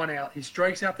loaded, 1 out. He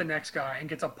strikes out the next guy and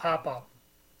gets a pop up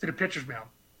to the pitcher's mound.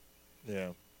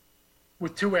 Yeah.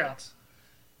 With 2 outs.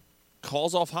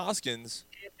 Calls off Hoskins.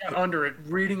 Under it,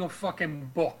 reading a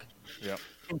fucking book. Yep.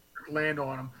 Land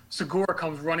on him. Segura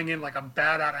comes running in like a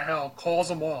bat out of hell,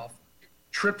 calls him off,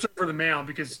 trips over the mound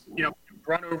because,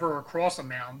 run over or across a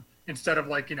mound instead of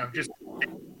just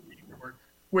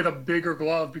with a bigger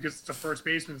glove because it's a first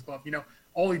baseman's glove.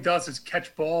 All he does is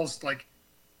catch balls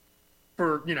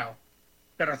for,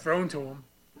 that are thrown to him.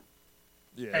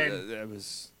 Yeah, and that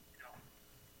was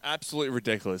absolutely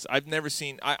ridiculous. I've never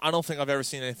seen. I don't think I've ever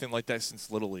seen anything like that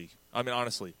since Little League. I mean,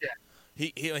 honestly. Yeah.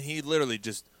 He literally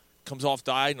just comes off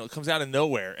diagonal, comes out of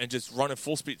nowhere, and just running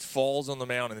full speed, falls on the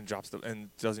mound, and then drops and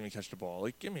doesn't even catch the ball.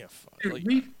 Like, give me a fuck. Dude,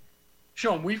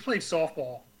 we've played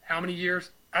softball. How many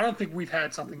years? I don't think we've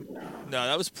had something.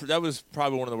 No, that was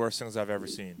probably one of the worst things I've ever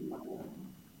seen.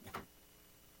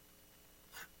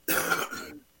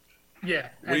 Yeah,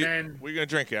 and then what are you gonna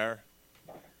drink, Ara?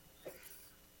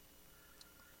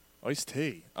 Iced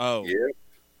tea. Oh, yeah.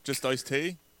 Just iced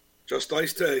tea. Just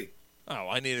iced tea. Oh,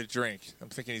 I need a drink. I'm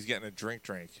thinking he's getting a drink.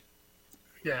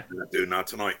 Yeah. Dude, not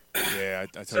tonight. Yeah,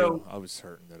 I tell you, I was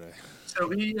hurting today. So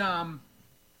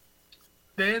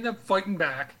they end up fighting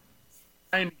back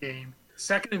in the game.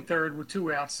 Second and third with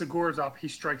 2 outs. Segura's up. He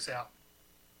strikes out.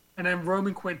 And then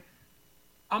Roman Quinn.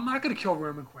 I'm not going to kill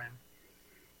Roman Quinn.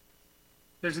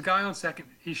 There's a guy on second.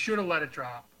 He should have let it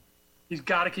drop. He's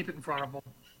got to keep it in front of him.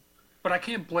 But I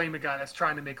can't blame a guy that's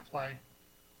trying to make a play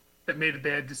that made a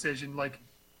bad decision.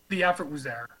 The effort was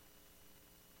there.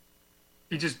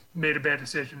 He just made a bad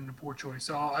decision and a poor choice.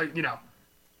 So, Can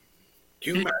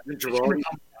you imagine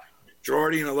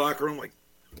Girardi in the locker room like,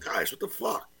 guys, what the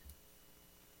fuck?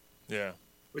 Yeah.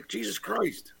 Like, Jesus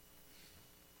Christ.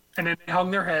 And then they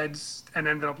hung their heads and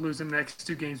ended up losing the next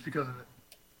 2 games because of it.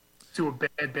 To a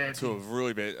bad team. To a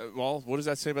really bad. Well, what does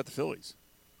that say about the Phillies?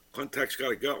 Clintac's got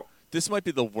to go. This might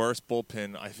be the worst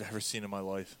bullpen I've ever seen in my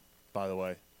life, by the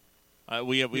way. I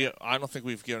don't think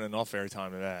we've given enough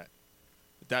airtime to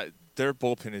that. Their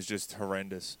bullpen is just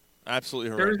horrendous.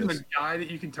 Absolutely horrendous. There isn't a guy that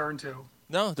you can turn to.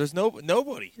 No, there's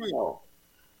nobody. No.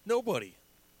 Nobody.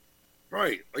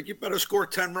 Right. Like, you better score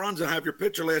 10 runs and have your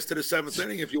pitcher last to the 7th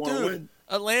inning if you want to win.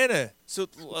 Atlanta. So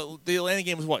the Atlanta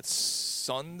game was what,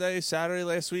 Saturday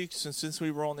last week? Since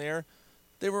we were on the air,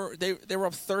 they were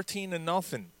up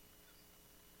 13-0,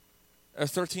 or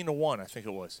 13-1, I think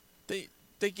it was. They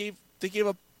gave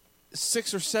up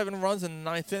 6 or 7 runs in the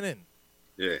 9th inning.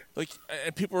 Yeah.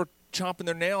 And people were chomping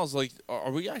their nails. Like,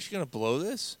 are we actually going to blow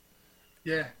this?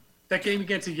 Yeah, that game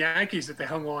against the Yankees that they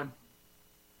hung on.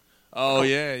 Oh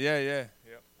yeah. Yep.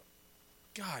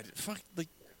 God, fuck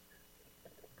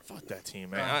that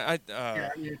team, man. Yeah.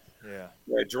 Yeah.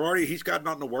 Yeah, Girardi, he's got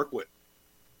nothing to work with.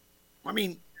 I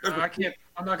mean, I can't.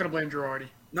 I'm not going to blame Girardi.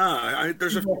 nah,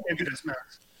 there's a into this mess.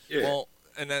 yeah. Well,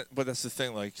 but that's the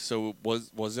thing. Like, so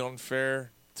was it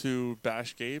unfair to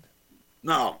bash Gabe?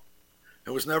 No,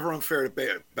 it was never unfair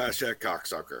to bash that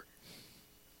cocksucker.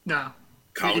 No.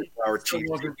 Cauliflower Still cheese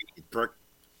wasn't. prick.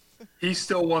 He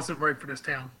still wasn't right for this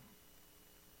town.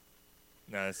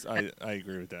 No, I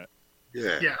agree with that.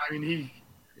 Yeah. Yeah, I mean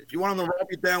If you want him to rub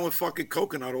you down with fucking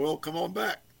coconut oil, come on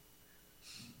back.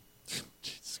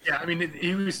 Yeah, I mean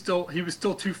he was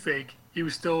still too fake. He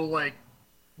was still like,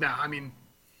 nah. I mean,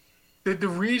 the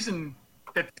reason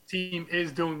that the team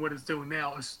is doing what it's doing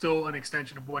now is still an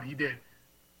extension of what he did.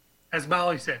 As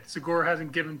Molly said, Segura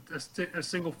hasn't given a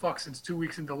single fuck since 2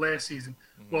 weeks into last season.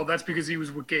 Mm-hmm. Well, that's because he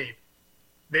was with Gabe.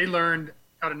 They learned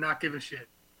how to not give a shit.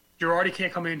 Girardi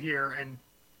can't come in here and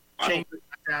change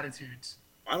attitudes.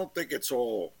 I don't think it's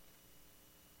all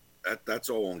that's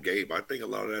all on Gabe. I think a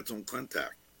lot of that's on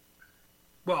Klentak.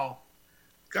 Well,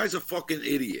 guy's a fucking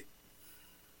idiot.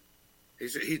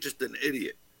 He's just an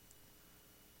idiot.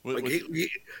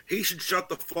 He should shut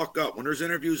the fuck up. When there's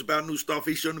interviews about new stuff,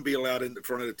 he shouldn't be allowed in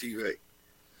front of the TV.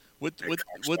 What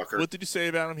did you say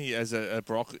about him? He has a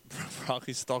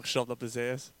broccoli stalk shoved up his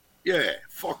ass? Yeah,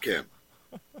 fuck him.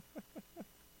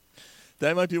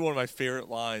 That might be one of my favorite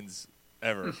lines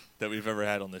ever that we've ever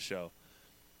had on the show.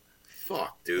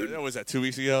 Fuck, dude. What was that, 2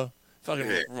 weeks ago? Fucking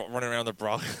running around the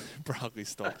broccoli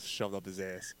stalk shoved up his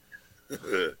ass.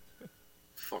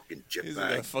 Fucking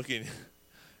jetbag.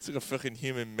 It's like a fucking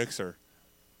human mixer.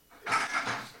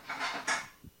 Oh,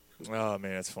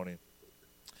 man, that's funny.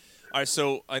 All right,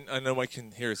 so I know Mike can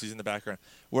hear us. He's in the background.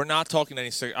 We're not talking any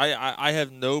Sixers. I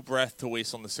have no breath to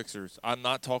waste on the Sixers. I'm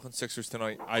not talking Sixers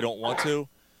tonight. I don't want to.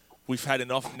 We've had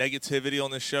enough negativity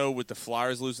on this show with the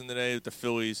Flyers losing today, with the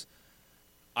phillies.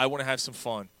 I want to have some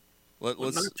fun. I'm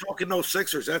not talking no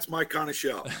Sixers. That's my kind of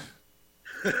show.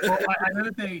 Well, I know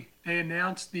that they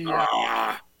announced the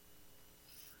playoffs.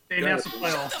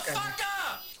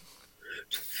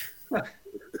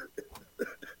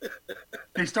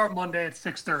 They start Monday at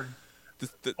 6:30.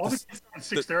 All the games start at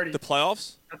 6:30. The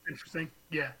playoffs? That's interesting.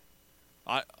 Yeah.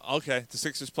 Okay. The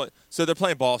Sixers play. So they're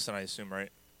playing Boston, I assume, right?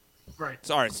 Right.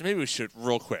 So, all right. So maybe we should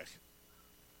real quick.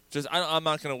 I'm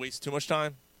not going to waste too much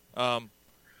time.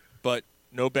 But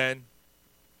no Ben.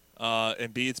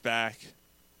 Embiid's back.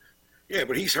 Yeah,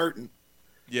 but he's hurting.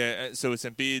 Yeah. So it's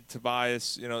Embiid,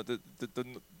 Tobias. You know, the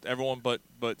everyone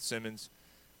but Simmons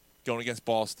going against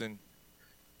Boston.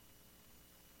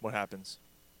 What happens?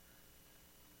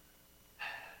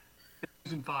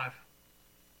 Losing 5.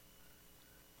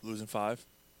 Losing 5?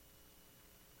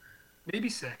 Maybe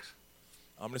 6.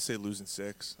 I'm going to say losing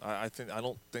 6. I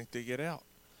don't think they get out.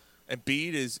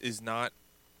 Embiid is not.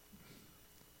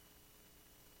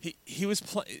 He was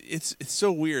playing. It's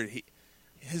so weird.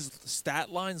 His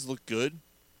stat lines look good,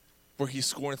 where he's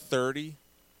scoring 30,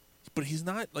 but he's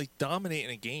not like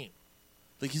dominating a game.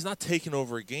 Like he's not taking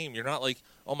over a game. You're not like,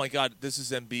 oh my God, this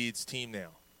is Embiid's team now.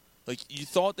 Like you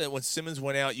thought that when Simmons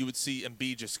went out, you would see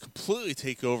Embiid just completely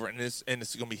take over, and it's going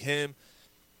to be him.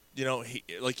 You know, he,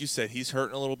 like you said, he's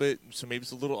hurting a little bit, so maybe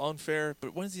it's a little unfair.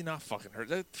 But when is he not fucking hurt?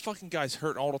 That fucking guy's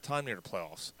hurting all the time near the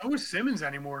playoffs. How is Simmons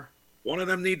anymore? One of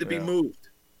them need to be moved.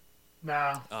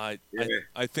 No. I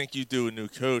think you do a new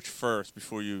coach first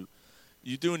before you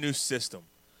do a new system.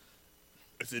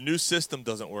 If the new system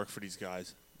doesn't work for these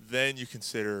guys, then you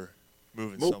consider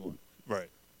moving someone. Right.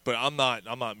 But I'm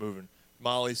not moving.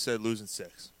 Molly said losing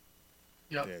 6.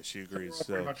 Yep. Yeah, she agrees.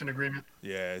 We're pretty much in agreement.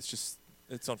 Yeah, it's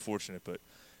unfortunate, but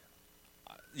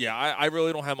yeah, I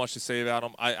really don't have much to say about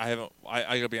them. I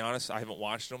gotta be honest, I haven't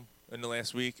watched them in the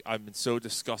last week. I've been so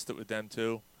disgusted with them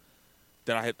too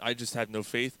that I just have no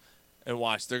faith. And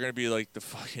watch, they're gonna be like the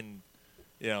fucking,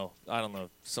 you know, I don't know,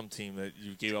 some team that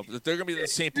you gave up. They're gonna be the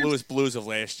St. Louis Blues of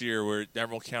last year, where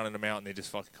everyone counted them out and they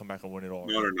just fucking come back and win it all.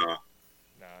 No, they're not.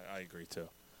 Nah, I agree too.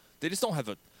 They just don't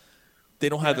have They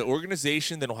don't have the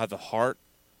organization. They don't have the heart.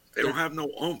 They don't have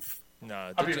no oomph.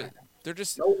 No, they're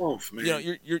just no oomph, man. You know,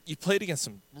 you played against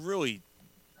some really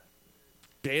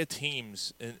bad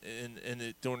teams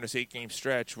during this 8-game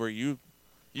stretch where you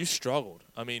struggled.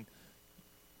 I mean,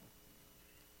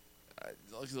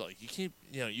 look,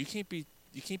 you can't beat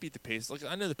the Pacers. Like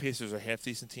I know the Pacers are a half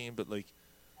decent team, but like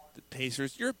the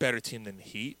Pacers, you're a better team than the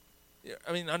Heat.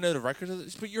 I mean, I know the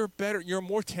records, but you're a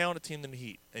more talented team than the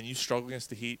Heat, and you struggle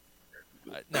against the Heat.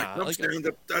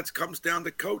 That comes down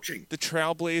to coaching. The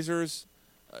Trailblazers,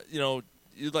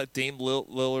 you let Dame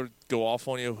Lillard go off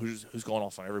on you, who's going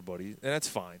off on everybody, and that's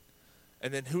fine.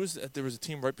 And then there was a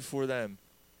team right before them,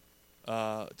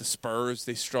 the Spurs.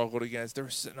 They struggled against. There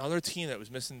was another team that was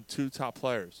missing 2 top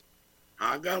players.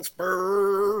 I got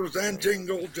Spurs and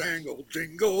jingle, jangle,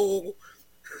 jingle.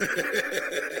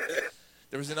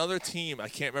 There was another team. I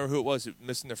can't remember who it was.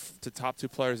 Missing the top 2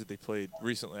 players that they played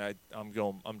recently. I'm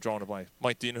drawing a blank.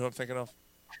 Mike, do you know who I'm thinking of?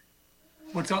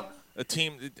 What's up? A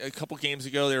team a couple games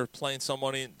ago. They were playing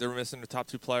somebody. They were missing the top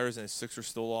 2 players, and the Sixers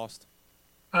still lost.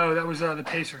 Oh, that was the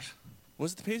Pacers.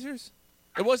 Was it the Pacers?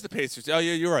 It was the Pacers. Oh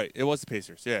yeah, you're right. It was the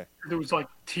Pacers. Yeah. There was like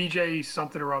TJ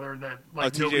something or other that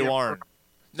like TJ Warren.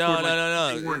 No.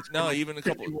 Like, Even a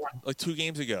couple, like 2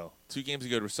 games ago. 2 games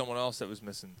ago, there was someone else that was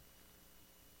missing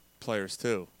players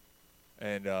too,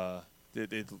 and well,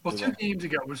 2 games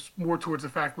ago was more towards the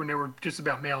fact when they were just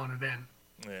about mailing it in.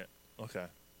 Yeah. Okay.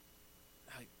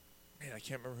 I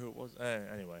can't remember who it was.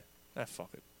 Anyway,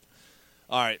 fuck it.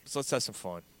 All right, so let's have some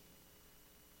fun.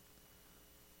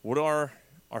 What are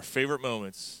our favorite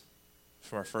moments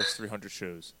from our first 300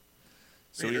 shows?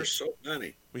 So there's so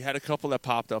many. We had a couple that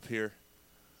popped up here.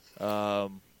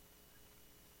 Well,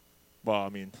 I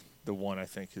mean, the one I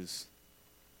think is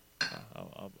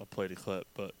I'll play the clip,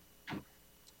 but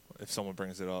if someone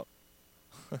brings it up.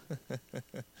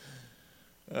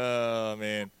 Oh,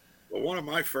 man. Well, one of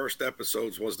my first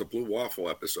episodes was the Blue Waffle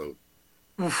episode.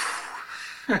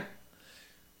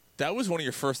 That was one of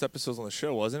your first episodes on the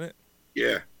show, wasn't it?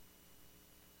 Yeah.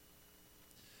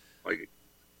 Like,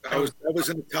 I was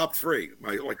in the top 3.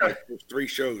 My first 3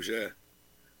 shows, yeah.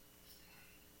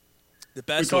 The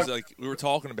best was, like, we were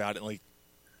talking about it, and, like,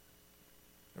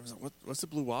 I was like, what's the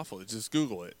Blue Waffle? Just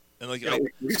Google it. And, like,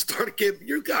 we started getting,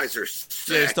 you guys are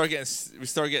sick. Yeah, we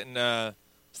start getting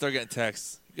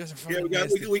texts. You guys are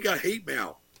fucking we got hate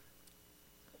mail.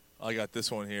 I got this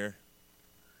one here.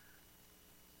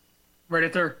 Right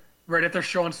after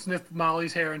Sean sniffed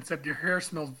Molly's hair and said, "Your hair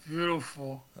smells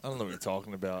beautiful." I don't know what you're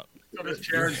talking about. So this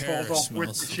chair falls off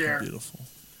with the chair. Beautiful.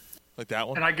 Like that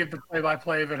one? And I give the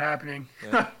play-by-play of it happening.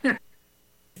 Yeah.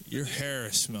 Your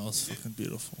hair smells fucking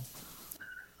beautiful.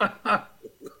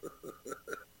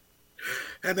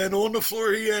 And then on the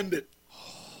floor he ended.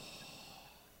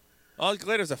 I'm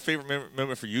glad it was a favorite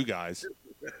moment for you guys.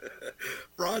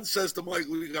 Ron says to Mike,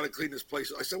 "We got to clean this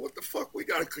place." I said, "What the fuck? We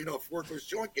got to clean up worthless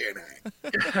joint can't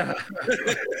hang."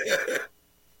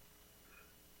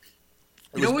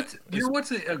 You know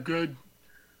what's a good,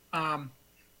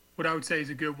 what I would say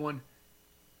is a good one.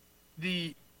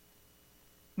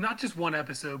 Not just one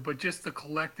episode, but just the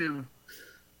collective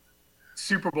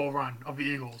Super Bowl run of the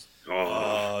Eagles.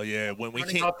 Oh yeah, when we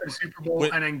came up to the Super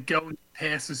Bowl and then going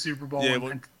past the Super Bowl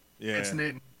and it's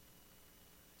it.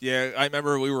 Yeah, I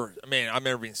remember I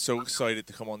remember being so excited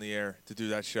to come on the air to do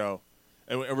that show.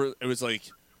 And it was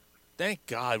like, thank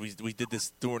God we did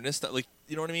this during this stuff. Like,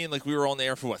 you know what I mean? Like, we were on the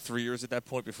air for, 3 years at that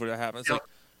point before that happened? It's like,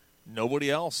 nobody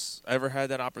else ever had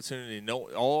that opportunity. No,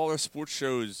 all our sports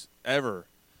shows ever,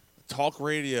 talk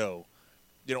radio,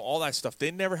 all that stuff,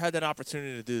 they never had that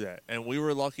opportunity to do that. And we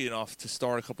were lucky enough to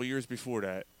start a couple years before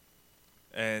that.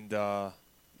 And,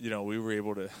 we were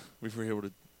able to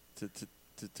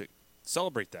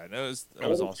celebrate that. That was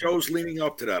awesome. Shows leading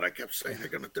up to that, I kept saying, they're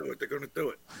going to do it. They're going to do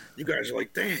it. You guys are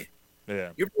like, dang.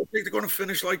 Yeah. You really think they're going to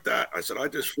finish like that? I said, I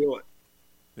just feel it.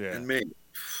 Yeah. And me.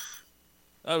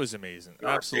 That was amazing.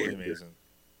 Absolutely amazing.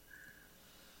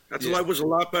 That was a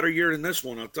lot better year than this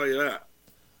one, I'll tell you that.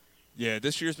 Yeah,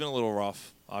 this year's been a little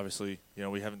rough, obviously.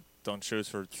 We haven't done shows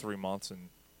for 3 months and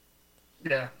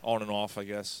on and off, I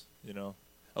guess, At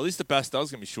least the best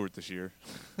was going to be short this year.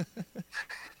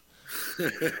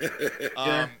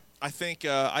 I think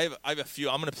I have a few.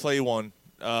 I'm going to play one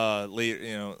later,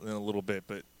 in a little bit,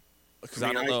 but because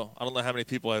I don't know how many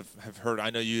people have heard. I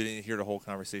know you didn't hear the whole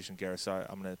conversation, Gareth, so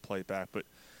I'm going to play it back. But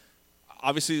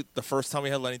obviously, the first time we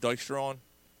had Lenny Dykstra on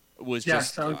was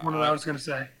just that was one of what I was going to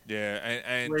say. Yeah,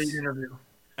 and great interview.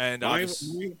 And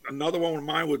another one of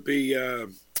mine would be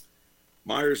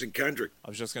Myers and Kendrick. I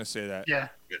was just going to say that. Yeah,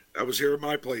 I was here at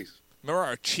my place. Remember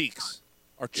our cheeks?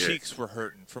 Our cheeks were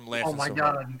hurting from laughing. Oh my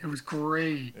God, it was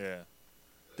great. Yeah,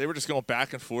 they were just going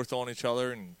back and forth on each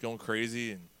other and going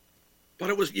crazy. But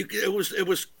it was you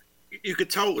could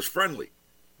tell it was friendly.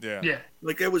 Yeah. Yeah.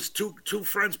 Like it was two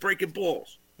friends breaking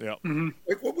balls. Yeah. Mm-hmm.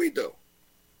 Like what we do.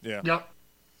 Yeah. Yep.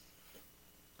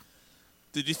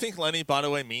 Did you think Lenny, by the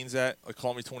way, means that? Like,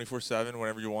 call me 24/7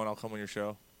 whenever you want. I'll come on your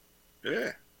show.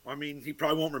 Yeah. I mean, he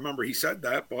probably won't remember he said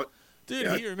that, but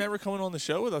dude, he remember coming on the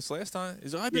show with us last time.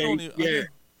 I've been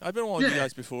on you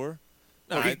guys before.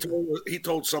 No, he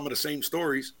told some of the same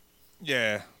stories.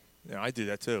 Yeah. Yeah, I do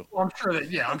that too. Well,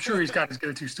 I'm sure he's got his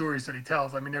go-to stories that he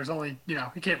tells. I mean, there's only,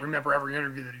 he can't remember every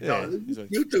interview that he does. Like,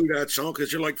 You do that, Sean,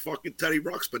 because you're like fucking Teddy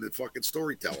Ruxpin, the fucking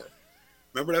storyteller.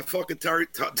 Remember that fucking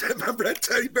remember that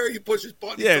teddy bear? You push his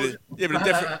button. yeah,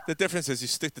 but the difference is you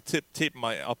stick the tape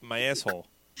up my asshole.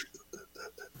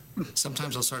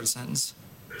 Sometimes I'll start a sentence,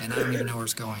 and I don't even know where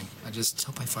it's going. I just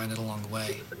hope I find it along the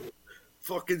way.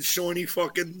 Fucking Shawnee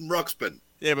fucking Ruxpin.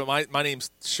 Yeah, but my name's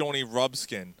Shawnee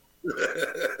Rubskin.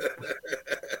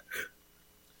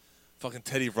 Fucking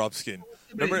Teddy Rubskin.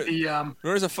 Remember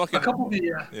there's a fucking a couple of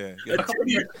the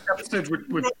episodes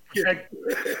with Ed,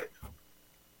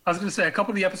 I was going to say a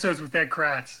couple of the episodes with Ed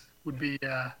Kratz would be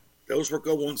those were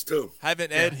good ones too.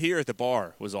 Having Ed here at the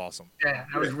bar was awesome. Yeah,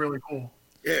 that was really cool.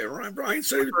 Yeah, Brian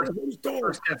said his dog.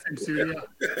 First guest in studio.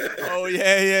 Oh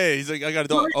yeah. He's like, I got a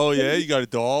dog. Oh yeah, you got a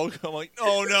dog? I'm like,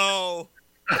 oh no.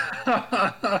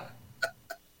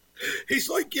 He's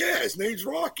like, yeah, his name's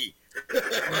Rocky.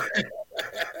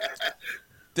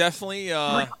 Definitely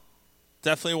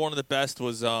one of the best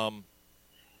was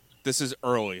this is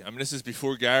early. I mean, this is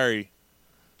before Gary.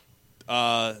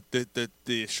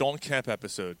 The Sean Kemp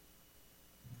episode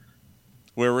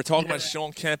where we're talking about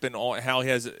Sean Kemp and how he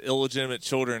has illegitimate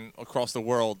children across the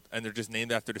world, and they're just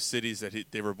named after the cities that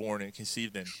they were born and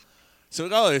conceived in. So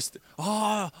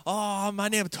my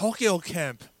name is Tokyo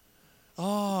Kemp.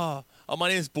 Oh, my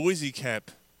name is Boise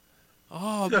Kemp.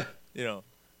 Oh,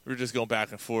 we're just going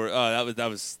back and forth. That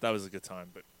was a good time.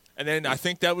 But and then I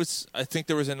think there was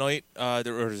a night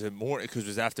there was a morning because it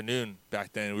was afternoon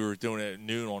back then. We were doing it at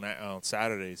noon on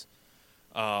Saturdays,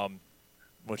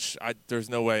 which there's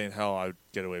no way in hell I would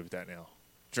get away with that now.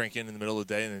 Drinking in the middle of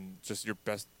the day and then just the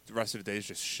rest of the day is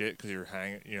just shit because you're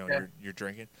hanging. You're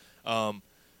drinking.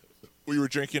 We were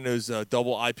drinking those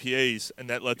double IPAs, and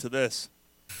that led to this.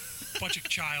 Bunch of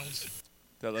childs.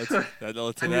 That led to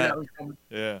that.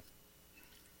 Yeah.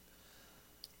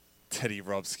 Teddy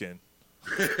Rubskin.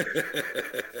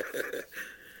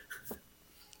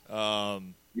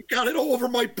 You got it all over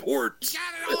my port. You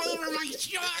got it all over my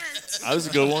shirt. That was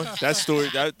a good one. That story,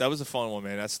 that was a fun one,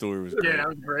 man. That story was great. Yeah, that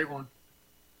was a great one.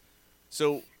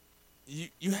 So,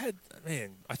 you had,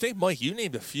 man, I think, Mike, you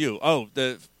named a few. Oh,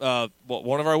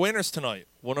 one of our winners tonight.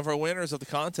 One of our winners of the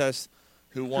contest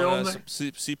who won some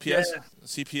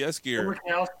CPS gear. Phil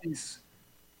Michalski's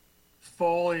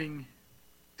falling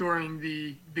during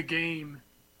the game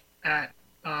at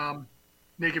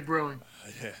Naked Brewing.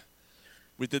 Yeah.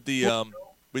 We did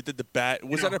the bat.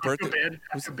 Was that a birthday?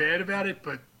 I feel bad about it,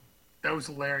 but that was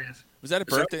hilarious. Was that a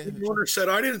birthday? The owner said,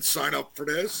 I didn't sign up for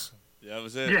this. Yeah, that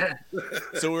was it. Yeah.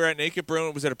 So we were at Naked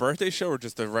Brewing. Was it a birthday show or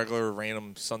just a regular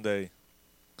random Sunday?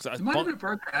 It might have been a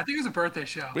birthday. I think it was a birthday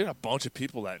show. We had a bunch of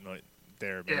people that night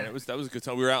there, man. Yeah. That was a good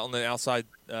time. We were out on the outside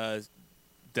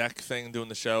deck thing doing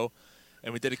the show,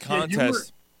 and we did a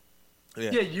contest.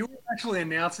 Yeah, you were actually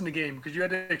announcing the game because you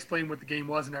had to explain what the game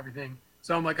was and everything.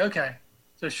 So I'm like, okay.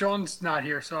 So Sean's not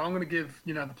here, so I'm going to give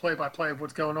the play-by-play of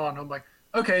what's going on. I'm like,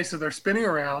 okay, so they're spinning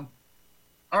around.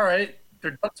 All right,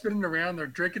 they're done spinning around. They're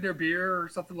drinking their beer or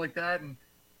something like that, and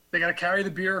they got to carry the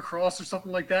beer across or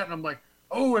something like that. And I'm like,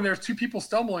 oh, and there's two people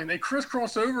stumbling. They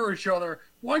crisscross over each other.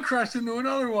 One crashed into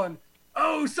another one.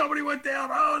 Oh, somebody went down.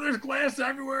 Oh, there's glass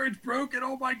everywhere. It's broken.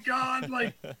 Oh my God!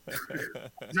 Like,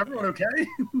 is everyone okay?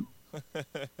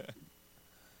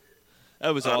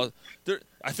 That was all.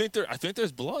 I think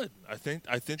there's blood. I think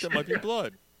there might be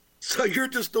blood. So you're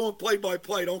just doing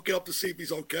play-by-play. Don't get up to see if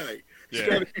he's okay. He's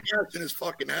got a gas in his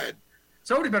fucking head.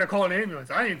 Somebody better call an ambulance.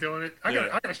 I ain't doing it. I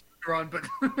got shit to run, but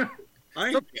I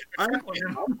ain't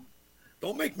getting up.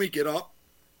 Don't make me get up.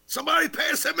 Somebody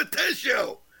pass him a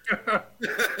tissue.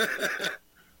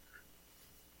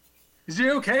 Is he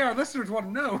okay? Our listeners want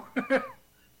to know.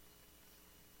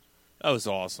 That was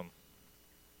awesome.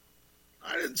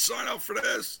 I didn't sign up for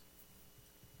this.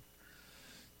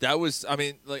 That was, I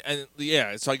mean, like, and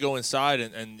yeah. So I go inside,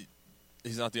 and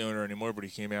he's not the owner anymore, but he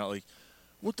came out like,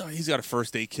 what the? He's got a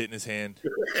first aid kit in his hand.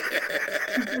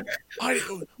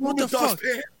 What the fuck?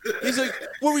 He's like,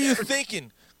 what were you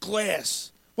thinking?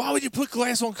 Glass. Why would you put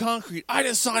glass on concrete? I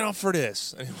didn't sign up for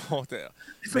this. And he walked out.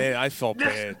 Man, I felt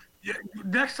bad. Yeah,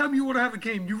 next time you want to have a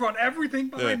game, you run everything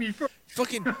behind me first.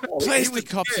 Fucking plastic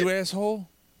cups, you asshole.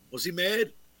 Was he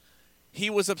mad? He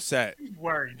was upset. He's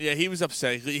worried. Yeah, he was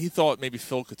upset. He thought maybe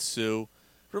Phil could sue.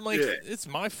 But I'm like, it's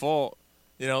my fault.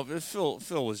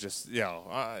 Phil was just,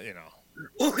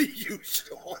 Only you,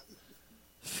 Sean.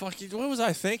 Fuck you. What was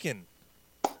I thinking?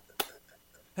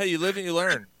 Hey, you live and you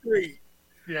learn.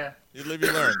 Yeah. You live,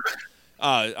 you learn.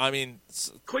 I mean,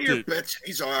 quit your bitch.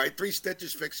 He's all right. 3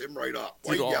 stitches fix him right up.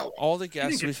 Why dude, all the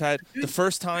guests we've had, the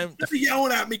first time. You're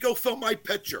yelling at me. Go film my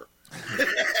picture.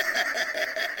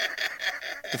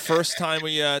 The first time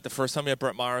we had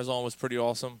Brett Myers on was pretty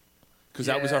awesome because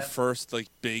that was our first like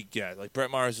big guest. Like Brett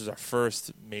Myers was our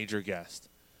first major guest,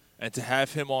 and to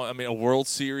have him on, I mean, a World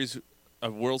Series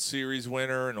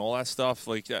winner and all that stuff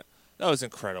like that was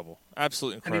incredible,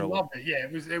 absolutely incredible. And he loved it.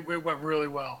 Yeah, it went really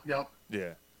well. Yep.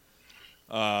 Yeah.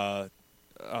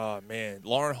 Man,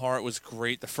 Lauren Hart was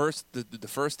great. The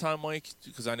first time, Mike,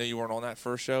 because I know you weren't on that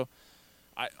first show.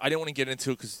 I didn't want to get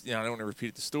into it because I don't want to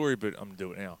repeat the story, but I'm gonna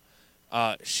do it now.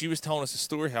 She was telling us a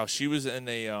story how she was in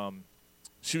the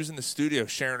studio,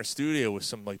 sharing a studio with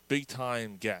some like big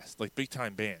time guests, like big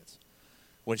time bands,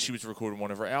 when she was recording one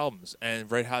of her albums.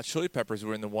 And Red Hot Chili Peppers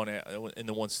were in the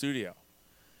one studio,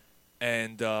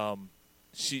 and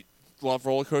she loved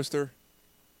Roller Coaster.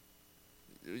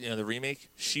 The remake.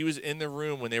 She was in the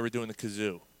room when they were doing the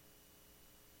kazoo.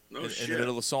 In the middle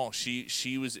of the song,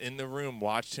 she was in the room,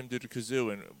 watched him do the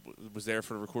kazoo, and was there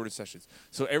for the recorded sessions.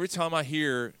 So every time I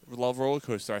hear "Love Roller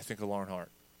Coaster," I think of Lauren Hart.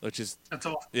 That's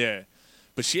all. Yeah,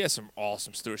 but she has some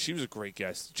awesome stories. She was a great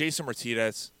guest. Jason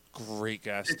Martinez, great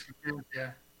guest.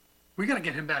 Yeah, we got to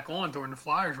get him back on during the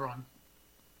Flyers run.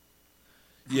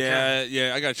 Yeah.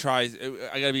 I gotta try.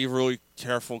 I gotta be really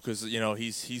careful because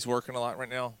he's working a lot right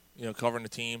now. Covering the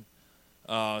team.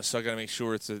 So I gotta make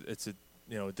sure it's a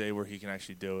a day where he can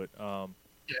actually do it.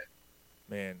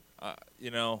 Man,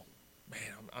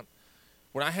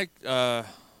 when I had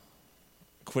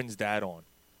Quinn's dad on,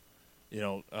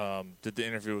 did the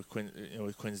interview with Quinn,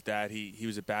 with Quinn's dad. He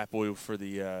was a bat boy for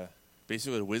the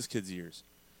basically the Whiz Kids years.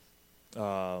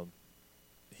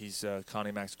 He's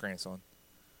Connie Mac's grandson.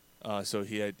 So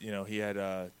he had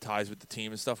ties with the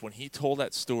team and stuff. When he told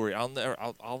that story,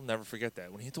 I'll never forget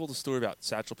that. When he told the story about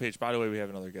Satchel Paige. By the way, we have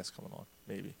another guest coming on.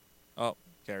 Maybe. Oh,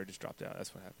 Gary just dropped out.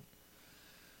 That's what happened.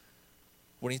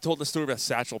 When he told the story about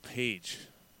Satchel Paige,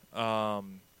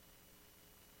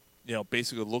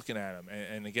 basically looking at him,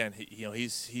 and again,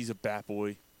 he's a bat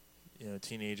boy,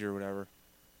 teenager or whatever,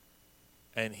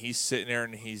 and he's sitting there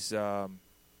and he's I'm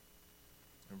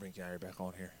gonna bring Gary back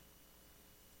on here.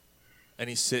 And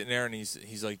he's sitting there, and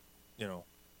he's like, I'm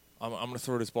going to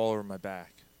throw this ball over my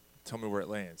back. Tell me where it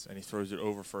lands. And he throws it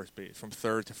over first base, from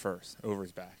third to first, over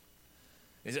his back.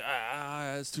 He said,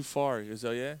 that's too far. He goes,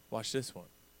 oh, yeah? Watch this one.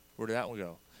 Where did that one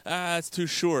go? It's too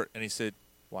short. And he said,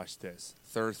 watch this.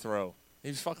 Third throw. He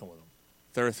was fucking with him.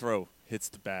 Third throw, hits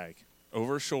the bag.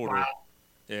 Over his shoulder. Wow.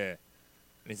 Yeah.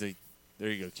 And he's like,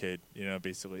 there you go, kid.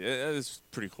 Basically. It was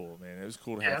pretty cool, man. It was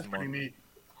cool to have him on. Pretty neat.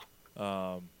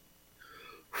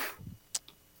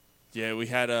 Yeah, we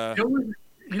had a.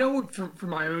 What for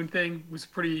my own thing was a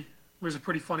pretty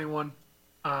funny one.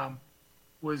 I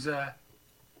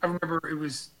remember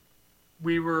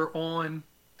we were on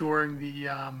during the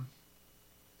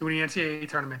NCAA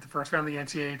tournament, the first round of the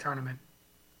NCAA tournament.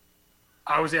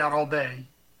 I was out all day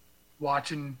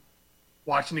watching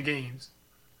the games,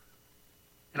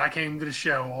 and I came to the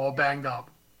show all banged up,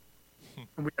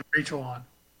 and we had Rachel on.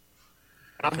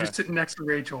 And I'm just sitting next to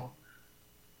Rachel,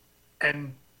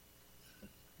 and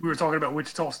we were talking about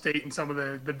Wichita State and some of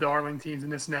the darling teams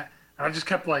and this and that. And I just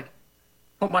kept put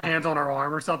my hands on her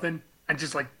arm or something and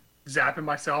just zapping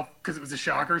myself because it was the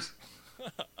Shockers.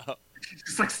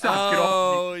 Just stop, get off.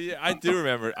 Oh, yeah. I do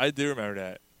remember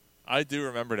that.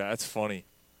 That's funny.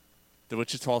 The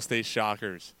Wichita State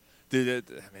Shockers. Dude,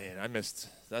 man,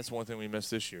 that's one thing we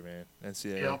missed this year, man.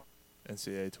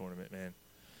 NCAA tournament, man.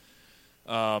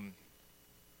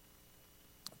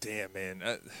 Damn, man.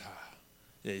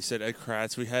 Yeah, you said Ed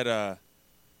Kratz. We had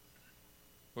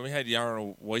when we had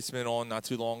Yaron Weitzman on not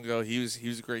too long ago. He was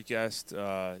a great guest. He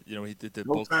did the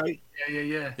book.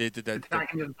 Yeah. He did that.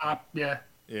 Attacking to the top. Yeah.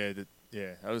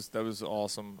 Yeah. That was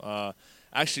awesome.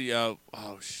 Actually,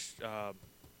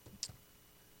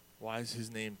 why is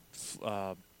his name?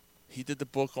 He did the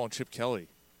book on Chip Kelly.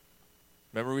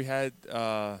 Remember we had.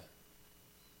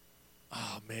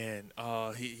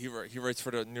 He writes for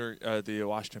the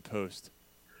Washington Post.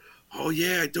 Oh,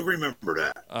 yeah, I do remember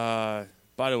that.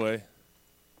 By the way,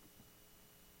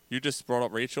 you just brought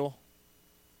up Rachel.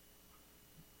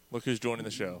 Look who's joining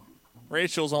the show.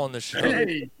 Rachel's on the show.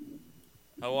 Hey.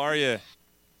 How are you?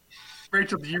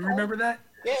 Rachel, do you remember that?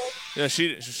 Yeah,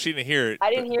 she didn't hear it. I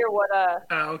didn't hear what.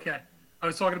 Okay. I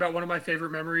was talking about one of my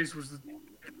favorite memories was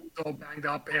all banged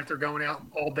up after going out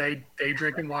all day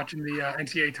drinking, watching the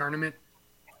NCAA tournament.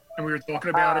 And we were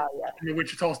talking about it in the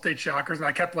Wichita State Shockers, and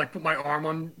I kept put my arm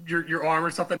on your arm or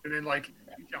something, and then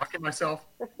shocking myself.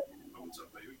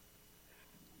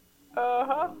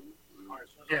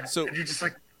 Yeah. So and you just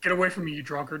get away from me, you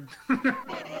drunkard.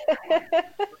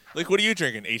 What are you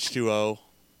drinking? H2O. All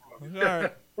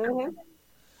right.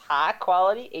 high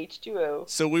quality H2O.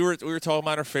 So we were talking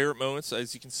about our favorite moments.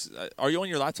 As you can see, are you on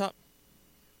your laptop?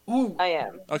 Ooh. I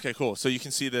am. Okay, cool. So you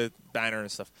can see the banner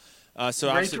and stuff.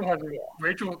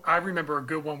 Rachel, I remember a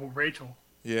good one with Rachel.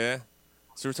 Yeah.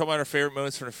 So we're talking about our favorite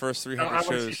moments from the first 300 I want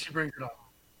to shows. see if she brings it up.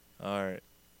 All right.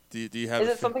 Do you have? Is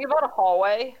it something about a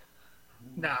hallway?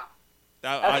 No.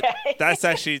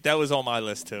 That was on my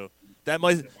list too. That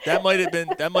might have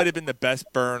been the best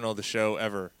burn of the show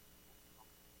ever.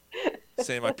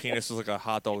 Saying my penis was like a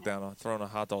hot dog throwing a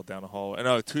hot dog down the hallway.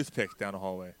 No, a toothpick down the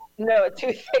hallway. No, a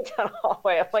toothpick down the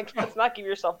hallway. I'm like, let's not give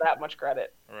yourself that much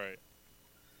credit. Right.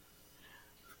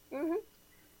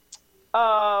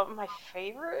 My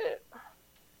favorite?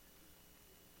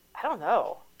 I don't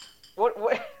know. What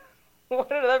what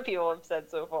other people have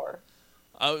said so far?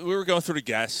 We were going through the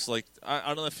guests. Like I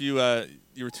don't know if you were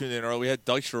tuned in earlier. We had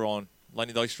Dykstra on.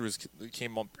 Lenny Dykstra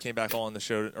came back on the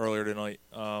show earlier tonight.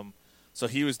 So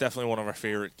he was definitely one of our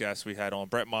favorite guests we had on.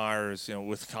 Brett Myers,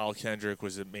 with Kyle Kendrick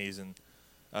was amazing.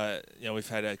 We've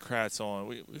had Ed Kratz on.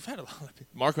 We've had a lot of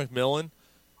people. Mark McMillan.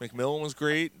 McMillan was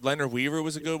great. Leonard Weaver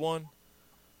was a good one.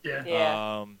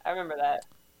 Yeah. I remember that.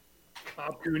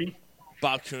 Bob Cooney.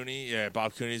 Bob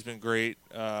Cooney's been great.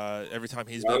 Every time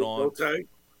he's been on. Cote.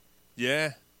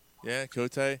 Yeah,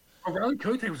 Cote. Riley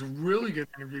Cote was a really good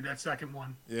interview, that second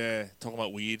one. Yeah, talking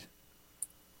about weed.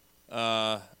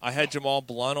 I had Jamal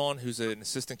Blunt on, who's an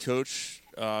assistant coach.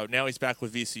 Now he's back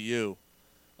with VCU.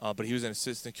 But he was an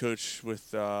assistant coach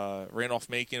with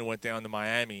Randolph-Macon, went down to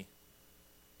Miami,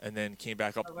 and then came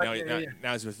back up. Now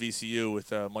he's with VCU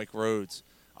with Mike Rhodes.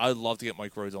 I would love to get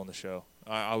Mike Rhodes on the show.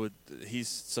 I would. He's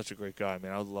such a great guy,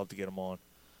 man. I would love to get him on.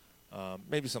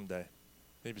 Maybe someday.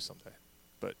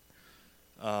 But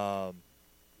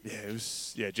it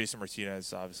was Jason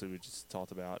Martinez. Obviously, we just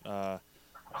talked about.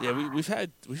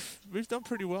 We've done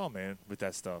pretty well, man, with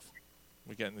that stuff.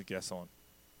 We're getting the guests on.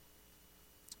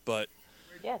 But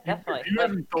yeah, definitely.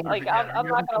 I'm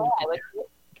not gonna lie.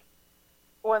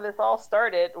 When this all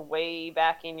started, way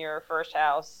back in your first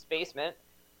house basement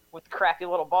with the crappy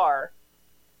little bar.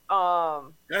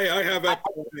 Hey, I have that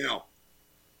now.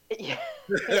 Yeah,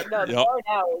 no, the bar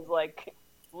now is like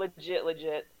legit.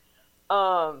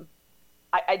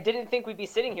 I didn't think we'd be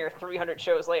sitting here 300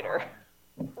 shows later.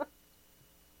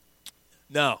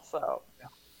 No. So.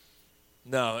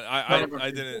 No,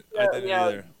 I didn't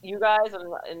either. You guys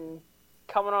and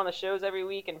coming on the shows every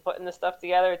week and putting this stuff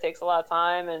together, it takes a lot of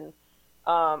time, and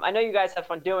I know you guys have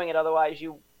fun doing it. Otherwise,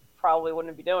 you probably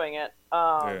wouldn't be doing it.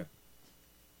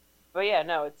 But yeah,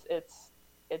 no, it's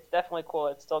definitely cool.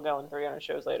 It's still going 300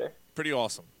 shows later. Pretty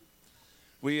awesome.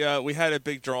 We had a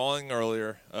big drawing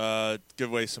earlier. Give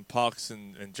away some pucks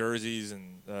and jerseys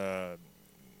and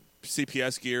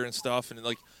CPS gear and stuff. And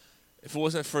if it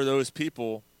wasn't for those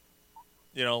people,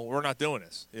 we're not doing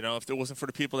this. If it wasn't for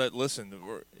the people that listened,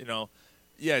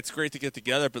 it's great to get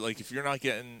together. But if you're not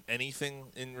getting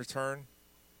anything in return,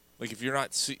 if you're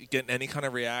not getting any kind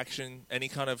of reaction, any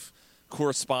kind of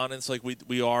correspondence like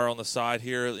we are on the side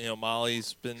here,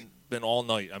 Molly's been all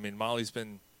night. I mean, Molly's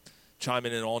been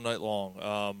chiming in all night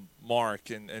long. Mark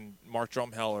and Mark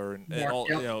Drumheller and all,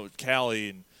 Callie,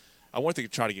 and I wanted to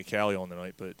try to get Callie on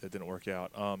tonight, but that didn't work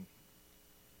out.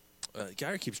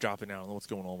 Gary keeps dropping out. I don't know what's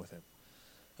going on with him.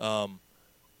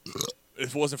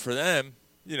 If it wasn't for them,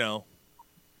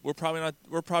 we're probably like,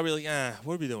 what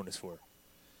are we doing this for?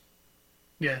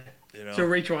 Yeah. So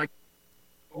Rachel,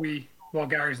 while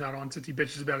Gary's not on, since he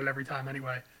bitches about it every time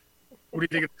anyway, what do you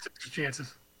think of the Sixers'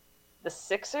 chances? The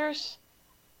Sixers?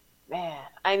 Man,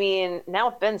 I mean, now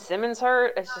with Ben Simmons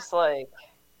hurt, it's just like,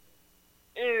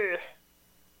 ugh.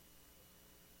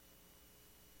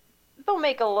 They'll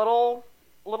make a little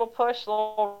push,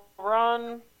 little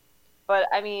run, but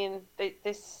I mean,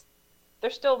 they're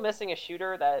still missing a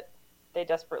shooter that they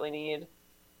desperately need.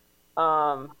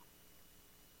 I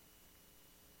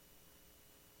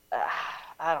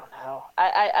don't know.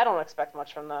 I don't expect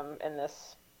much from them in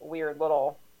this weird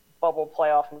little bubble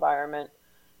playoff environment.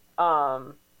 I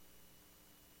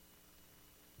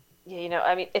mean,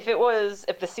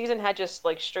 if the season had just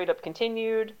straight up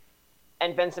continued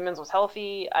and Ben Simmons was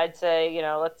healthy, I'd say,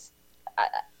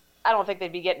 I don't think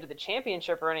they'd be getting to the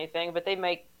championship or anything, but they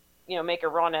make a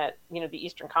run at, the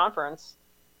Eastern Conference,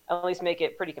 at least make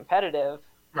it pretty competitive.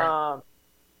 Right.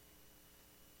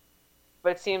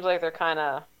 But it seems like they're kind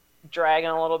of dragging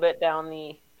a little bit down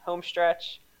the home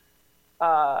stretch.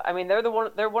 I mean, they're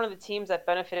one of the teams that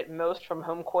benefited most from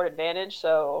home court advantage,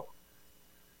 so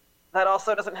that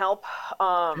also doesn't help.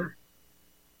 Sure.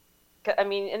 I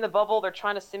mean, in the bubble, they're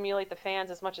trying to simulate the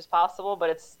fans as much as possible, but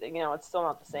it's it's still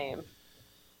not the same.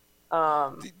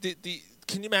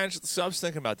 Can you imagine? So I was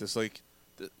thinking about this.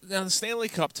 Now the Stanley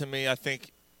Cup, to me, I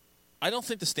don't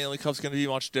think the Stanley Cup's going to be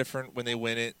much different when they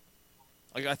win it.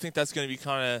 Like, I think that's going to be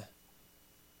kind of.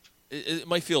 It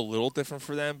might feel a little different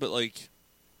for them, but like,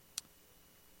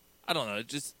 I don't know.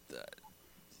 Just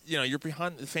you're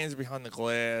behind. The fans are behind the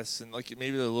glass, and like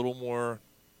maybe they're a little more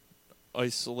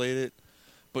isolated.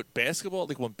 But basketball,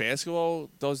 like when basketball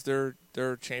does their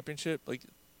championship, like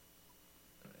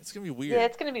it's gonna be weird. Yeah,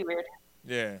 it's gonna be weird.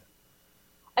 Yeah.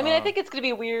 I mean, I think it's gonna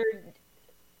be weird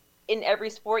in every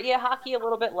sport. Yeah, hockey a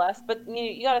little bit less, but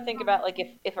you got to think about like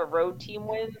if a road team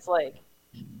wins, like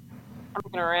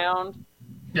looking around.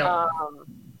 Yeah.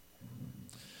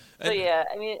 So yeah,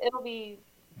 I mean, it'll be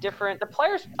different. The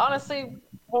players honestly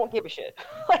won't give a shit.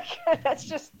 Like that's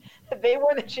just they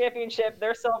won the championship.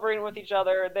 They're celebrating with each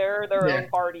other. They're their own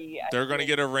party. They're gonna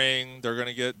get a ring. They're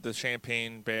gonna get the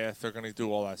champagne bath. They're gonna do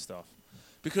all that stuff.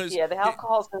 Because the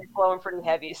alcohol's going to be flowing pretty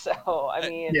heavy. So, I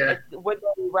mean, would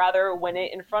they rather win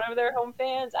it in front of their home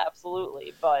fans?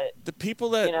 Absolutely. But the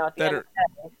people that at the end of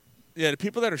the day, the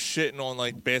people that are shitting on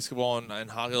like basketball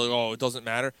and hockey, like, oh, it doesn't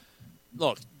matter.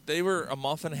 Look, they were a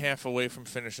month and a half away from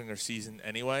finishing their season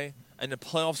anyway, and the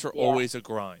playoffs are always a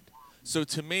grind. So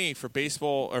to me, for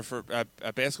baseball or for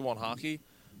basketball and hockey,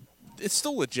 it's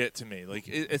still legit to me. Like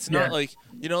it's not like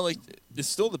like it's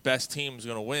still the best team's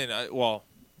going to win. Well,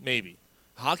 maybe.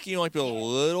 Hockey might be a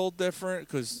little different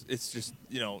because it's just,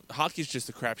 hockey's just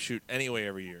a crapshoot anyway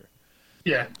every year.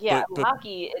 Yeah. Yeah,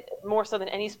 hockey, more so than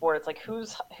any sport, it's like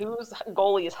whose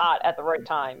goalie is hot at the right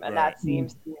time, and that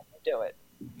seems to do it.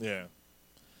 Yeah.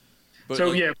 But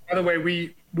so, by the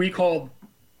way, we called,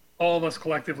 all of us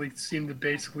collectively seem to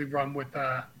basically run with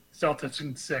Celtics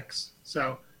in 6.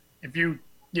 So if you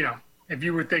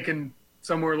were thinking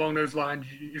somewhere along those lines,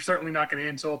 you're certainly not going to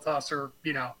insult us or,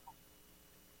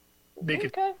 make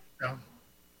it. No.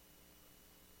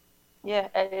 Yeah,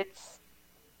 it's.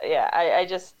 Yeah, I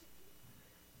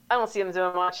don't see him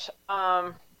doing much.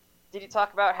 Did you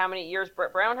talk about how many years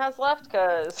Brett Brown has left?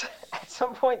 Because at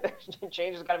some point, the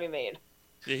change has got to be made.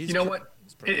 Yeah, you know what?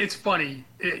 It's funny.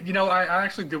 I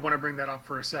actually did want to bring that up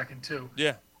for a second too.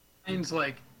 Yeah. It means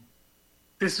like,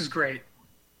 this is great.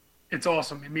 It's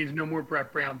awesome. It means no more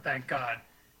Brett Brown, thank God.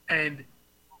 And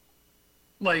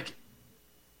like,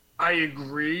 I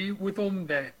agree with him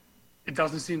that it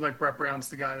doesn't seem like Brett Brown's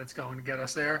the guy that's going to get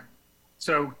us there.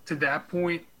 So to that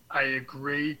point, I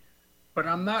agree. But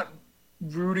I'm not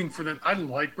rooting for them. I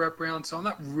like Brett Brown, so I'm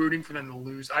not rooting for them to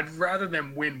lose. I'd rather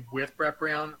them win with Brett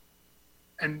Brown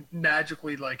and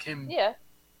magically like him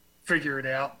figure it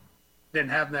out than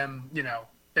have them,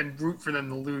 than root for them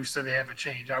to lose so they have a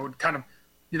change. I would kind of,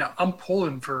 I'm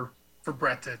pulling for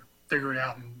Brett to figure it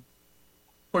out and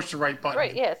push the right button.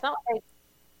 Right, yeah. It's not like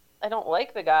I don't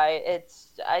like the guy.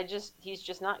 He's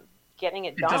just not getting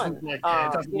it done. It doesn't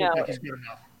look like he's good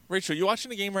enough. Rachel, you watching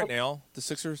the game right now? The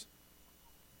Sixers?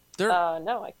 They're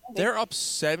no, I can't. They're up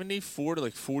 74 to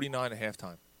like 49 at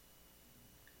halftime.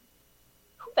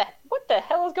 What the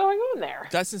hell is going on there?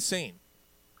 That's insane.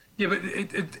 Yeah, but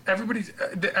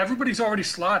everybody's already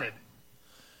slotted.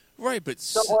 Right, but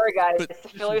don't worry, guys. The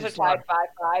Phillies are tied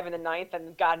 5-5 in the ninth,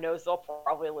 and God knows they'll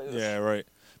probably lose. Yeah, right.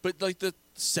 But like the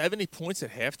 70 points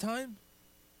at halftime?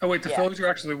 Oh wait, the Phillies are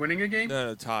actually winning a game?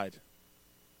 No, tied.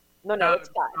 No, it's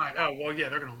tied. Oh well, yeah,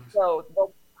 they're gonna lose.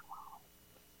 So,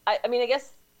 I mean, I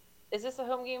guess is this a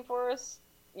home game for us?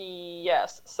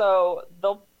 Yes. So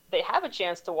they have a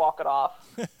chance to walk it off.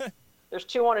 There's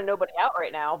 2-1 and nobody out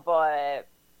right now, but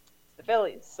it's the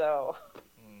Phillies, so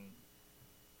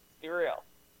be real.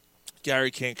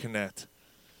 Gary can't connect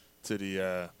to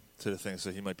the thing,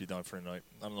 so he might be done for the night.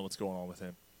 I don't know what's going on with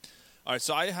him. All right,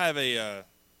 so I have a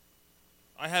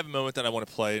moment that I want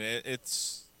to play, and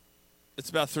it's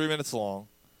about 3 minutes long,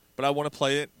 but I want to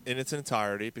play it in its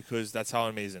entirety because that's how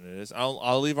amazing it is.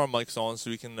 I'll leave our mics on so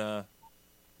we can,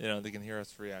 they can hear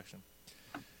us reaction.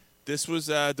 This was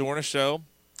during a show,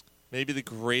 maybe the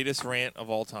greatest rant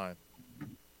of all time.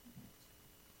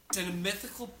 It's a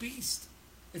mythical beast.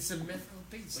 It's a mythical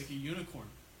beast. Like a unicorn.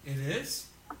 It is?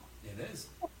 It is.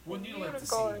 Wouldn't you like to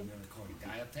see a unicorn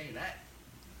guy? I'll tell you that.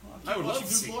 I would love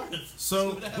to see it.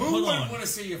 So, who wouldn't want to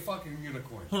see a fucking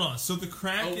unicorn? Hold on. So the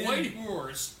Kraken... A white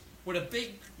horse with a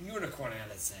big unicorn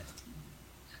on its head.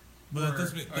 But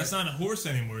that's not a horse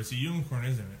anymore. It's a unicorn,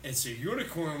 isn't it? It's a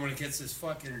unicorn when it gets his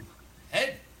fucking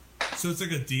head. So it's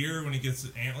like a deer when it gets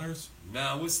its antlers?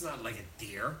 No, it's not like a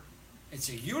deer. It's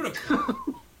a unicorn.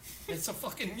 It's a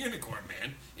fucking unicorn,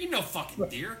 man. Ain't no fucking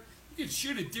deer. You can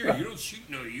shoot a deer. You don't shoot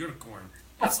no unicorn.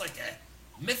 It's like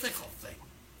a mythical thing.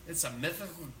 It's a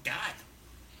mythical god.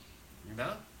 You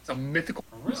know? It's a mythical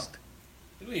beast.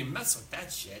 You don't even mess with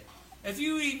that shit. If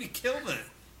you even kill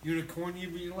unicorn,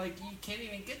 you'd be like, you can't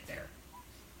even get there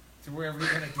to wherever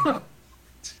you're gonna go.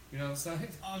 You know what I'm saying?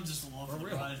 I'm just along for the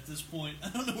real. ride at this point. I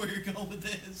don't know where you're going with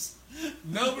this.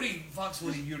 Nobody fucks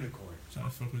with a unicorn. Trying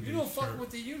to fuck with You the don't fuck shirt. with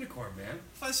the unicorn, man.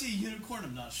 If I see a unicorn,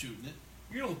 I'm not shooting it.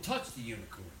 You don't touch the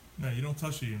unicorn. No, you don't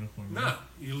touch the unicorn. Man. No,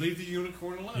 you leave the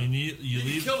unicorn alone. You can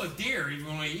leave. kill a deer if you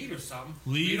want to eat or something.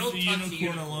 but Leave you don't the touch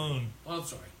unicorn alone. Oh, I'm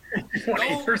sorry. wanna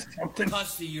eat or Don't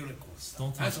touch the unicorn stuff.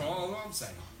 Don't touch That's it. all I'm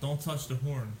saying. Don't touch the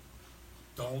horn.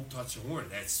 Don't touch the horn.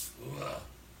 That's ugh.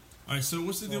 All right. So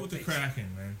what's the deal with the Well,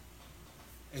 Kraken, man?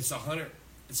 It's 100.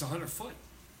 It's 100 foot.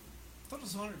 I thought it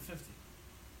was 150.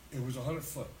 It was 100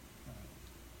 foot.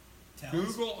 Towns?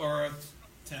 Google Earth.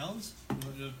 Towns? You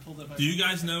want to pull that back Do you up?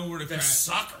 guys know where the They're Kraken?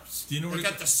 suckers. Do you know where they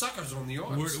got the suckers on the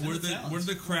arms? where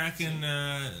the Kraken?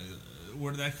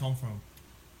 Where did that come from?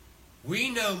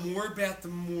 We know more about the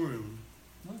moon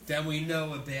than we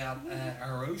know about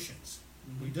our oceans.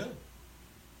 We do.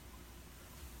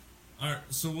 All right.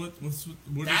 So what?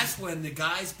 That's when the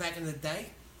guys back in the day,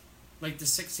 like the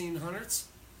 1600s,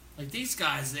 like these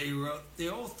guys, they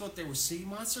all thought they were sea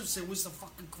monsters. It was the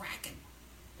fucking Kraken.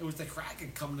 It was the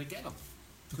Kraken coming to get them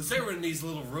because they were in these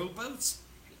little rowboats.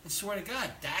 I swear to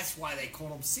God, that's why they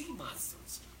called them sea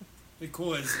monsters,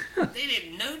 because they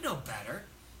didn't know no better.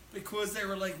 Because they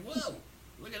were like, whoa,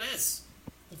 look at this,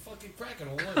 the fucking Kraken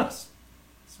all on us.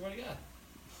 I swear to God,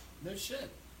 no shit,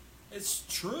 it's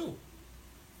true. You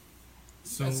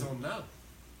So- guys don't know.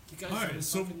 You guys All don't right.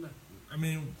 So fucking know. I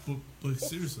mean, but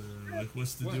seriously, like,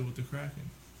 what's the What? deal with the Kraken?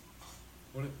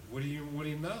 What do you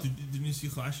know? Didn't you see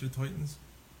Clash of the Titans?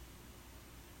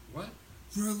 What?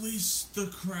 Release the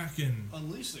Kraken.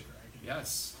 Unleash the Kraken.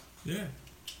 Yes. Yeah.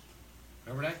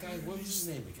 Remember that guy? What was his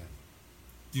name again?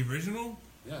 The original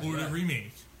Yeah, or yeah. the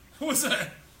remake? What was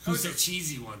that? That was a the-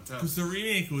 cheesy one too. Because the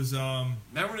remake was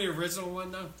Remember the original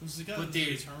one though? It was the guy With with the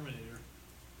the Terminator.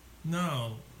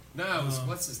 no. No, it was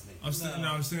what's his name? I was thinking,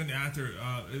 I was thinking the actor.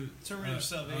 Terminator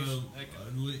Salvation,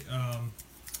 that guy.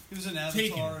 He was in Avatar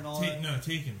Taken. and all that. No,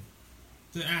 Taken.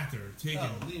 The actor, Taken.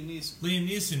 Oh, Liam Neeson. Liam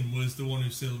Neeson was the one who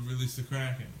said release the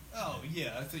Kraken. Oh,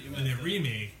 yeah, I thought you meant In the the-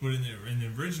 remake, but in the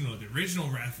original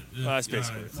Wrath, that's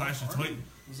basically it. Clash of Titans.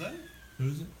 Was that it? Who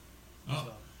is it?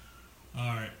 Oh, all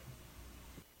right.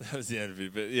 That was the end of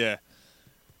it, but yeah.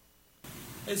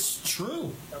 It's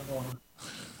true.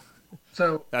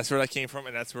 So That's where that came from,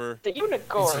 and that's where The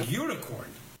unicorn. It's a unicorn.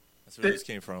 that's where this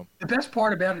came from. the best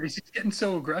part about it is he's getting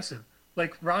so aggressive.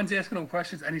 Like Ron's asking him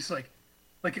questions, and he's like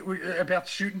about the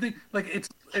shooting thing. Like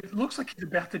it looks like he's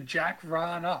about to jack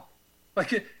Ron up.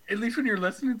 Like at least when you're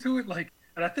listening to it, like,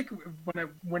 and I think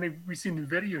when we seen the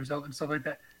videos out and stuff like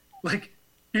that, like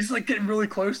he's like getting really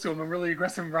close to him and really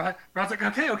aggressive. And Ron's like,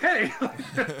 okay.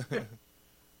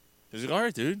 He's like, all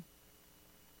right, dude.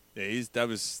 Yeah, that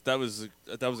was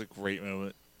a great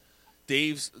moment.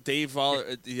 Dave,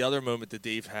 the other moment that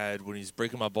Dave had when he's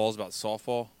breaking my balls about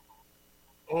softball.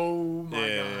 Oh my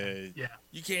god! Yeah,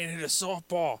 you can't hit a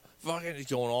softball. Fucking, he's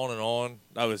going on and on.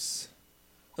 That was,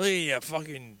 look at your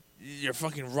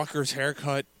fucking Rutgers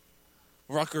haircut.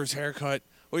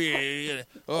 What are you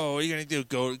gonna do?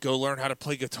 Go learn how to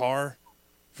play guitar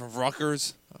from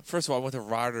Rutgers? First of all, I went to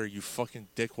Rider, you fucking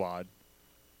dickwad.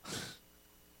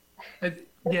 and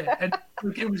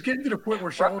like, it was getting to the point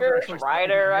where Rutgers,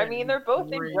 Ryder. I mean, they're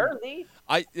both in Jersey.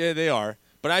 Yeah, they are.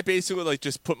 But I basically like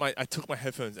just I took my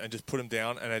headphones and just put them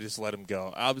down and I just let them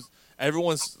go.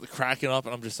 Everyone's cracking up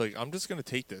and I'm just like, I'm just gonna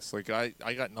take this. Like I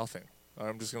got nothing.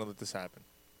 I'm just gonna let this happen.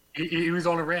 He was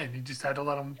on a rant. He just had to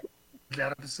let him get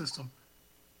out of the system.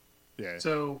 Yeah.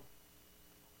 So,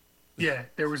 yeah,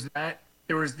 there was that.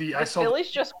 There was the The Phillies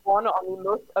just won on the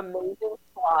most amazing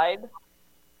slide.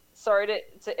 Sorry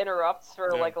to interrupt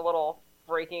for like a little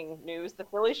breaking news. The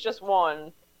Phillies just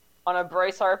won on a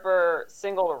Bryce Harper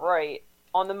single to right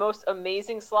on the most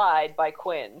amazing slide by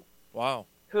Quinn. Wow.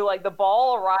 Who, like, the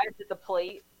ball arrived at the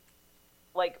plate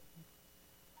like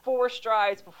 4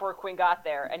 strides before Quinn got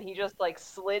there, and he just like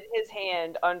slid his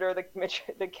hand under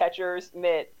the catcher's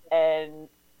mitt and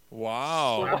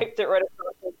wiped it right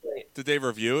across the plate. Did they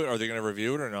review it? Are they gonna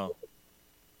review it or no?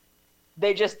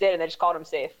 They just did, and they just called him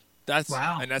safe.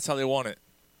 And that's how they won it.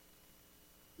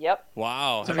 Yep.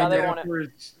 Wow. That's how they won it. for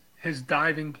his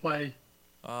diving play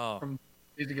from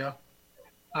days ago.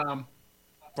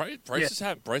 Bryce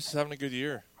is having a good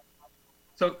year.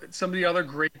 So some of the other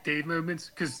great Dave moments,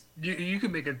 because you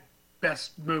can make a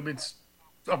best moments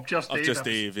of just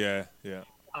Dave. Dave, yeah.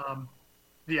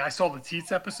 I saw the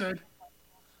Teats episode.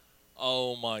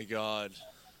 Oh my god.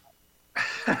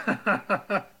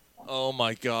 Oh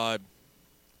my god.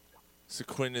 So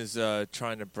Quinn is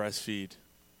trying to breastfeed,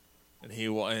 and he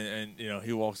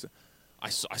walks. I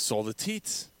saw the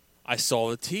teats. I saw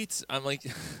the teats. I'm like,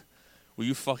 will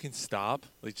you fucking stop?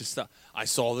 Like, just stop. I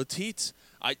saw the teats.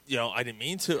 I didn't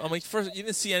mean to. I'm like, first, you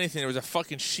didn't see anything. There was a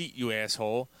fucking sheet, you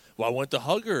asshole. Well, I went to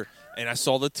hug her, and I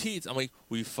saw the teats. I'm like,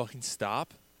 will you fucking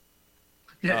stop?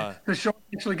 Yeah, the show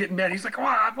actually getting mad. He's like,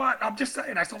 what? I'm just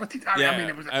saying, I saw the teeth. Yeah, I mean,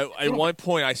 it was at one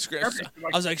point, I screamed.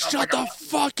 I was like, shut the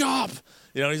fuck up.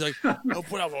 You know, he's like, oh,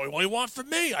 what do you want from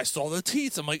me? I saw the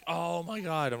teats. I'm like, oh, my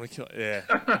God, I'm going to kill. Yeah,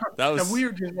 that was. And we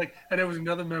were just like, and there was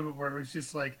another moment where it was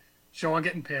just like, Sean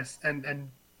getting pissed and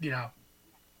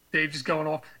Dave just going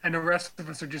off. And the rest of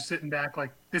us are just sitting back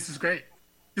like, this is great.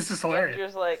 This is hilarious.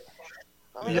 Just like,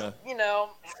 see how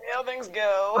things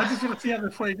go. I just want to see how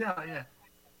this plays out, yeah.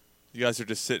 You guys are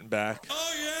just sitting back.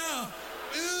 Oh,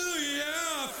 yeah. Ooh,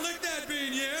 yeah. Flick that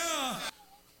bean, yeah.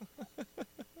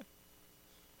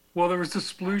 Well, there was the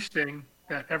sploosh thing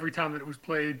that every time that it was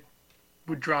played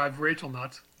would drive Rachel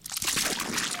nuts.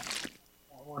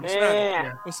 What's the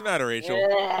matter? What's the matter, Rachel?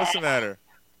 What's the matter?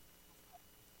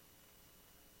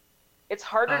 It's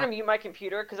harder to mute my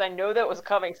computer because I know that was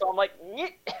coming, so I'm like,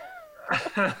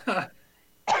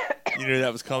 You knew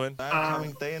that was coming? I'm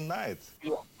coming day and night.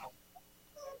 Yeah.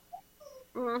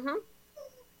 Mm-hmm.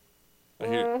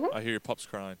 I hear your pups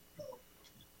crying.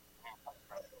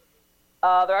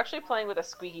 They're actually playing with a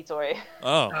squeaky toy.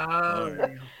 Oh.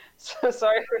 Right. So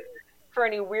sorry for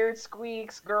any weird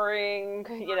squeaks, gurring,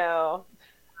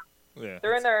 Yeah.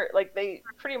 They're in there, like, they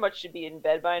pretty much should be in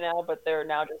bed by now, but they're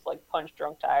now just, like, punch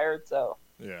drunk tired, so.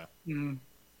 Yeah. Mm.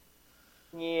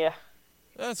 Yeah.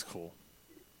 That's cool.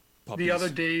 Puppies. The other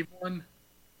Dave one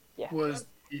was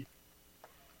the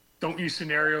Don't Use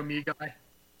Scenario Me Guy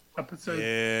episode.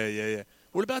 Yeah.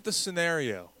 What about the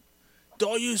scenario?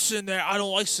 Don't use scenario. I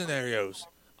don't like scenarios.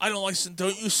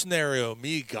 Don't use scenario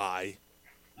me guy.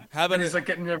 How about he's like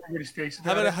getting everybody's face.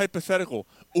 How about a hypothetical?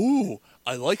 Ooh,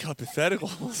 I like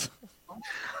hypotheticals.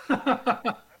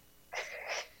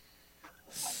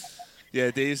 Yeah,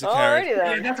 Dave's a character.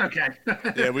 Yeah, that's okay.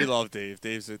 Yeah, we love Dave.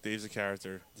 Dave's a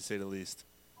character, to say the least.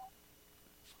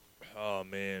 Oh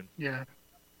man. Yeah.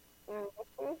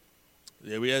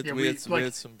 Yeah, we had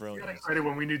some brilliant. We got excited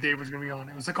when we knew Dave was going to be on.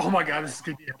 It was like, oh my god, this is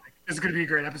going to be a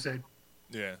great episode.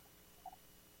 Yeah.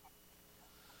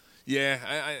 Yeah,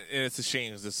 and it's a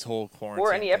shame this whole quarantine.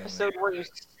 Or any episode where you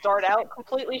start out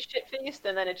completely shit-faced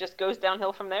and then it just goes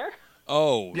downhill from there.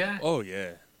 Oh yeah. Oh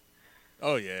yeah.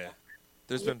 Oh yeah.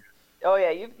 There's been. Oh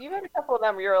yeah, you've had a couple of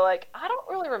them where you're like, I don't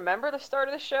really remember the start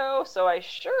of the show, so I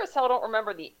sure as hell don't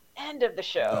remember the end of the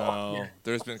show. No,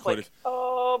 there's been quite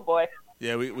oh boy.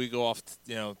 Yeah, we go off,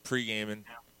 pre-gaming.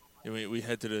 We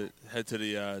head to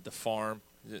the farm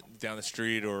down the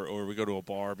street, or we go to a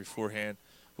bar beforehand,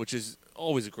 which is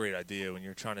always a great idea when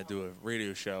you're trying to do a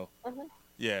radio show. Mm-hmm.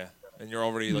 Yeah, and you're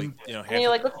already and you're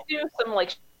like, let's do some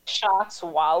like shots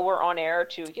while we're on air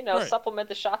to Right. supplement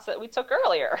the shots that we took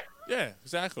earlier. Yeah,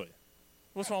 exactly.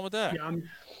 What's wrong with that? Yeah,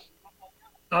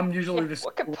 I'm usually the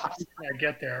when I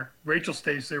get there. Rachel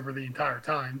stays sober the entire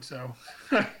time, so.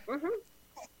 Mm-hmm.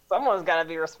 Someone's got to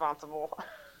be responsible.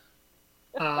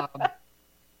 What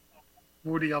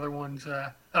were the other ones?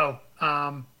 When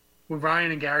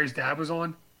Ryan and Gary's dad was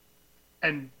on,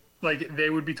 and like they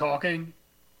would be talking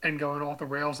and going off the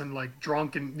rails and like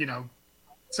drunk and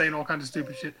saying all kinds of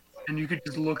stupid shit, and you could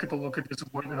just look at the look of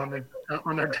disappointment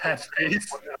on their dad's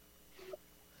face.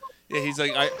 Yeah, he's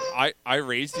like, I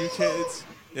raised you kids.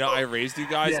 I raised you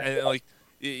guys, and like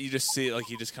you just see it, like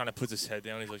he just kind of puts his head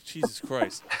down. He's like, Jesus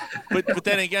Christ. But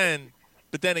then again,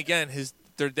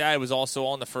 their dad was also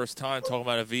on the first time talking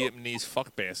about a Vietnamese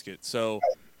fuck basket. So,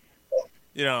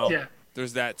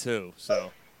 there's that too.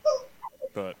 So,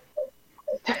 but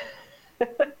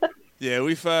yeah,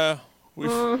 we've had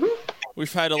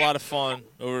a lot of fun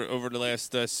over the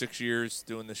last 6 years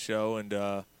doing the show, and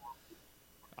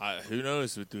who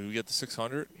knows? Do we get the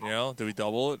 600? Do we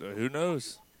double it? Who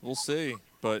knows? We'll see.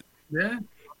 But yeah,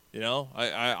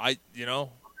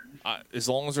 as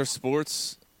long as there's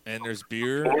sports and there's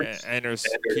beer and there's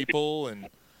people, and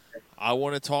I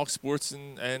want to talk sports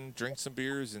and drink some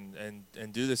beers and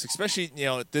do this. Especially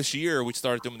this year we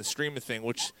started doing the streaming thing,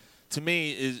 which to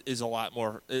me is a lot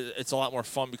more. It's a lot more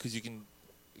fun because you can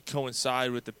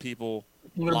coincide with the people.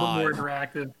 A little live. bit more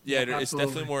interactive. Yeah, it's absolutely.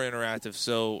 definitely more interactive.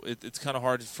 So it's kind of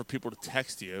hard for people to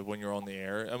text you when you're on the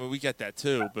air. I mean, we get that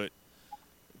too, but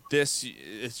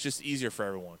it's just easier for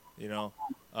everyone,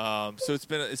 So it's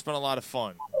been a lot of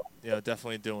fun,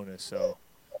 definitely doing this. So,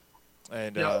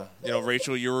 and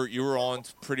Rachel, you were on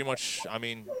pretty much.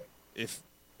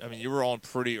 You were on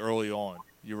pretty early on.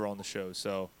 You were on the show,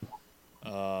 so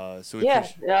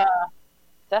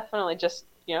Definitely just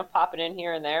popping in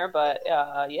here and there, but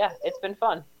it's been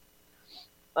fun.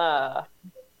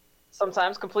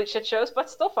 sometimes complete shit shows, but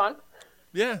still fun.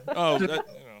 Yeah. Oh,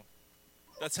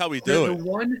 that's how we do it.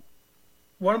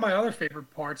 One of my other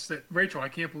favorite parts that, Rachel, I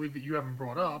can't believe that you haven't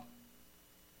brought up,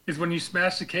 is when you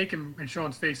smash the cake in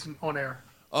Sean's face on air.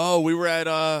 Oh, we were at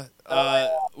he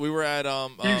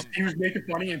was making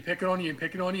funny and picking on you,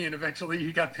 and eventually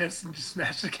he got pissed and just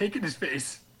smashed the cake in his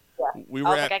face. Yeah. I was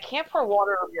like, I can't pour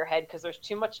water over your head because there's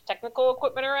too much technical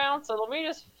equipment around, so let me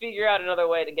just figure out another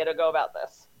way to go about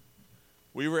this.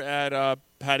 We were at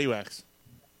Patty Wax.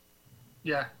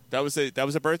 Yeah. That was a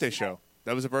birthday show.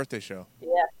 Yeah.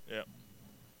 Yeah.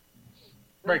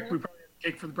 Right, we probably had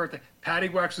cake for the birthday. Patty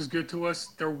Wax was good to us.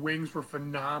 Their wings were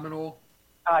phenomenal.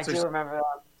 Oh, I do remember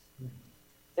that.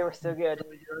 They were so good.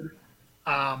 Really good.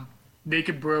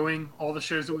 Naked Brewing, all the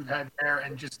shows that we've had there,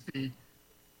 and just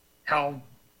how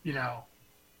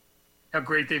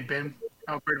great they've been,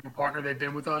 how great of a partner they've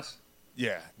been with us.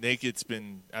 Yeah, Naked's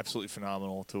been absolutely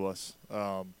phenomenal to us.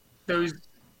 Those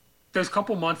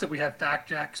couple months that we had Fact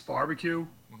Jack's barbecue,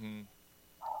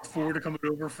 forward to coming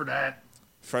over for that.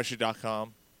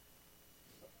 Freshly.com.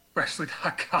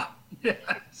 Freshly.com,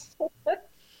 yes.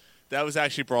 That was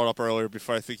actually brought up earlier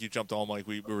before I think you jumped on, Mike.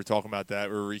 We were talking about that.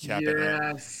 We were recapping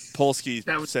that. Yes. Polsky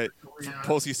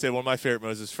said one of my favorite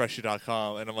modes is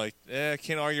Freshly.com. And I'm like, I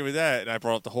can't argue with that. And I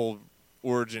brought up the whole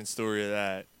origin story of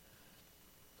that.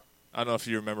 I don't know if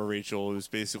you remember, Rachel. It was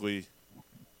basically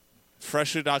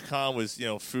Freshly.com was,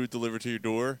 food delivered to your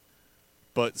door.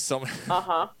 But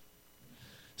somehow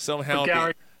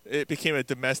it became a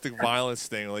domestic violence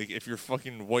thing. Like, if your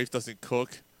fucking wife doesn't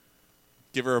cook,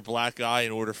 give her a black eye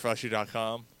and order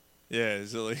Freshly.com. Yeah,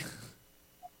 is it like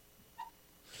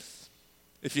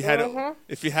if you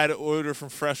had to order from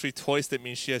Freshly twice, that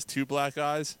means she has two black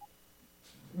eyes.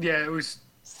 Yeah, it was.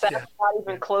 That's not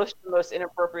even close to the most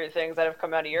inappropriate things that have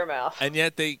come out of your mouth. And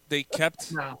yet they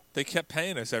kept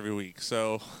paying us every week.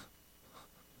 So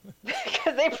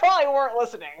because they probably weren't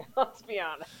listening. Let's be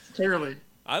honest. Clearly.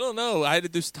 I don't know. I had to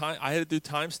do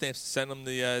timestamps to send them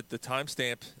the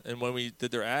timestamp, and when we did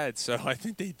their ads, so I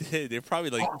think they did. They're probably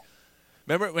like,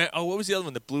 remember? What was the other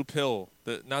one? The blue pill,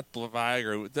 not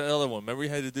Viagra, the other one. Remember we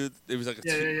had to do? It was like a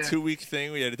 2-week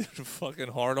thing. We had to do the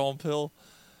fucking hard-on pill.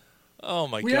 Oh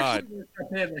my god!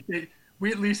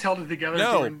 We at least held it together.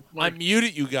 No, I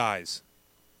muted you guys.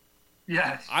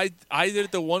 Yes. I did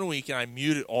it the 1 week, and I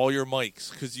muted all your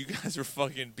mics because you guys were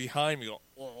fucking behind me,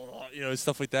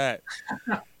 stuff like that.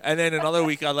 And then another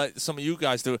week, I let some of you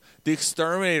guys do it. The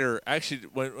Exterminator actually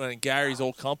went in Gary's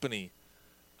old company,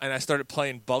 and I started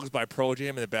playing Bugs by Pearl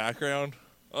Jam in the background.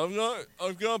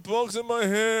 I've got bugs in my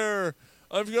hair.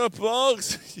 I've got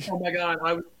bugs. Oh my god,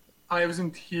 I was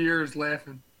in tears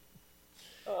laughing.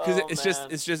 Because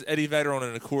it's just Eddie Vedder on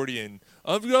an accordion.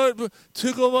 I've got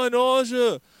tickle my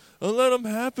nausea. I'll let them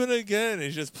happen again.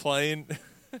 He's just playing.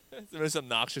 It's the most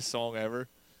obnoxious song ever.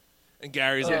 And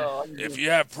Gary's like, if you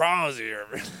have problems here.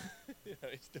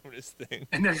 He's doing his thing.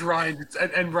 And there's Ryan.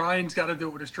 And Ryan's got to do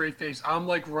it with a straight face. I'm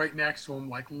like right next to him,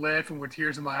 like laughing with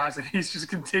tears in my eyes. And he's just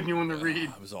continuing to read.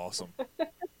 It was awesome.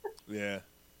 Yeah.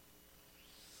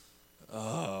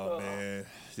 Oh, man.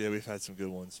 Yeah, we've had some good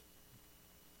ones.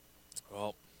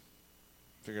 Well,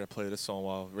 figured I'd play this song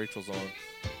while Rachel's on.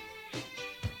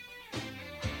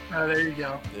 Oh, there you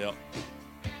go. Yep.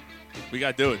 We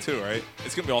got to do it, too, right?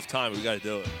 It's going to be off time. We got to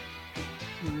do it.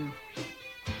 Mm-hmm.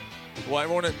 Well,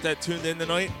 everyone that tuned in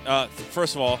tonight,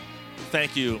 first of all,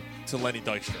 thank you to Lenny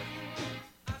Dykstra.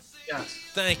 Yes.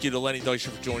 Thank you to Lenny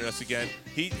Dykstra for joining us again.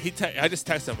 I just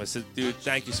texted him. I said, dude,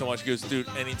 thank you so much. He goes, dude,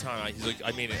 anytime. He's like,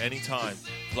 I mean it, anytime.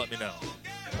 Let me know.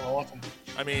 Awesome.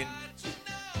 I mean,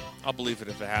 I'll believe it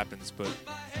if it happens, but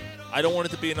I don't want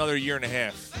it to be another year and a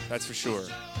half. That's for sure.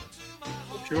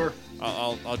 Sure.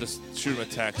 I'll just shoot him a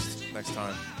text next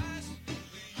time.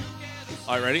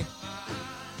 All right, ready?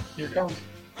 Here it comes.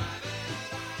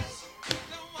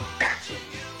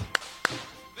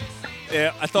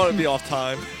 Yeah, I thought it'd be off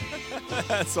time.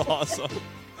 That's awesome.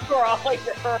 We're all like,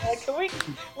 can we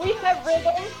have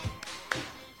rhythm?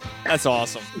 That's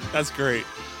awesome. That's great.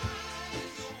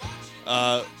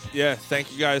 Yeah,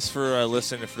 thank you guys for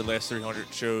listening for the last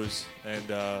 300 shows,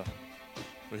 and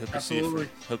we hope to see you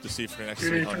for the next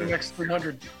 300. For the next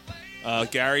 300.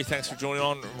 Gary, thanks for joining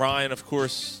on. Ryan, of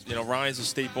course, Ryan's a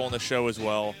staple on the show as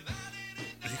well.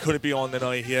 He couldn't be on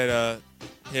tonight. He had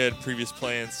previous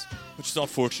plans, which is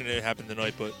unfortunate. It happened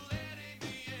tonight, but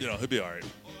he'll be all right.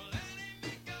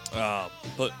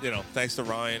 But thanks to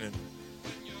Ryan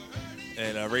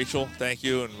and Rachel, thank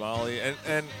you, and Molly,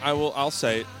 and I'll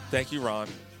say it. Thank you, Ron.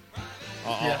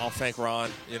 I'll thank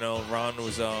Ron. Ron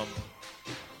was a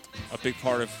big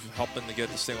part of helping to get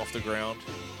this thing off the ground.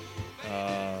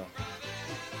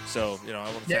 So, I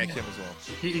want to thank him as well.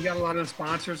 He got a lot of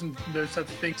sponsors and those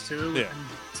types of things too, Yeah. and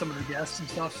some of the guests and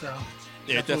stuff. So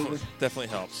Yeah, it definitely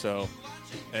helps. So,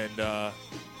 and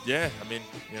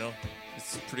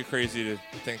it's pretty crazy to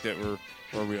think that we're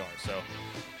where we are. So,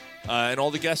 and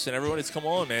all the guests and everybody that's come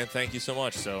on, man, thank you so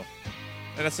much. So,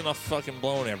 and that's enough fucking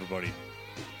blowing everybody.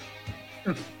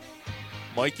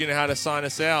 Mike, you know how to sign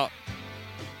us out.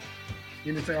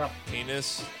 Penis out.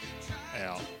 Penis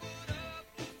out.